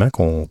les éléments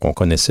qu'on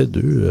connaissait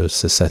d'eux,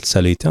 ça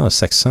a été en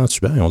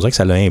s'accentuant. On dirait que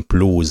ça l'a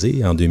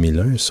implosé en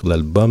 2001 sur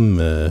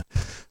l'album.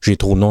 J'ai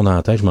trop de noms dans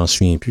la tête, je m'en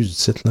souviens plus du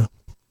titre, là.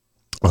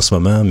 En ce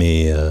moment,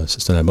 mais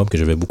c'est un album que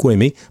j'avais beaucoup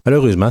aimé.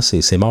 Malheureusement,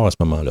 c'est mort à ce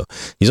moment-là.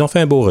 Ils ont fait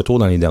un beau retour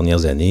dans les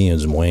dernières années,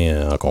 du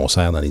moins en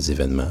concert, dans les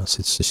événements.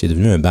 C'est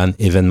devenu un band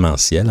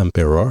événementiel,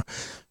 Emperor.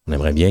 On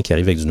aimerait bien qu'il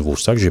arrive avec du nouveau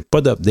stock. J'ai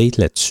pas d'update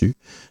là-dessus.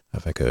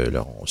 Fait que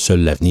là,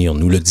 seul l'avenir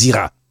nous le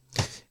dira.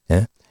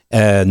 Hein?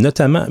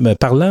 Notamment,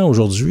 parlant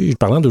d'aujourd'hui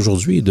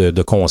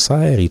de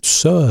concerts et tout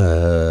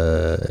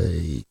ça,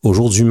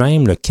 aujourd'hui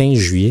même, le 15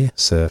 juillet,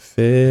 ça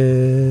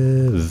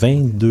fait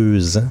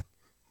 22 ans.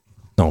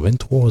 Non,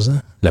 23 ans.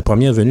 La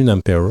première venue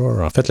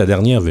d'Emperor, en fait, la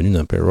dernière venue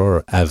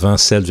d'Emperor avant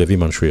celle du Heavy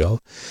Montreal,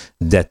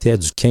 datait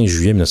du 15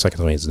 juillet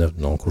 1999,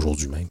 donc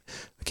aujourd'hui même,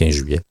 le 15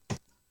 juillet.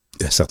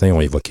 Certains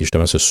ont évoqué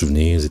justement ce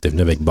souvenir. Ils étaient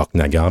venus avec Bok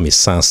Nagar, mais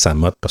sans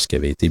Samot parce qu'il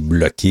avait été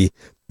bloqué.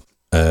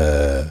 Il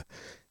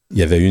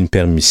y avait eu une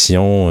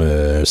permission,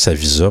 sa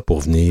visa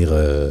pour venir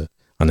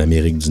en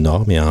Amérique du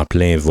Nord, mais en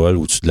plein vol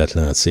au-dessus de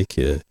l'Atlantique,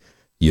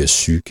 il a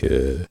su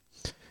qu'elle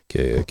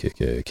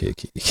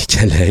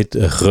allait être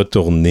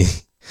retournée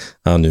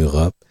en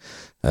Europe.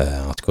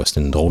 En tout cas,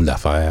 c'était une drôle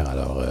d'affaire.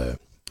 Alors,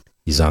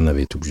 Izan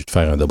avait été obligé de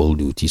faire un double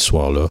duty ce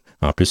soir-là.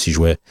 En plus, il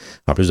jouait,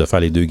 en plus de faire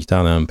les deux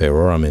guitares dans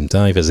Emperor en même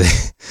temps,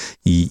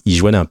 il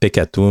jouait dans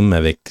Pekatum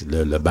avec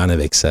le band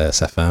avec sa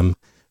femme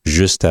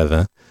juste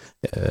avant.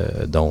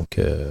 Donc,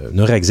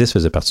 Neuraxis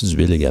faisait partie du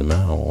bill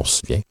également, on se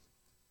souvient.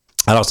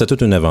 Alors, c'était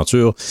toute une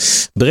aventure.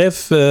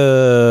 Bref,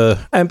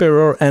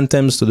 Emperor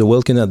Anthems to the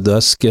Welkin at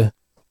Dusk,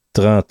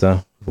 30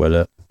 ans,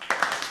 voilà.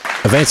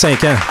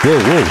 25 ans, wow,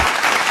 wow!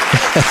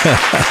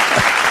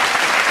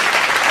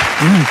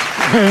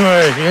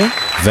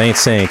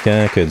 25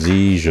 ans, que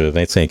dis-je?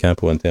 25 ans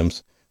pour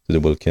Anthems to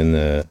the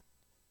Welkin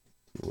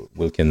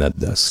at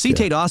Dusk.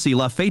 Citate Aussie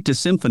La Fate to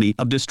Symphony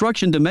of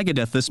Destruction to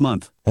Megadeth this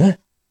month. Hein?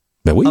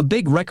 Ben oui. A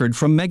big record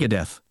from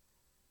Megadeth.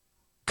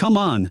 Come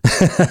on.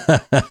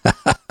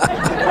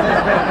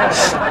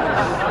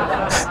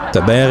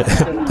 T'as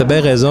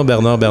bien raison,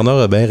 Bernard. Bernard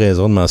a bien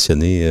raison de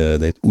mentionner,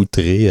 d'être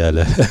outré à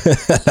la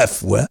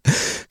fois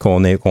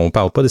qu'on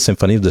parle pas de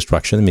Symphony of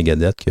Destruction de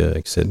Megadeth qui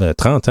célèbre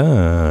 30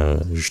 ans,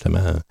 justement,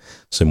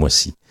 ce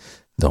mois-ci.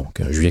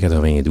 Donc, juillet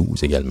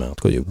 92 également. En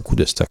tout cas, il y a beaucoup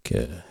de stocks qui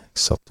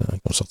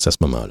ont sorti à ce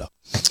moment-là.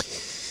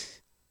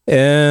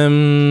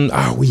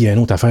 Ah oui, il y a une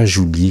autre affaire, j'ai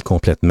oublié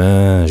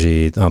complètement.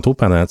 Tantôt,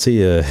 pendant, tu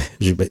sais,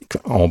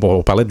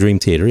 on parlait de Dream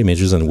Theater,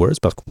 Images and Words,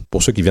 parce que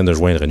pour ceux qui viennent de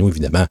joindre nous,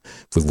 évidemment,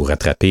 vous pouvez vous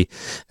rattraper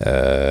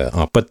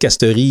en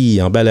podcasterie,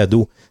 en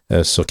balado,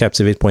 sur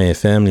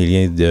captivate.fm. Les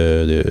liens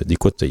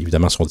d'écoute,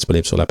 évidemment, sont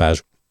disponibles sur la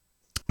page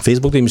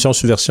Facebook de l'émission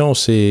Subversion.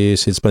 C'est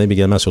disponible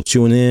également sur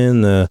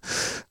TuneIn,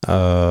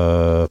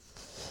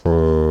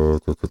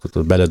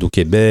 Balado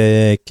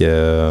Québec,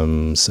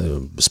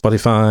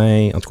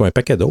 Spotify, en tout cas un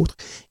paquet d'autres.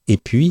 Et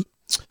puis,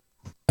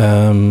 donc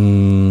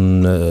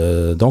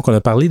on a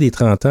parlé des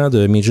 30 ans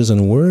de Images and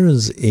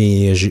Words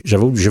et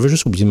j'avais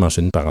juste oublié de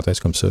mentionner une parenthèse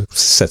comme ça.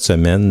 Cette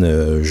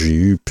semaine, j'ai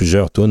eu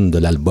plusieurs tunes de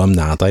l'album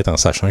dans la tête en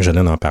sachant que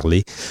j'allais en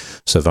parler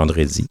ce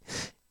vendredi.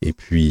 Et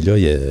puis là,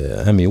 il y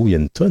a il y a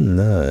une tune,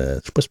 là,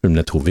 je sais pas si tu peux me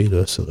la trouver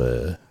là, sur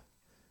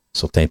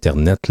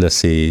Internet, là,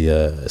 c'est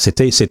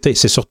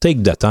sur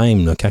Take the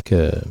Time, là, quand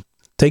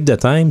Take the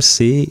Time,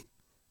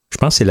 je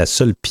pense que c'est la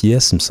seule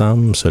pièce, il me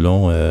semble,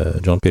 selon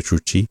John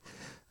Petrucci,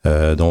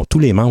 dont tous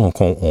les membres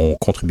ont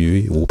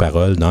contribué aux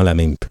paroles dans la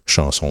même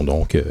chanson.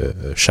 Donc,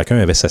 chacun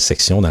avait sa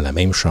section dans la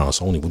même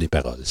chanson au niveau des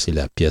paroles. C'est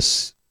la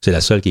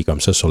seule qui est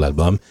comme ça sur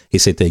l'album, et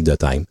c'est Take the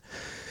Time.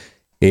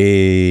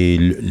 Et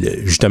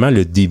justement,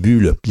 le début,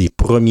 là, les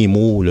premiers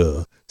mots,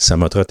 là, ça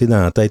m'a trotté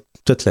dans la tête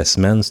toute la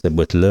semaine, cette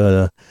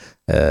boîte-là.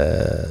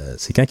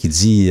 C'est quand il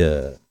dit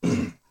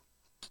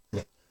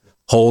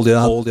Hold it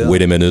up,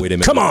 wait a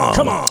minute, come on,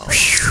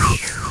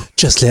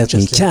 just let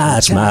me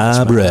catch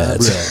my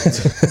breath.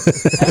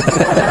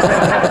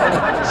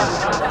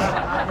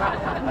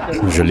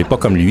 Je l'ai pas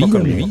comme lui.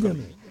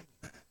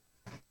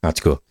 En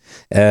tout cas.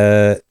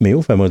 Mais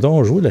fais-moi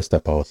donc jouer là, cette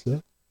passe-là.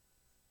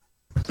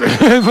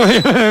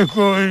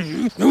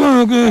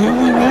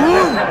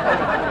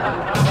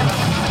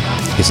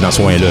 Et c'est dans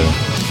ce coin-là.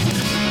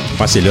 Je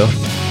pense que c'est là.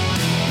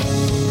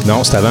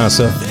 Non, c'est avant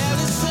ça.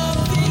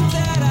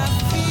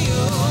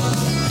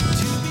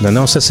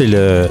 Non, ça c'est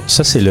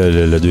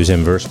le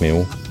deuxième verse, mais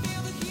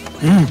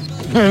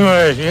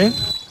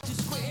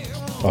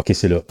Ok,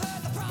 c'est là.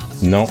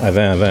 Non,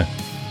 avant.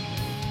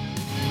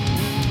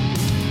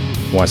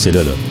 Ouais, c'est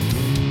là.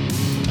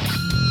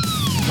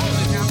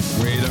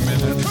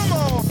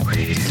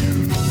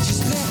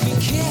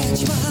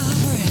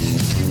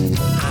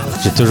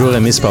 J'ai toujours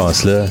aimé ce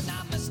passe-là.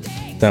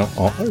 Attends,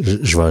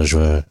 je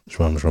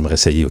vais me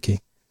réessayer, OK?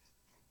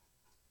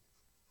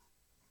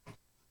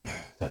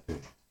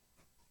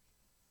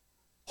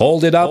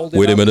 Hold it up.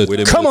 Wait a minute.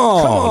 Come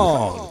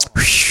on.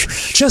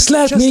 Just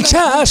let me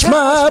catch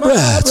my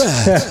breath.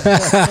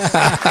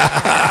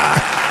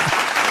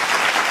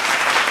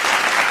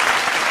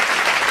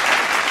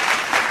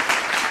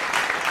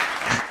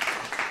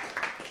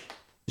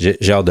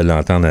 J'ai hâte de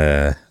l'entendre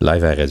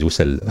live à la radio,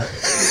 celle-là.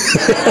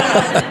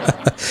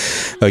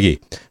 OK,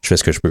 je fais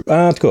ce que je peux.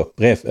 En tout cas,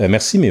 bref,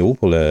 merci Méo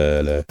pour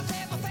le...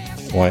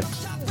 Ouais,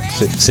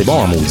 c'est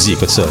bon en maudit,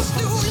 écoute ça.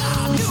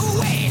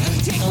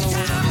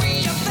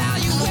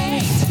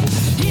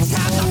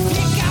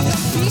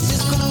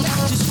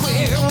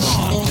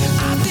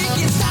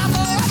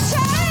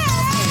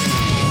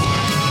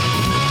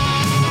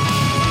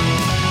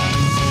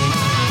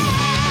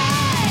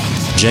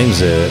 James,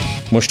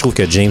 moi je trouve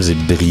que James est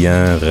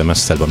brillant vraiment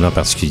sur cet album-là en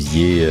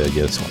particulier.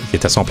 Il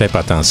est à son plein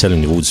potentiel au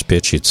niveau du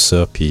pitch et tout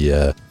ça. Puis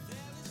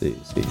c'est...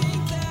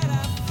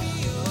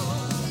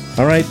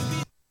 All right,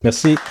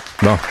 merci.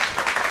 Bon.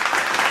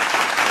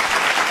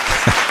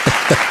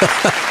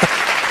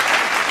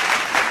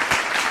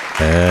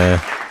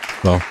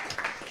 Bon.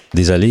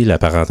 Désolé, la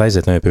parenthèse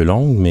était un peu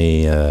longue,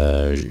 mais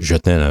je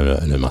tenais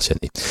à le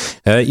mentionner.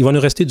 Il va nous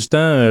rester du temps.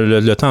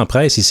 Le temps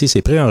presse ici.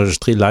 C'est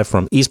préenregistré live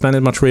from East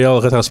Planet Montreal,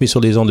 retransmis sur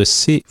les ondes de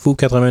CFOU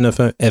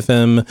 89.1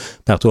 FM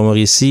partout à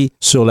Mauricie.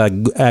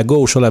 À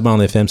gauche, sur la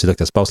bande FM, c'est là que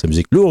ça se passe, la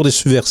musique lourde et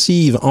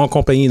subversive, en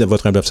compagnie de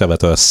votre humble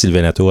observateur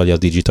Sylvain Nato, alias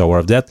DJ Tower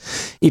of Death.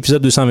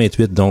 Épisode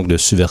 228, donc, de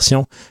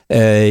Subversion.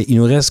 Il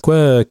nous reste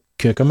quoi?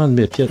 Comment de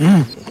mettre?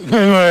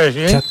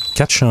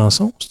 4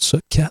 chansons, c'est ça?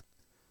 4?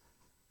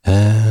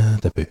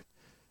 T'as peu.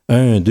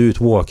 1, 2,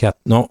 3, 4.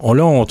 Non,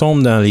 là, on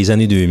tombe dans les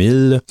années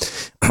 2000.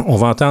 On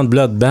va entendre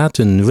Bloodbath,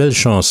 une nouvelle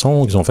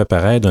chanson qu'ils ont fait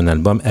paraître d'un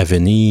album à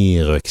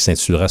venir qui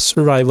s'intitulera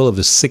Survival of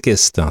the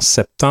Sickest en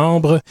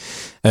septembre.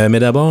 Mais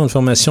d'abord, une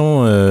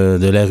formation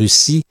de la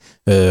Russie.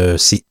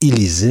 C'est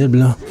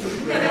illisible.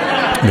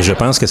 Mais je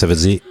pense que ça veut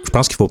dire... Je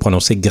pense qu'il faut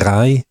prononcer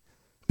Grai.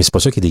 Mais c'est pas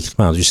ça qui est décrit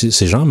en russe.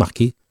 C'est genre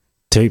marqué...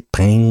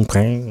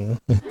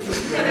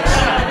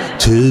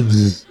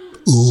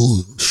 Oh,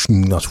 je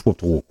n'en sais pas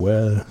trop quoi.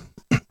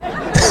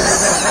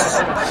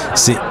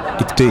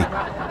 Écoutez,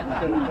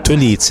 tous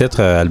les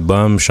titres,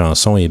 albums,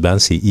 chansons et bandes,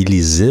 c'est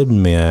illisible,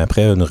 mais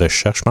après une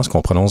recherche, je pense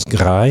qu'on prononce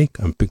Grai,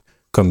 un peu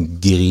comme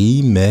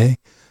gris, mais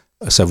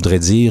ça voudrait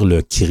dire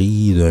le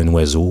cri d'un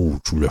oiseau ou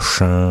le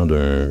chant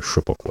d'un je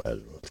sais pas quoi.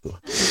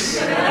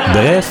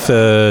 Bref,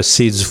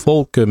 c'est du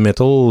folk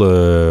metal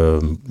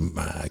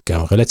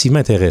relativement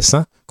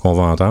intéressant qu'on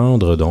va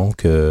entendre,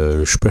 donc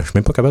je suis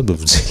même pas capable de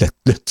vous dire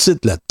le titre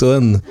de la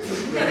tonne.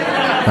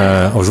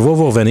 Je vais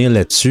vous revenir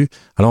là-dessus.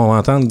 Alors, on va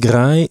entendre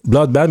Grai,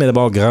 Bloodbath, mais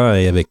d'abord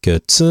Grai avec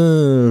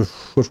quelque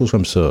chose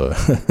comme ça.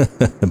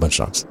 Bonne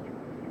chance.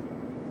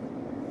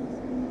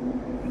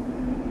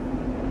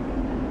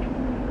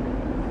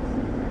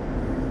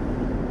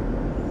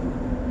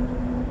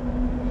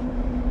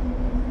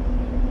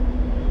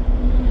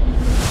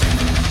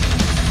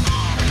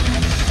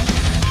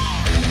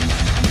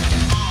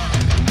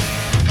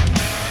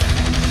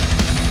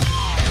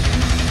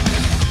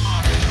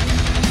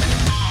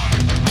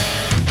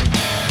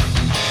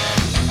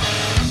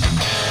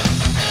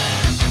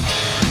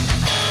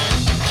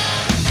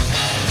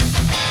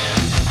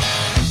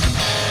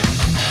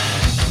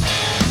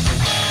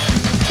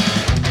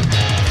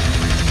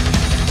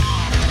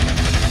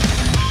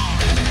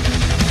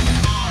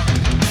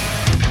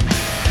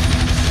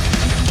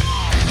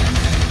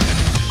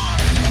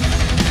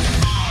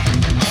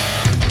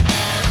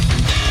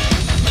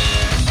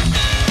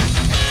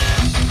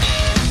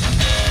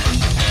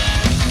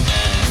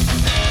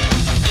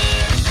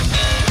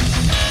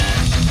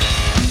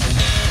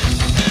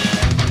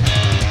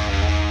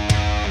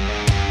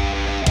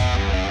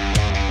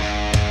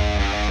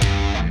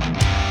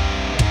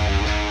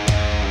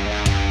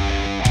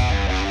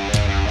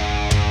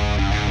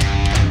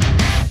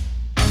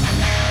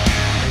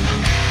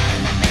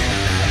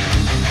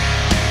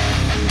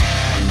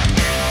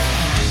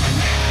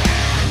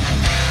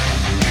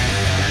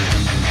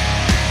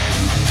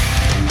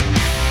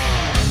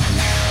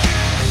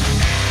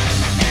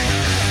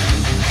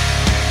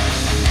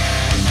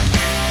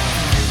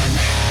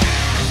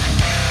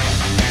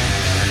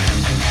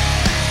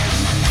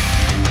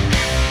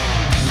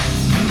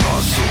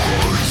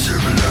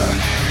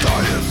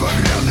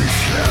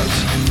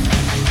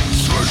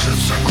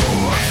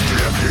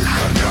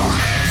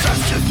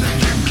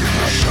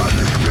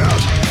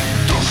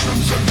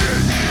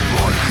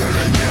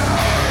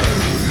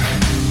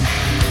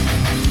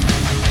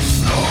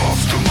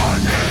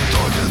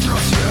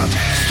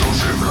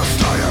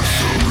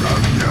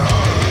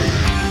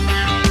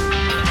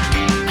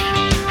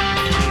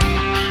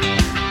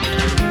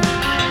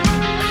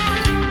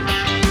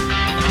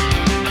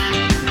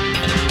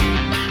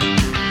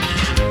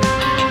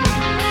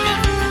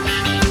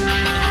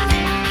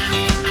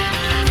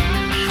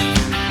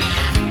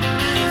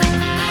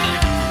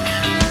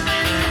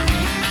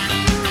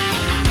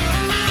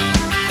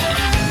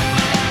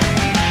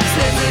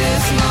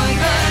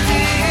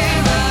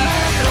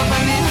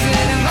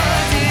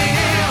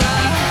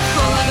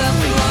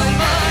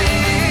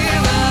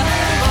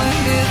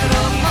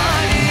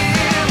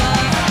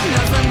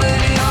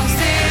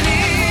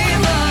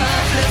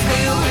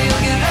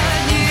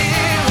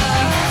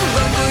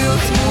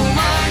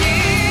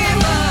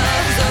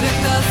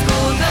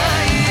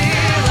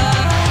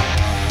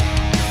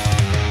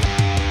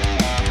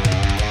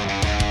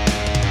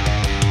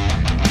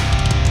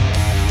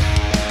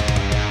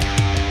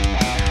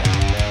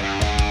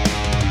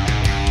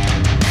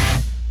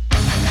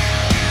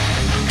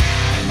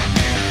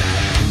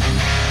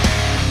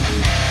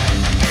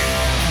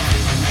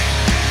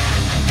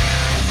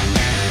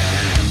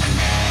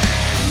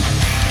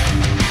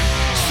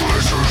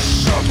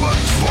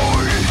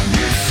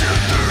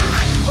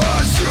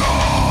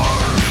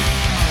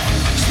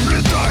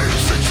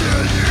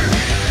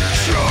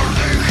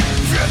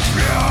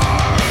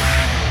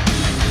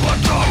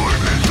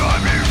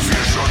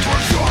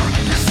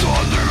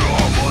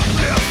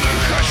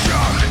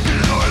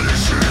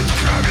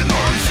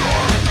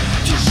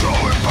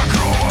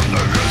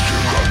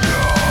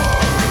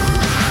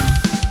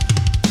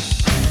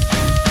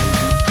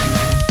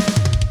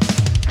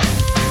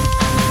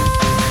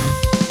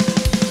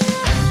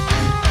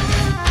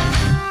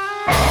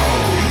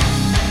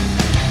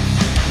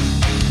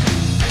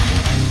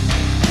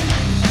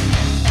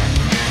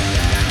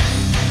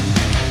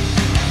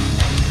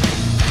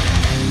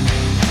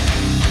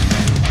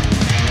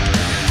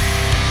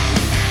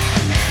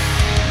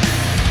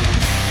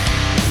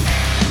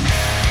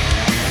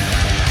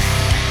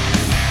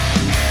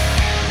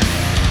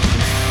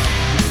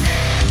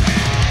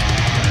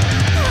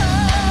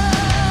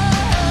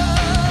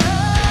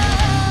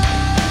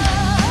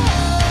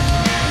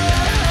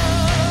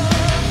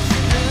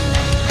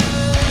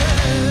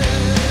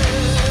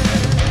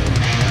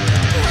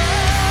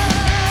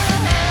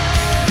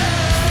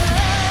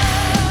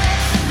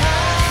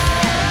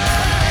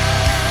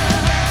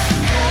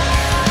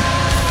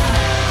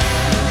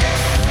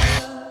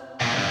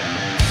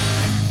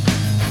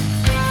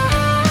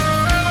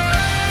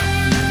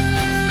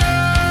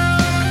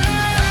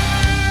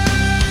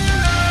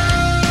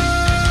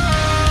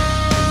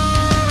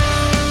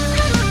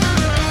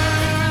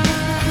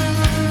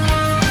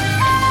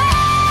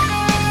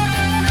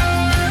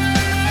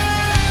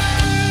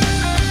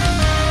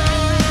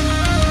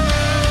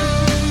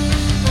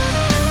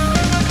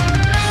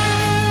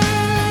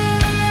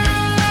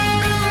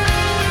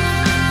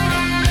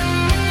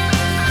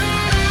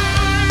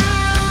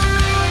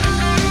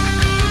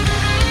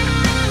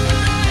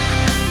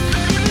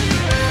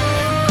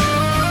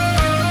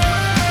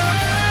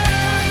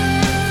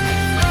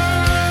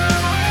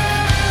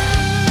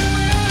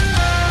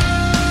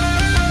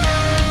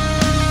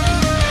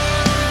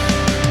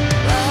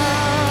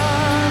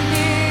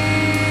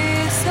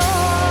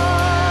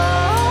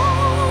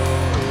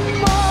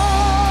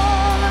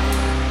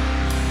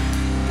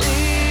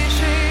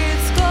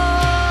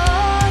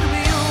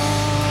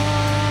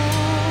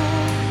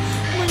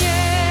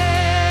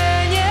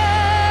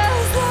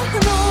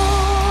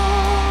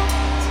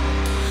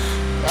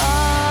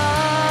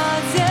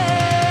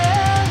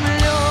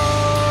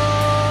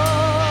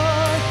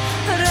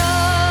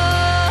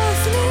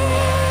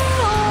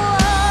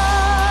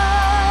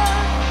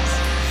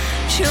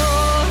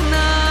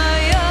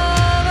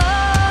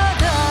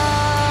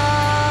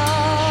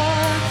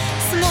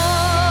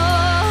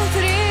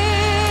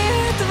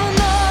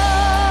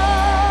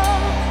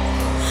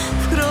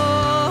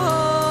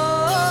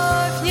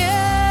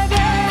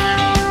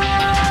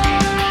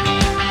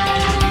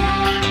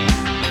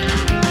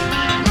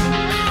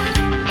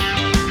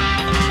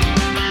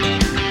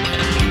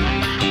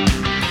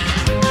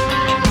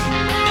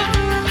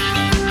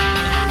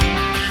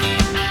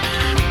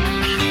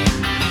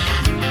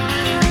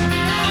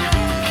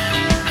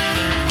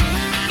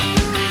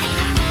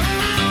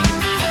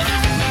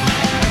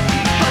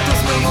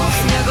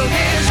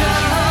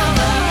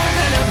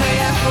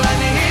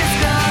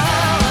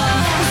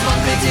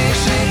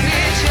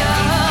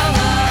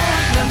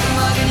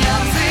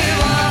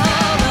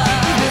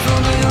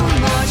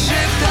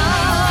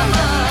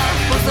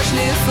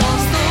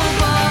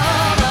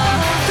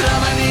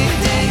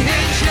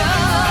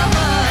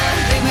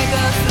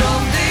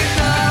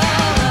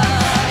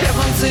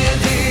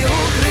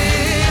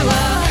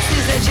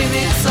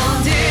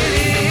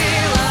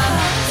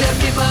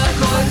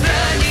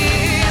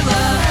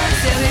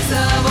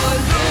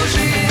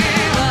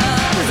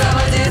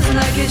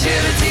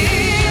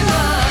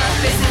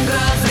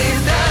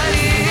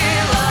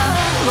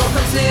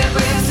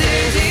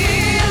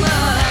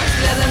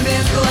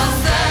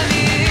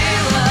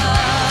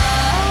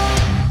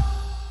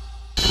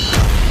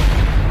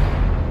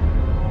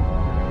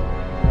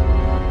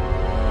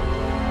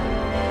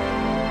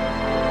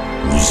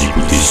 Vous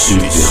écoutez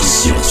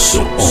Subversion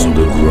sur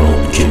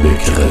Underground Québec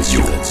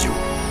Radio.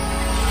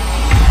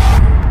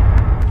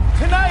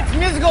 Tonight's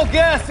musical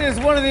guest is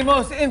one of the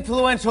most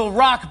influential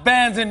rock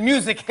bands in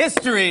music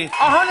history.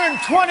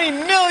 120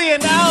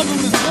 million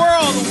albums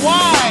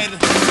worldwide.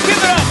 Give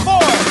it up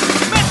for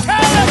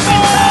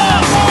Metallica!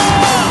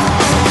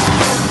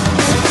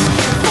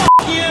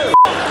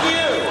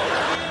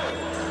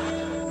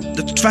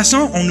 De toute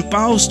façon, on nous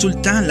passe tout le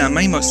temps la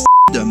même hostie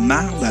de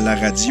marde à la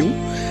radio.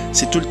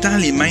 C'est tout le temps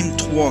les mêmes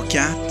 3-4.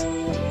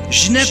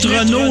 Ginette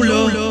Renault,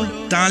 là,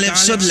 t'enlèves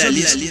ça de la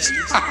liste.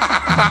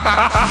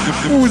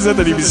 Vous êtes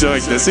à l'émission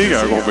classique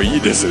en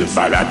compagnie de ce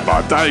malade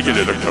mental qui est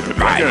le Dr.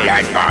 Pepper.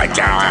 Malade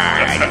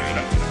mental!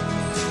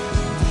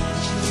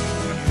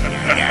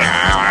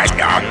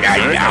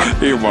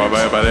 Et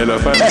moi-même, fallait le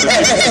faire.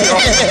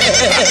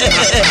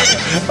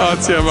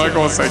 Entièrement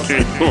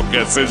consacré au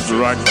récit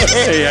du rock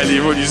et à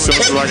l'évolution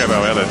du rock à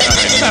travers le temps.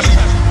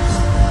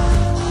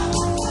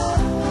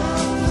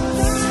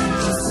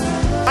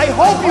 I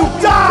hope you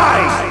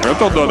die!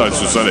 Retourne-toi dans le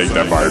sous-sol avec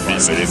ta Barbie,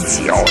 Céline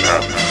Dion, là.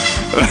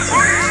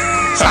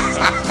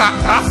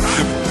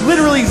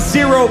 Literally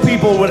 0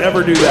 people would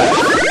ever do that.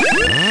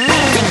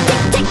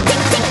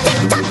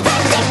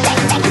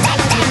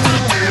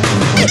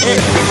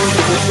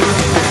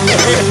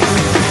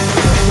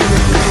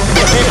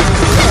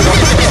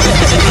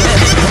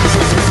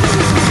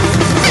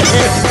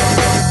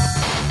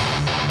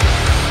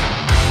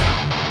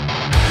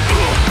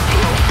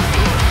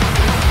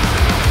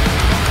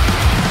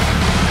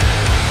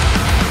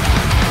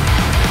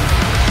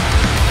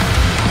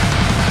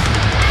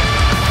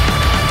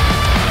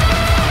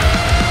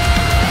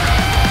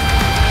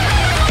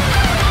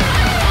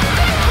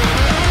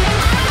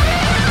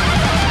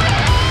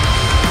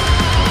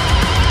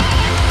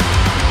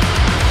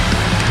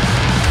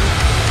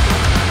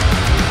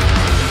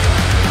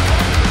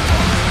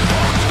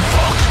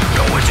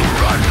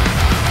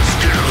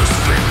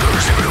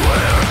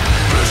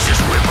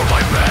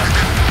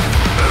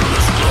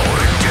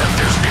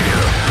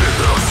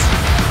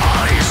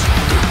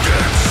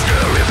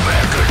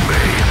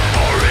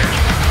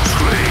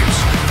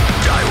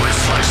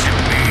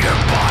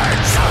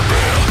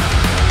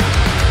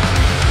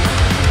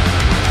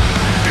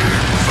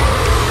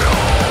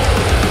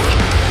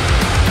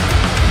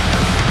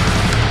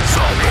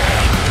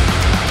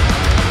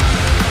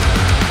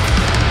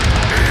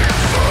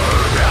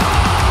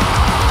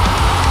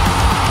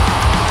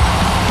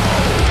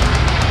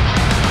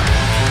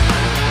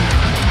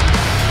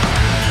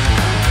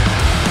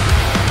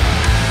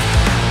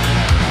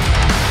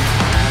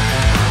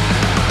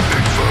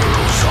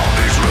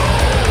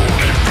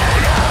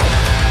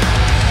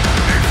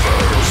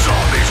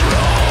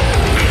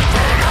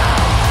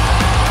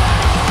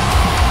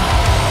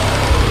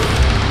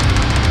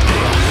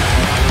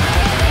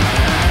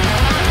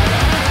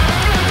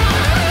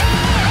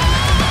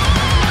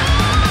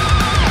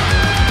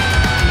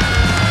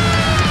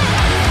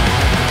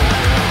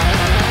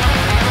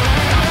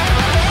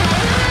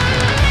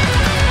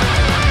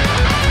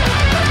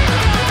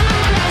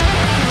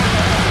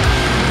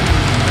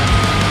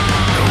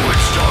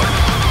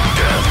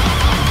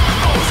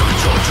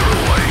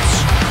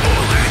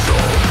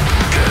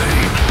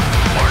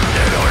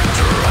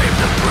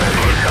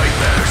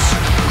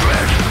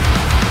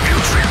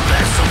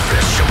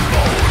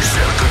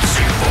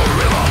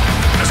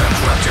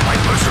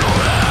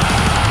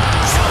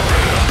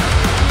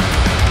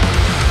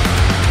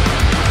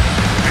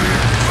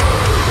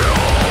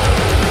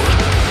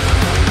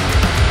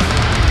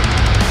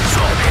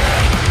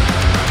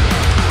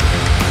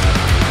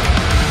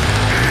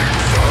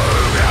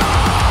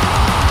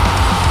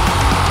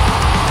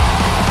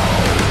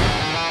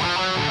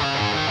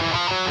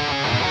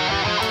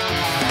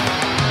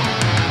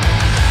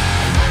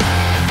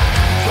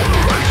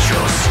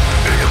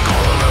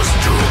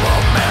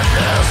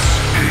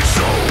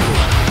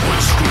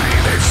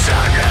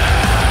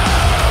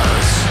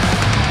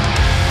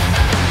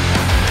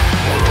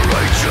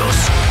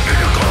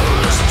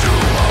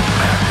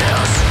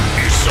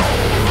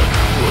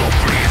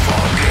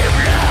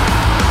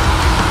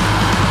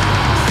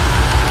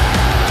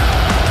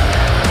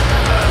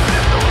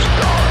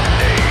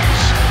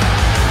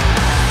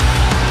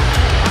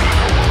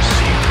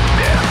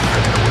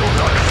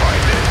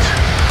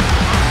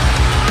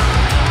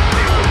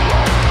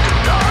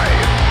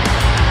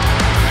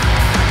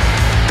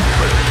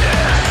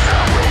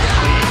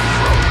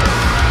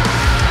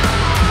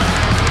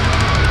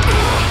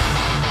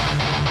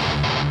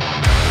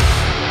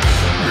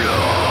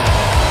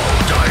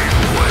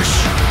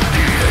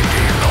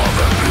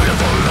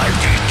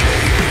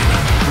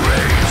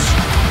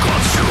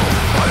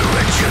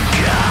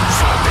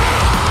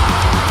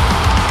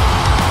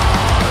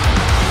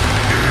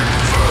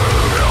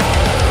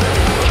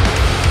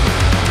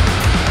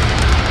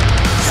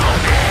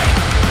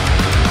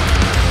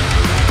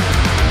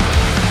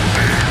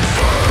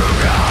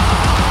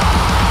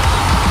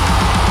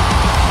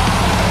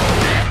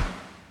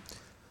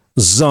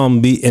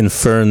 Zombie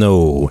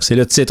Inferno. C'est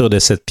le titre de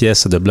cette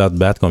pièce de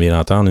Bloodbath qu'on vient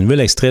d'entendre. Une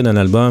nouvelle extrait d'un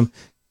album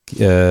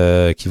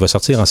qui va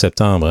sortir en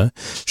septembre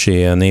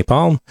chez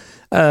Napalm.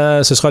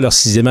 Ce sera leur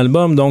 6e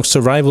album, donc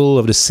Survival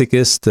of the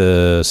Sickest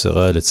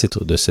sera le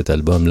titre de cet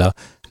album-là.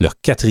 Leur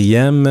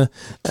 4e,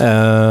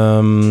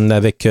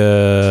 avec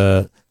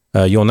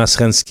Jonas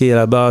Renske à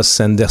la basse,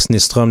 Anders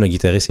Nystrom, le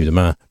guitariste,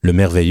 évidemment, le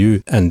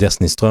merveilleux Anders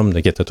Nystrom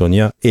de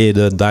Catatonia et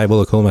de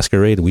Diabolical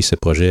Masquerade. Oui, ce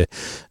projet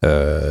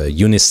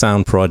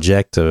Unisound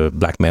Project,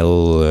 black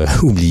metal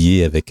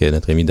oublié avec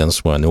notre ami Dan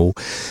Swano.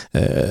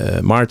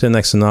 Martin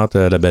Axonaut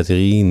à la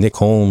batterie, Nick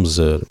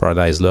Holmes,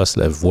 Paradise Lost,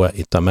 la voix,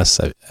 et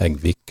Thomas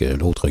Agvik,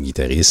 l'autre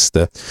guitariste.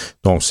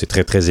 Donc, c'est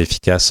très, très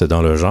efficace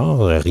dans le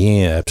genre.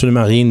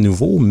 Absolument rien de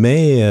nouveau,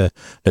 mais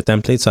le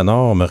template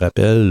sonore me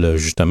rappelle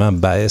justement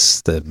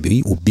Beast,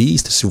 ou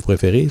Beast, si vous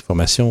préférez,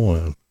 formation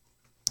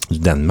du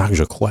Danemark,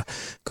 je crois,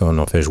 qu'on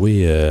a fait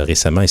jouer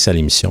récemment ici à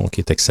l'émission,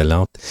 qui est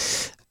excellente.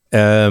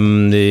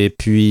 Et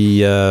puis,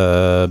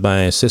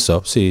 c'est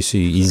ça.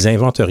 Ils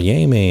inventent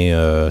rien, mais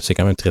c'est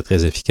quand même très,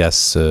 très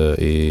efficace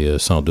et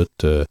sans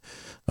doute,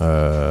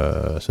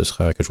 ce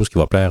sera quelque chose qui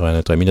va plaire à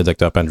notre ami le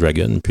Dr.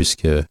 Pendragon,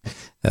 puisque,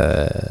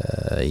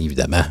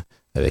 évidemment,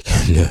 avec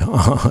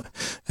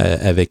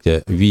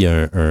lui,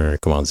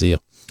 comment dire,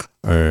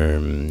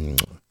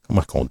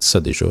 comment on dit ça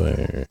déjà?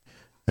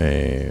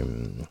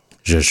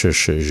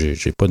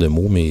 J'ai pas de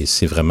mots, mais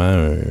c'est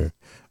vraiment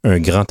un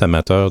grand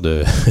amateur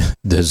de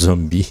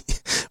zombies,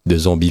 de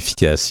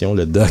zombification,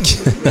 le doc.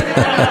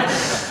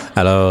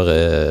 Alors,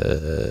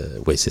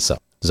 oui, c'est ça.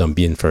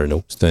 Zombie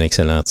Inferno. C'est un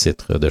excellent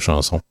titre de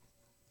chanson.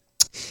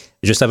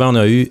 Juste avant, on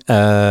a eu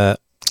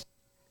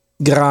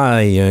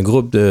Grai, un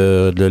groupe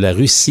de la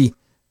Russie,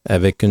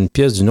 avec une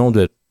pièce du nom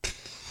de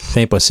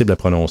impossible à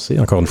prononcer,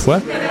 encore une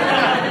fois.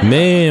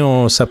 Mais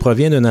ça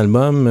provient d'un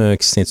album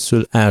qui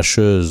s'intitule Ashes.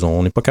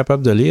 On n'est pas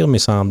capable de lire, mais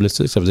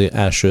semble-t-il que ça veut dire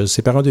Ashes.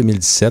 C'est paru en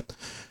 2017.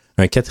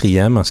 Un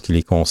 4e en ce qui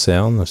les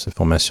concerne, cette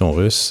formation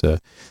russe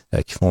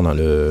qui font dans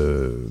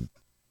le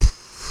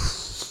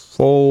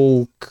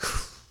folk,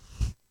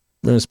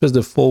 une espèce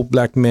de folk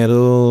black metal,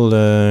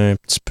 un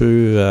petit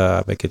peu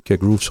avec quelques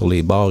grooves sur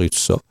les bars et tout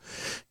ça,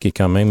 qui est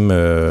quand même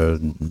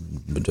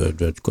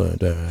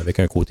avec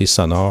un côté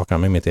sonore quand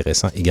même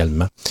intéressant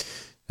également.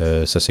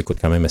 Ça s'écoute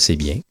quand même assez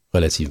bien,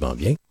 relativement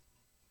bien.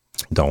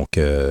 Donc,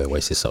 ouais,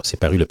 c'est ça. C'est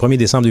paru le 1er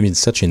décembre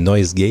 2017 chez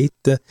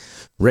Noisegate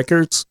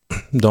Records.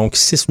 Donc,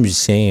 6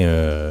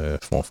 musiciens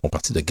font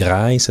partie de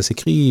Grai. Ça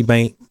s'écrit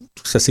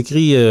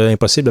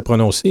impossible à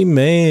prononcer,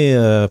 mais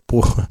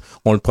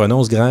on le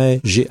prononce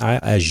Grai,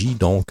 G-R-A-J,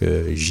 donc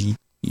J,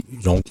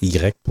 donc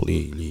Y pour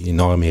les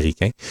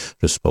Nord-Américains,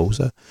 je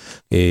suppose.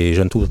 Et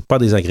je ne trouve pas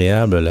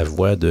désagréable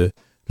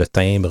le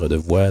timbre de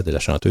voix de la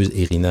chanteuse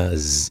Irina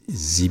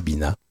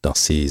Zibina dans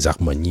ses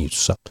harmonies et tout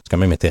ça. C'est quand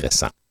même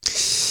intéressant.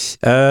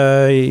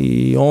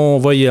 On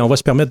va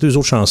se permettre 2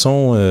 autres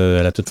chansons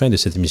à la toute fin de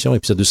cette émission,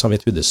 épisode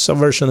 228 de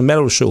Subversion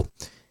Metal Show.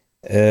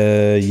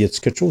 Y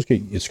a-t-il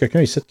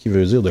quelqu'un ici qui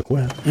veut dire de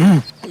quoi?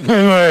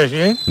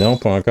 Non,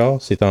 pas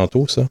encore. C'est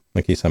tantôt, ça?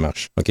 OK, ça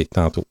marche. OK,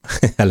 tantôt,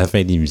 à la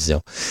fin de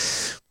l'émission.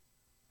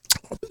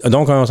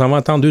 Donc, on s'en va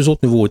entendre 2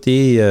 autres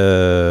nouveautés,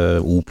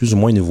 ou plus ou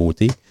moins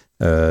nouveautés.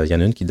 Il y en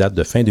a une qui date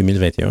de fin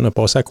 2021. On a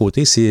passé à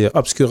côté, c'est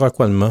Obscura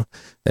Qualma.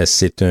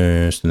 C'est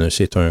un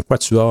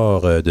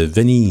quatuor de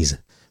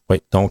Venise. Oui,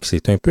 donc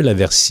c'est un peu la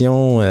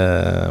version...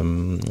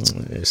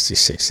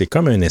 c'est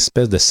comme une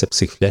espèce de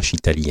Septic Flesh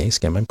italien. C'est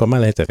quand même pas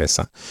mal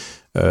intéressant.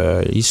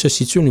 Il se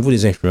situe au niveau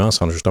des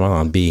influences justement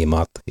entre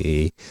Behemoth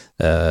et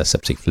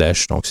Septic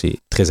Flesh. Donc c'est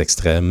très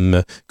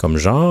extrême comme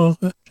genre.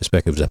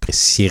 J'espère que vous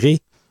apprécierez.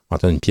 On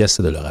entend une pièce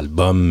de leur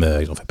album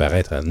qu'ils ont fait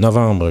paraître en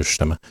novembre,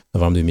 justement.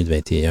 Novembre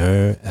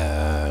 2021.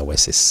 Ouais,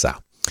 c'est ça.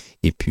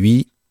 Et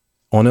puis,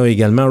 on a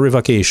également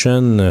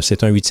Revocation.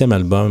 C'est un 8e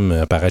album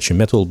apparaître chez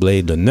Metal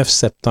Blade le 9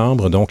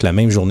 septembre, donc la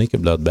même journée que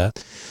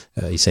Bloodbath.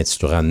 Il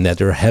s'intitulera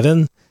Nether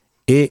Heaven.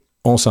 Et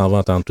on s'en va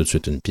entendre tout de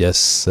suite une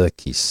pièce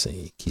qui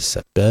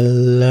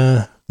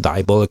s'appelle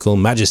Diabolical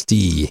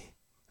Majesty.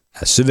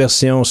 À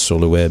Subversion sur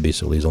le web et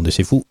sur les ondes de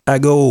CFOU à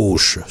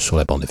gauche, sur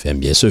la bande FM,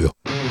 bien sûr.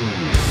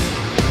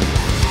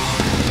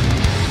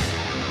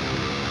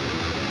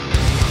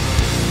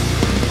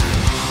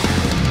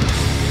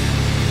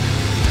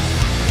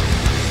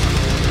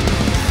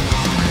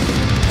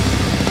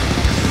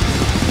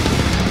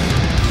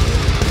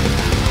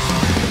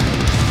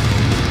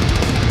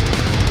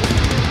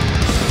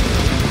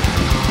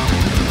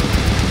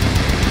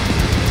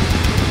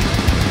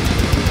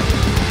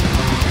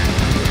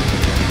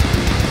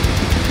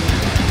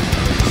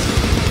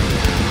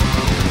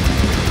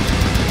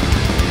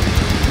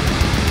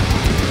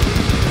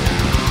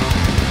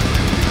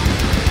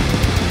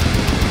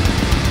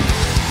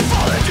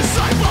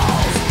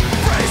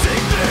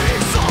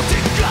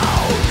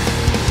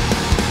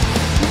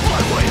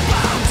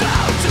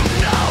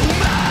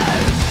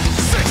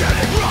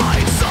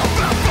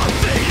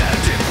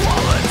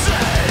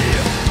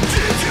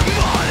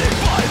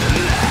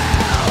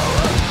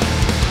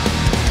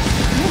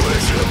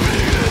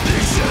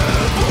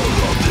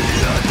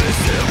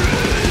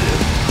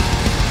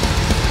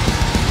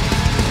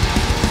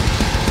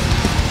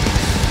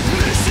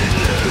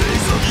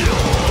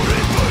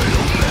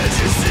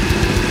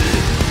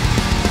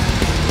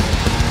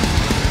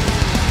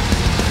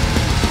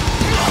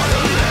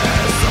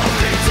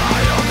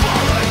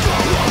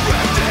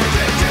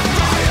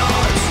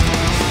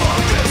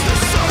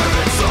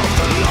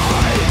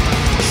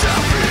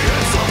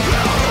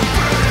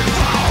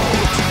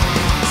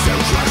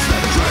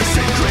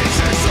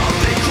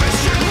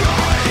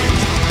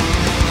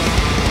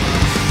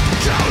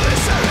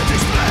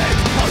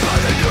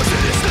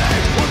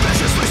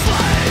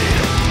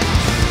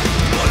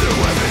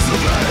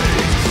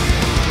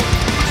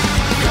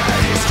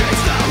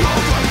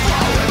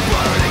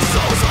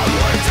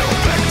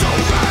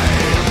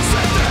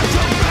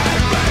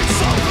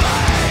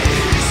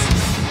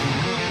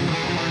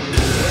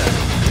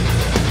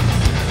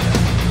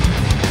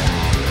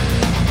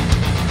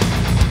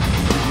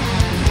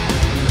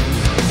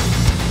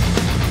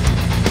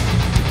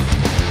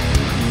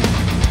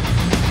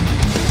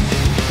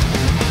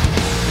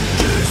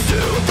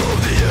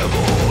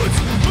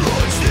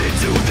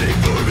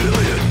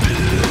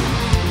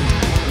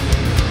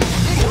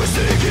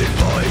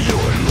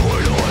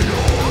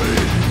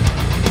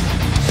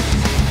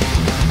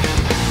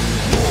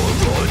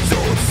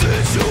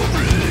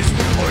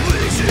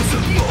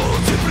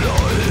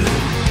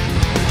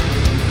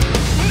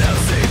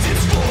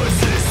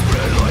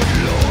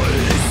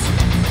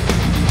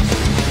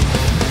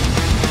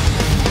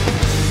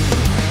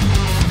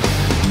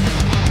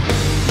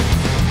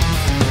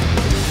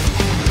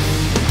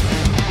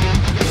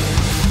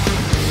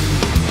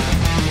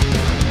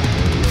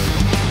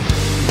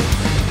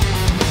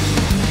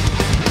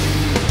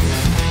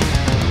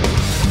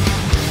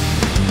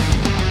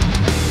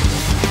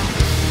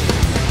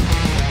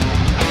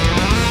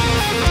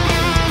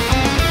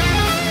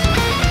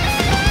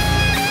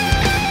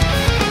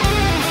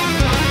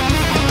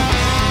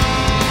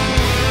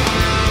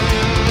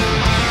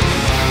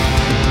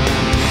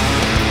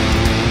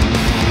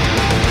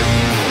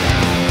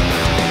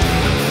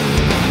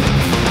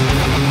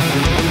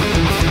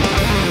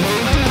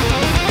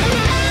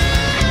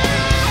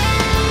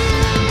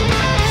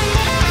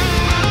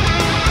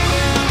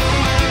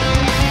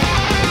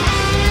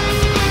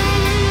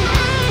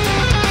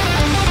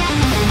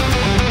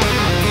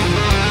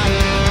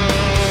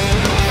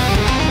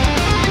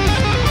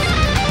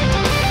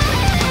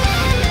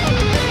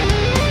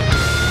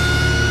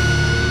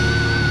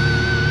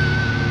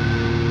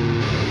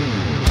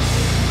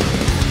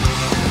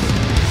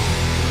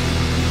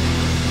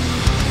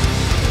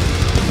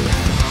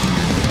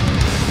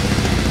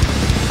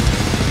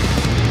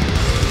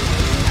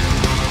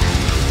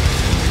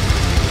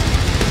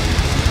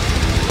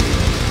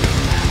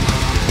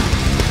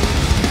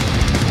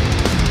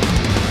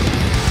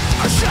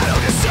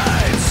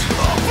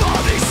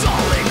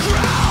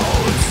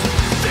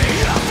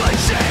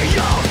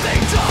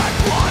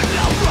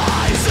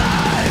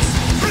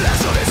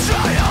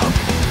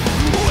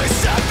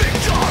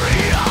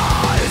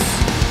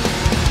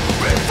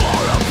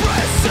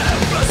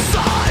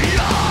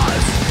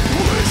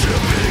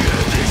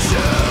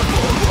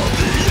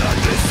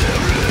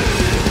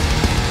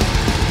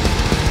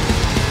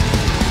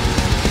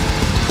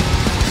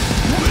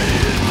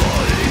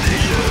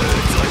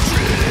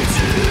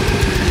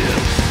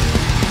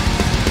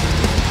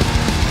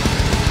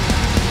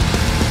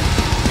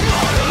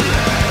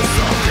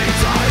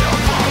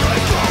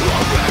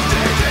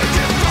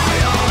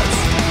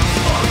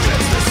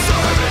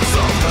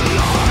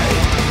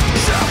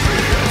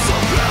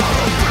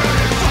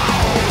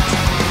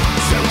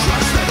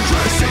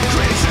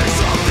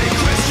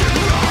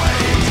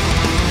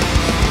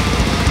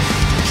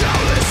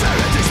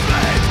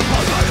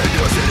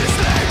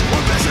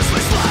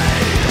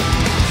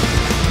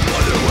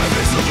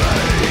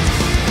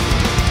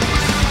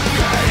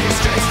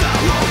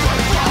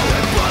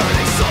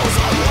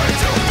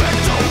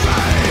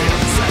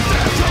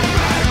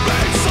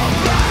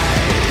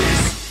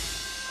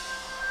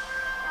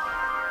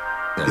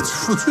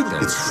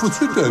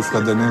 foutu de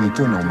fredonner une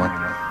toune au moins?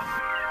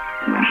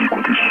 Vous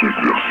écoutez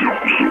Subversion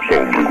sur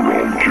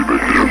Underground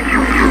québécois.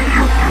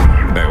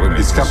 Ben oui, mais...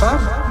 Es-tu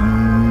capable?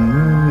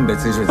 Ben,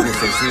 tu sais, je veux dire,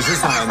 c'est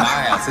juste un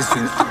air, tu sais,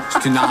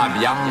 c'est une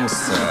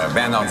ambiance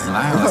bien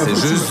ordinaire, là. C'est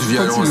juste du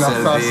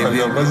violoncelle.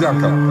 Vas-y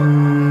encore.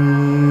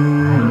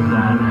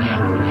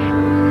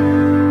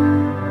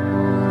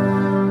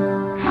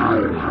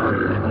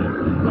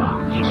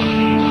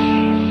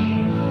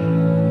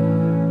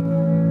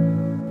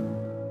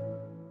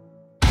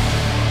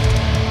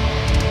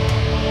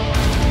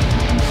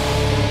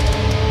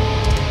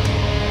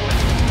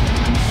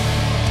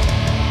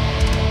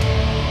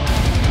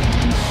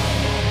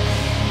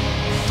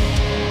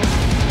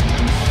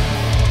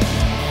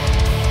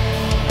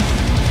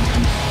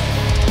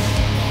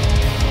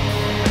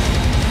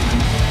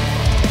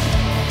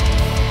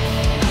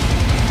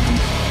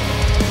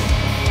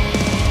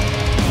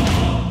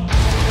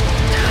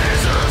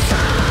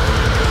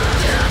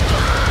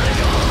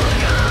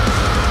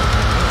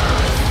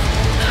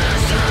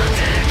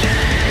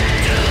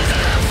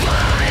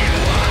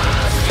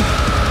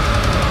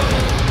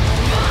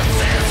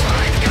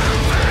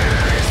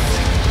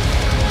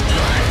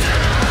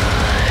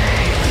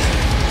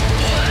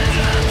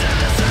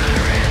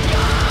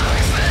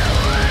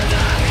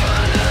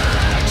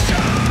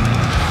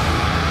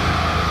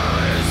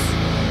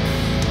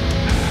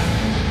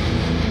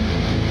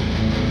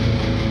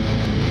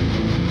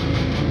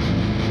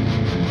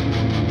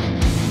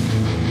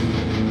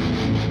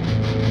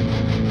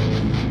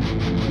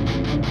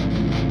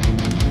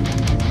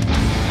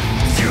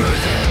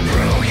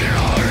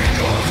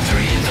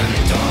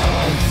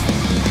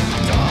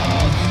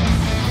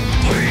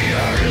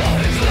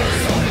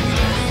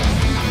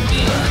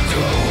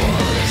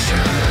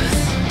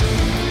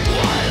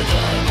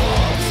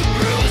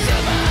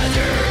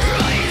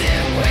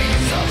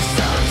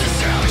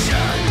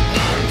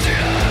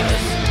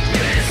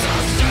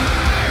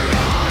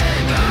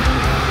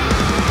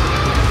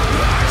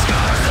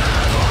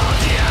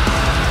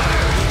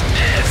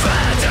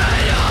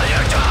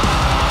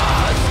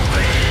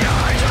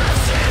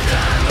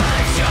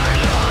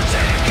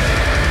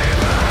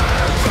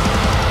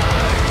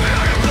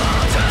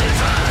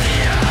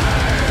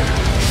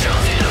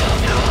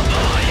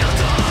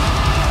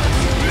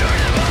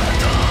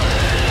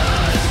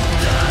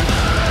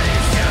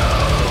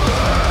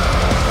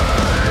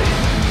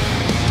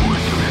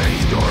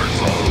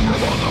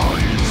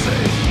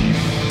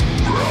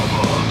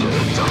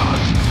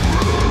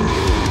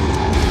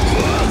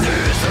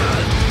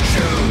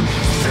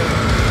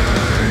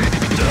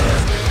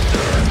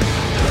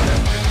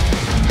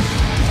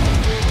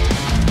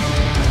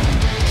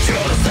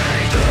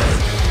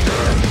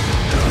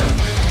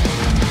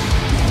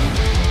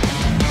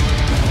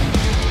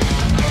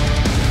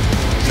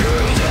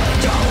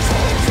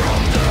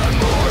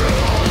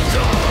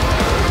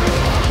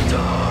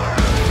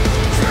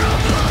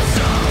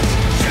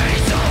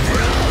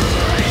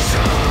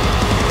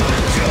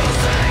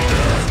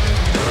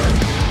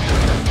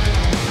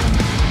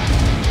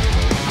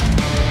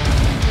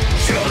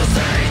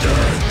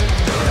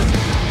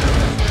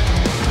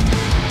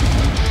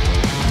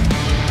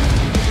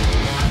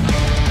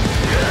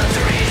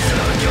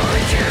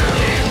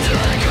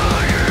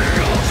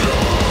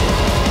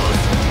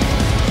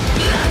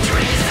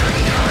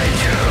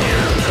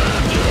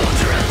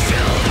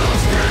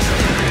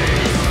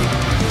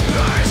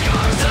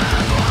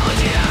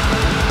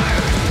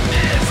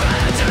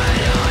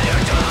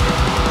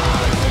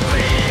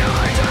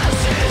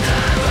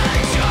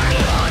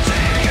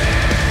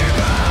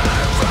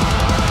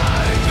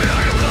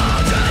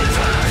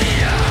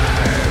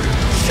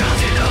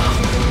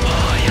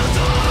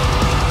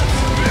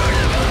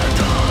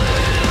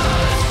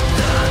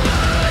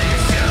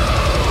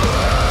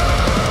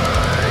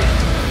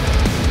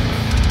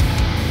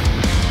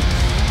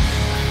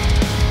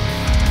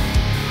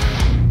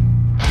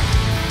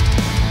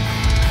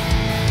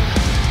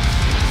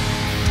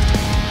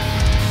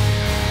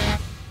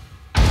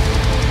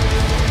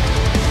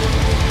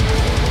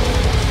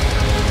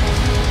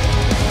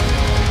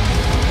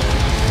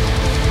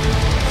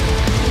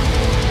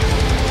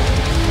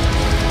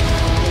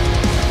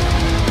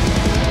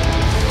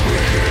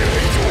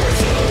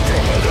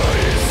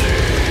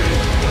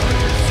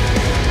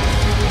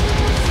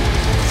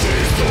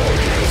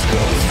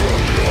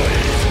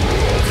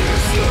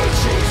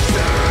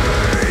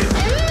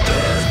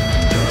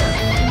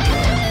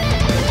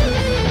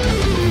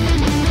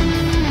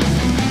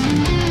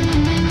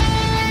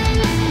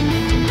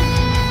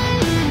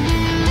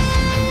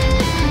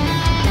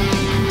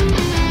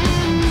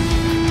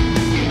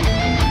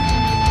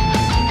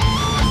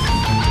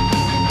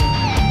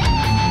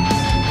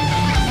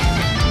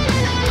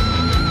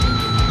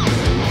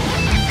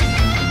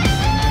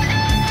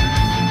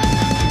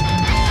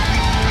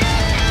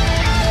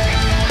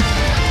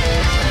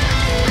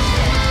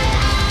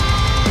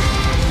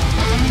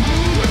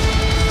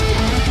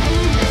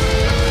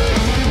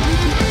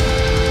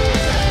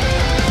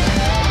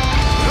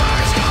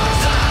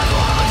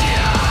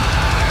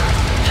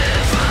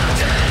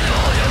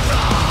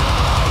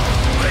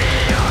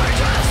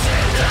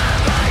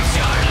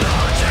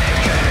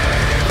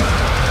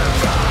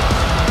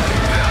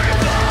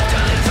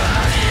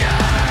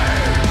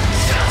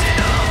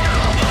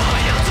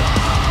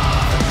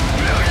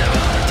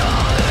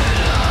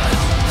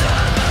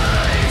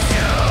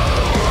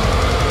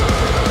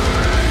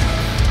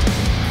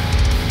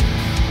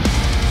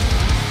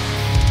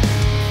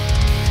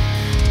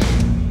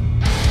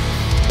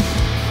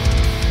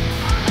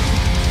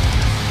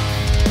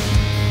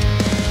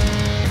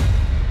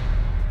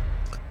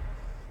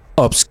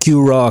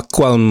 Obscura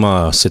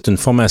Qualma, c'est une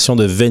formation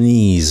de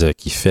Venise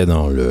qui fait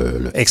dans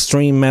le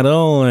extreme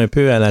metal, un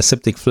peu à la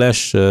Septic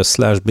Flesh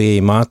 /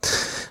 Behemoth,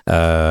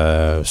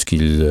 ce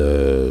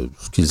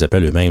qu'ils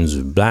appellent eux-mêmes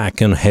du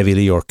Black and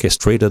Heavily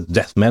Orchestrated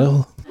Death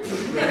Metal.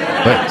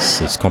 Ouais,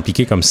 c'est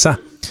compliqué comme ça.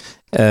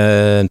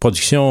 Une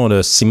production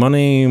de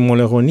Simone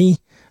Moleroni,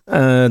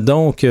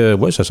 donc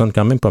ouais, ça sonne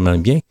quand même pas mal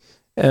bien.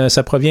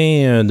 Ça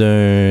provient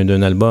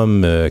d'un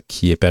album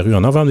qui est paru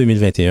en novembre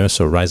 2021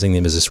 sur Rising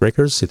Nemesis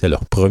Records. C'était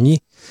leur premier.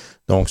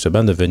 Donc, ce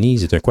band de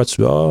Venise est un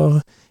quatuor.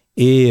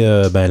 Et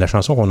la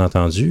chanson qu'on a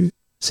entendue,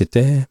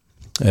 c'était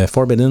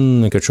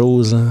Forbidden quelque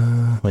chose.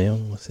 Voyons.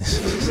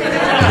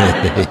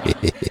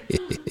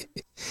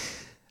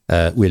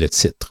 Où est le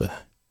titre?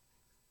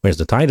 Where's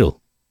the title?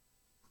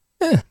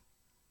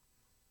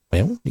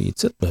 Voyons, les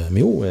titres.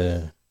 Mais où?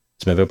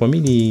 Tu m'avais pas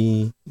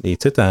mis les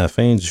titres à la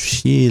fin du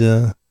fichier,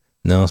 là?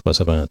 Non, c'est pas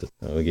ça pendant tout.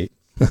 OK.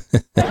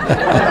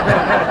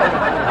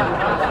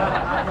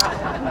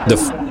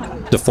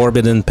 The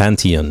Forbidden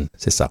Pantheon,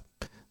 c'est ça.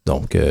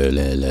 Donc,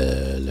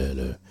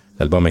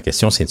 l'album en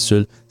question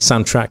s'intitule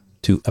Soundtrack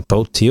to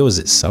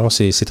Apotheosis. Alors,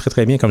 c'est très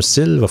très bien comme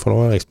style. Il va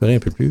falloir explorer un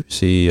peu plus.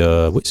 C'est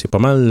pas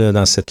mal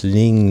dans cette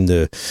ligne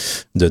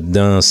de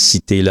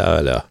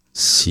densité-là.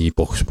 Si,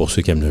 pour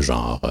ceux qui aiment le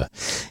genre.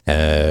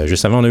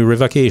 Juste avant, on a eu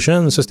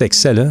Revocation. Ça, c'était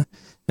excellent.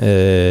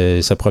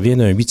 Ça provient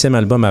d'un 8e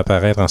album à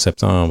apparaître en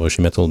septembre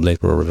chez Metal Blade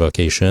pour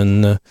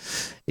Revocation.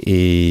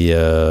 Et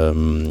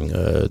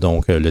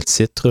donc, le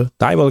titre,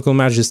 Diabolical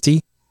Majesty.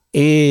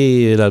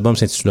 Et l'album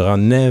s'intitulera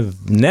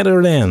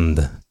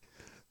Netherland.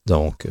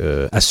 Donc,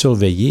 à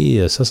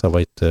surveiller, ça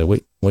va être...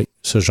 oui,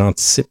 ça,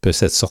 j'anticipe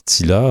cette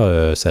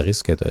sortie-là. Ça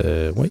risque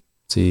de...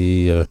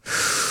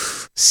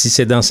 si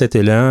c'est dans cet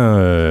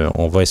élan,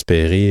 on va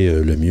espérer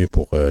le mieux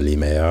pour les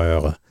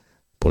meilleurs,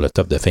 pour le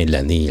top de fin de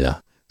l'année,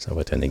 là. Ça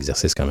va être un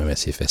exercice quand même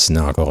assez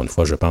fascinant, encore une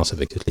fois, je pense,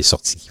 avec toutes les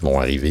sorties qui vont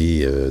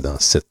arriver de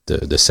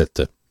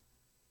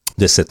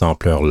cette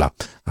ampleur-là.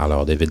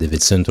 Alors, David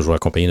Davidson, toujours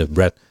accompagné de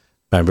Brett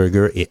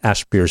Bamberger et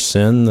Ash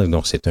Pearson.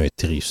 Donc, c'est un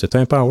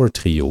power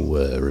trio,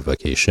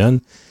 Revocation.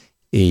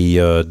 Et il y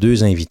a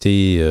 2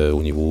 invités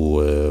au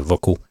niveau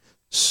vocaux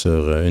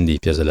sur une des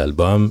pièces de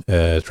l'album.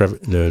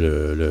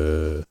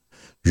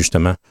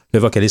 Justement, le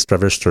vocaliste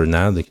Trevor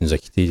Sturnad, qui nous a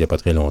quittés il n'y a pas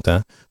très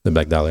longtemps, de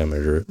Black Dahlia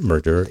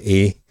Murder,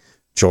 et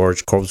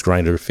George Corpse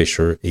Grinder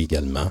Fisher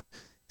également.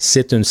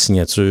 C'est une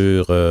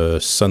signature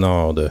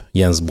sonore de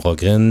Jens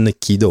Brogren,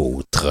 qui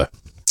d'autre?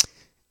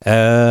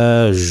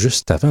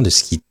 Juste avant de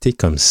se quitter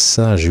comme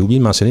ça, j'ai oublié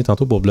de mentionner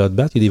tantôt pour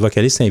Bloodbath, il y a des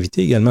vocalistes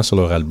invités également sur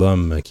leur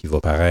album qui va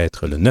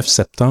paraître le 9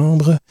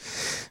 septembre.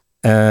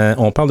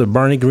 On parle de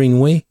Barney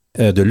Greenway,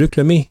 de Luc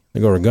Lemay,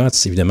 de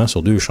Gorgoth, évidemment,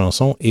 sur 2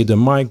 chansons, et de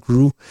Mike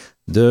Grew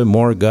de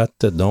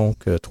Morgoth,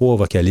 donc 3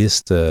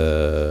 vocalistes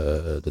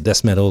de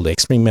death metal, de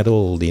extreme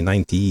metal des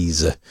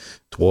 90s,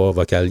 3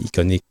 vocales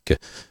iconiques,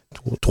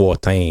 3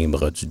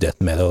 timbres du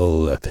death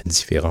metal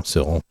différents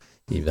seront,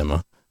 évidemment,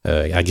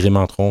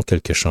 agrémenteront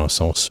quelques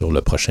chansons sur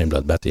le prochain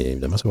Bloodbath, et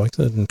évidemment, c'est vrai que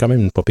c'est quand même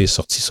une pas pire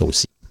sortie, ça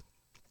aussi.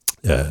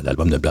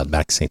 L'album de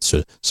Bloodbath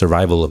s'intitule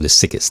Survival of the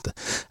Sickest.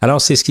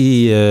 Alors, c'est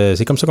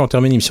comme ça qu'on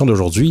termine l'émission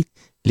d'aujourd'hui.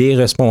 Les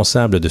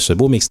responsables de ce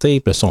beau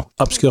mixtape sont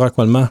Obscura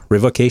Qualma,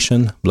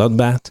 Revocation,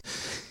 Bloodbath,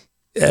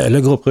 le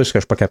groupe russe que je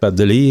ne suis pas capable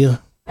de lire,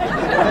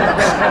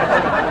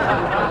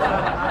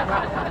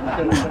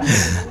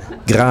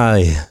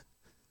 Grai,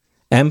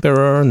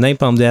 Emperor,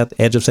 Napalm Death,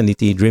 Edge of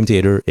Sanity, Dream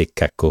Theater et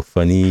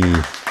Cacophony.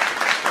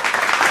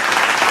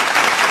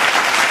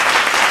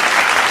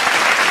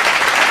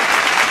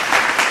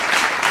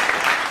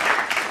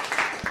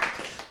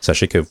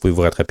 Sachez que vous pouvez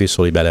vous rattraper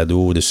sur les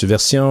balados de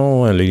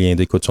Subversion. Les liens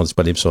d'écoute sont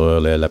disponibles sur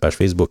la page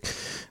Facebook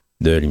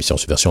de l'émission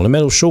Subversion, le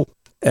Metal Show.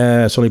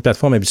 Sur les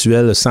plateformes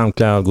habituelles,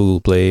 SoundCloud,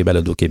 Google Play,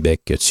 Balado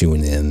Québec,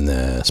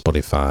 TuneIn,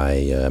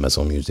 Spotify,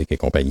 Amazon Music et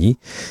compagnie.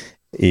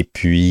 Et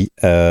puis,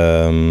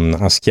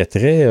 en ce qui a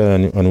trait à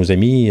nos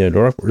amis,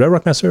 le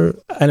Rockmaster,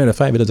 Alain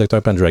Lefebvre et le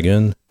Dr.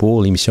 Pendragon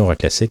pour l'émission Rock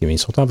Classique, ils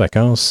sont en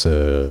vacances.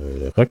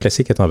 Rock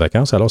Classique est en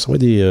vacances, alors ça va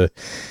être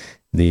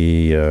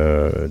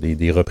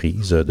des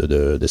reprises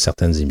de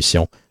certaines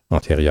émissions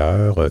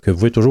antérieures que vous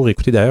pouvez toujours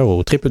écouter d'ailleurs au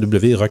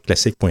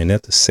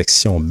www.rockclassique.net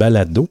section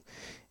balado.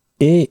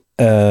 Et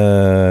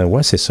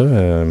ouais, c'est ça.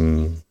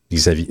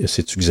 Xavier,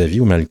 c'est-tu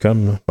Xavier ou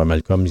Malcolm? Pas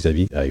Malcolm,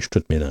 Xavier. Je suis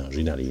tout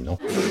mélangé dans les noms.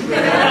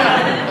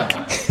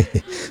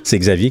 C'est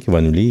Xavier qui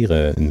va nous lire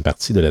une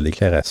partie de la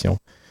déclaration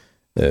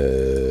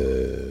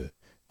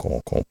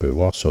qu'on peut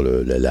voir sur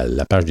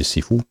la page du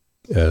CFOU.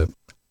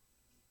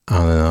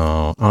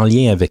 En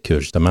lien avec,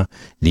 justement,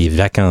 les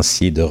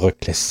vacanciers de rock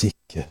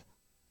classique.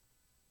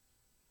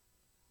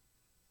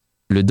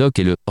 Le Doc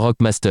et le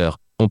Rockmaster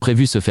ont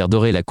prévu se faire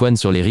dorer la couenne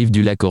sur les rives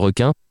du lac aux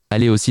requins,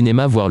 aller au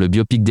cinéma voir le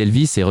biopic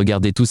d'Elvis et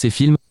regarder tous ses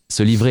films,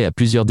 se livrer à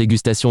plusieurs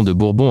dégustations de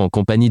bourbon en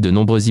compagnie de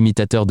nombreux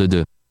imitateurs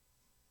de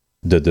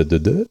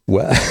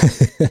ouais.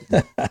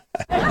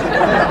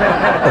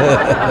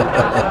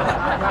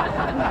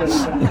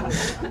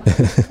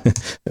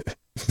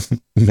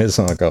 Mais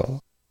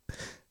encore.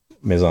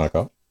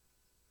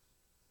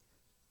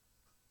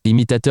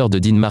 imitateur de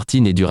Dean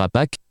Martin et du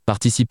Rapak,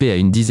 participé à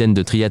une dizaine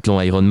de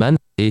triathlons Ironman,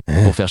 et,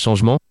 pour faire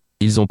changement,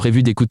 ils ont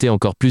prévu d'écouter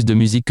encore plus de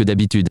musique que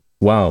d'habitude.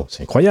 Wow,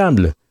 c'est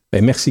incroyable!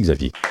 Ben, merci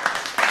Xavier.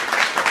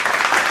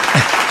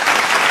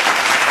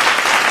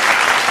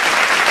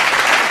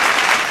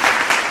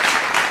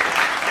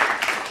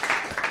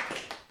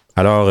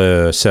 Alors,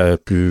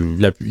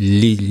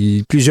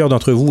 plusieurs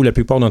d'entre vous, la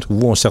plupart d'entre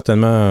vous ont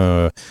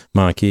certainement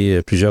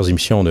manqué plusieurs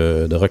émissions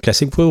de Rock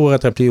Classique. Vous pouvez vous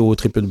rattraper au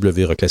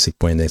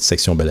www.rockclassique.net,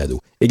 section balado.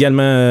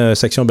 Également,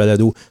 section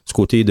balado du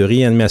côté de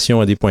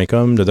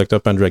réanimation.ad.com. Le Dr.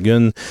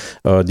 Pendragon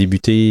a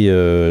débuté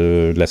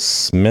la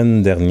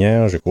semaine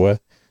dernière, je crois,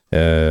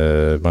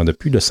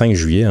 depuis le 5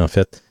 juillet, en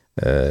fait.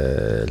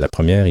 La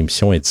première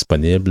émission est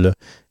disponible.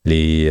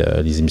 Les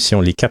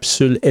émissions, les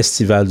capsules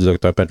estivales du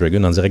Dr.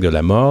 Pendragon en direct de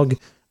la morgue.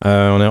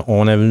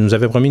 Nous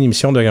avait promis une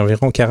émission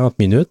d'environ 40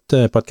 minutes,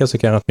 un podcast de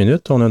 40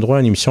 minutes. On a droit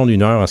à une émission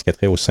d'1 heure en ce qui a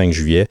trait au 5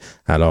 juillet.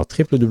 Alors,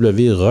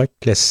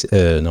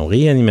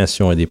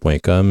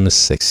 réanimation.ad.com,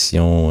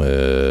 section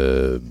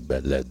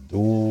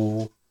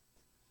balado.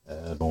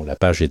 La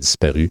page est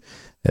disparue.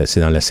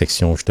 C'est dans la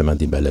section, justement,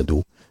 des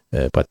balados,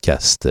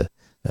 podcast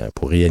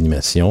pour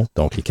réanimation.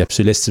 Donc, les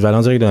capsules estivales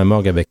en direct de la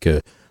morgue avec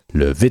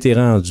le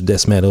vétéran du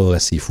death metal à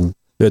CFOU,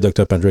 le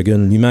Dr. Pendragon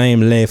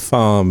lui-même,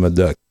 l'infâme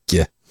Doc.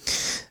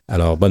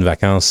 Alors, bonnes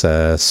vacances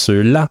à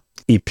ceux-là.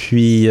 Et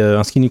puis,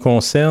 en ce qui nous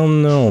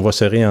concerne, on va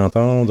se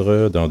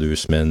réentendre dans 2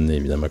 semaines,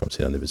 évidemment, comme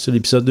c'est d'habitude.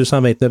 L'épisode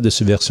 229 de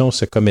Subversion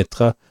se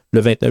commettra le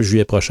 29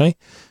 juillet prochain.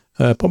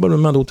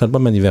 Probablement d'autres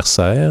albums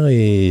anniversaires.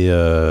 Et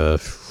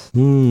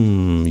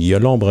il y a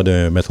l'ombre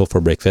d'un Metal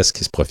for Breakfast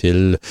qui se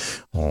profile.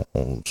 On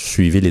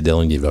suivez les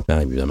derniers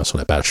développements, évidemment, sur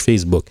la page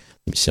Facebook,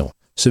 l'émission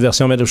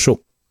Subversion Metal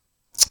Show.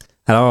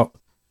 Alors,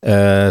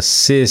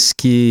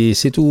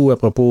 c'est tout à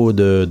propos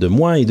de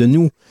moi et de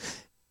nous.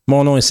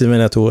 Mon nom est Sylvain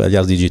Latour,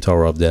 alias DJ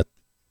Tower of Death.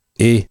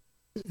 Et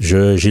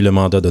j'ai le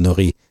mandat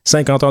d'honorer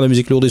 50 ans de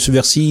musique lourde et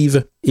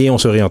subversive. Et on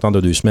se réentend dans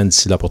 2 semaines.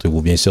 D'ici là,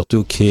 portez-vous bien,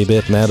 surtout. Keep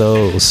it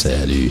metal.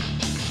 Salut.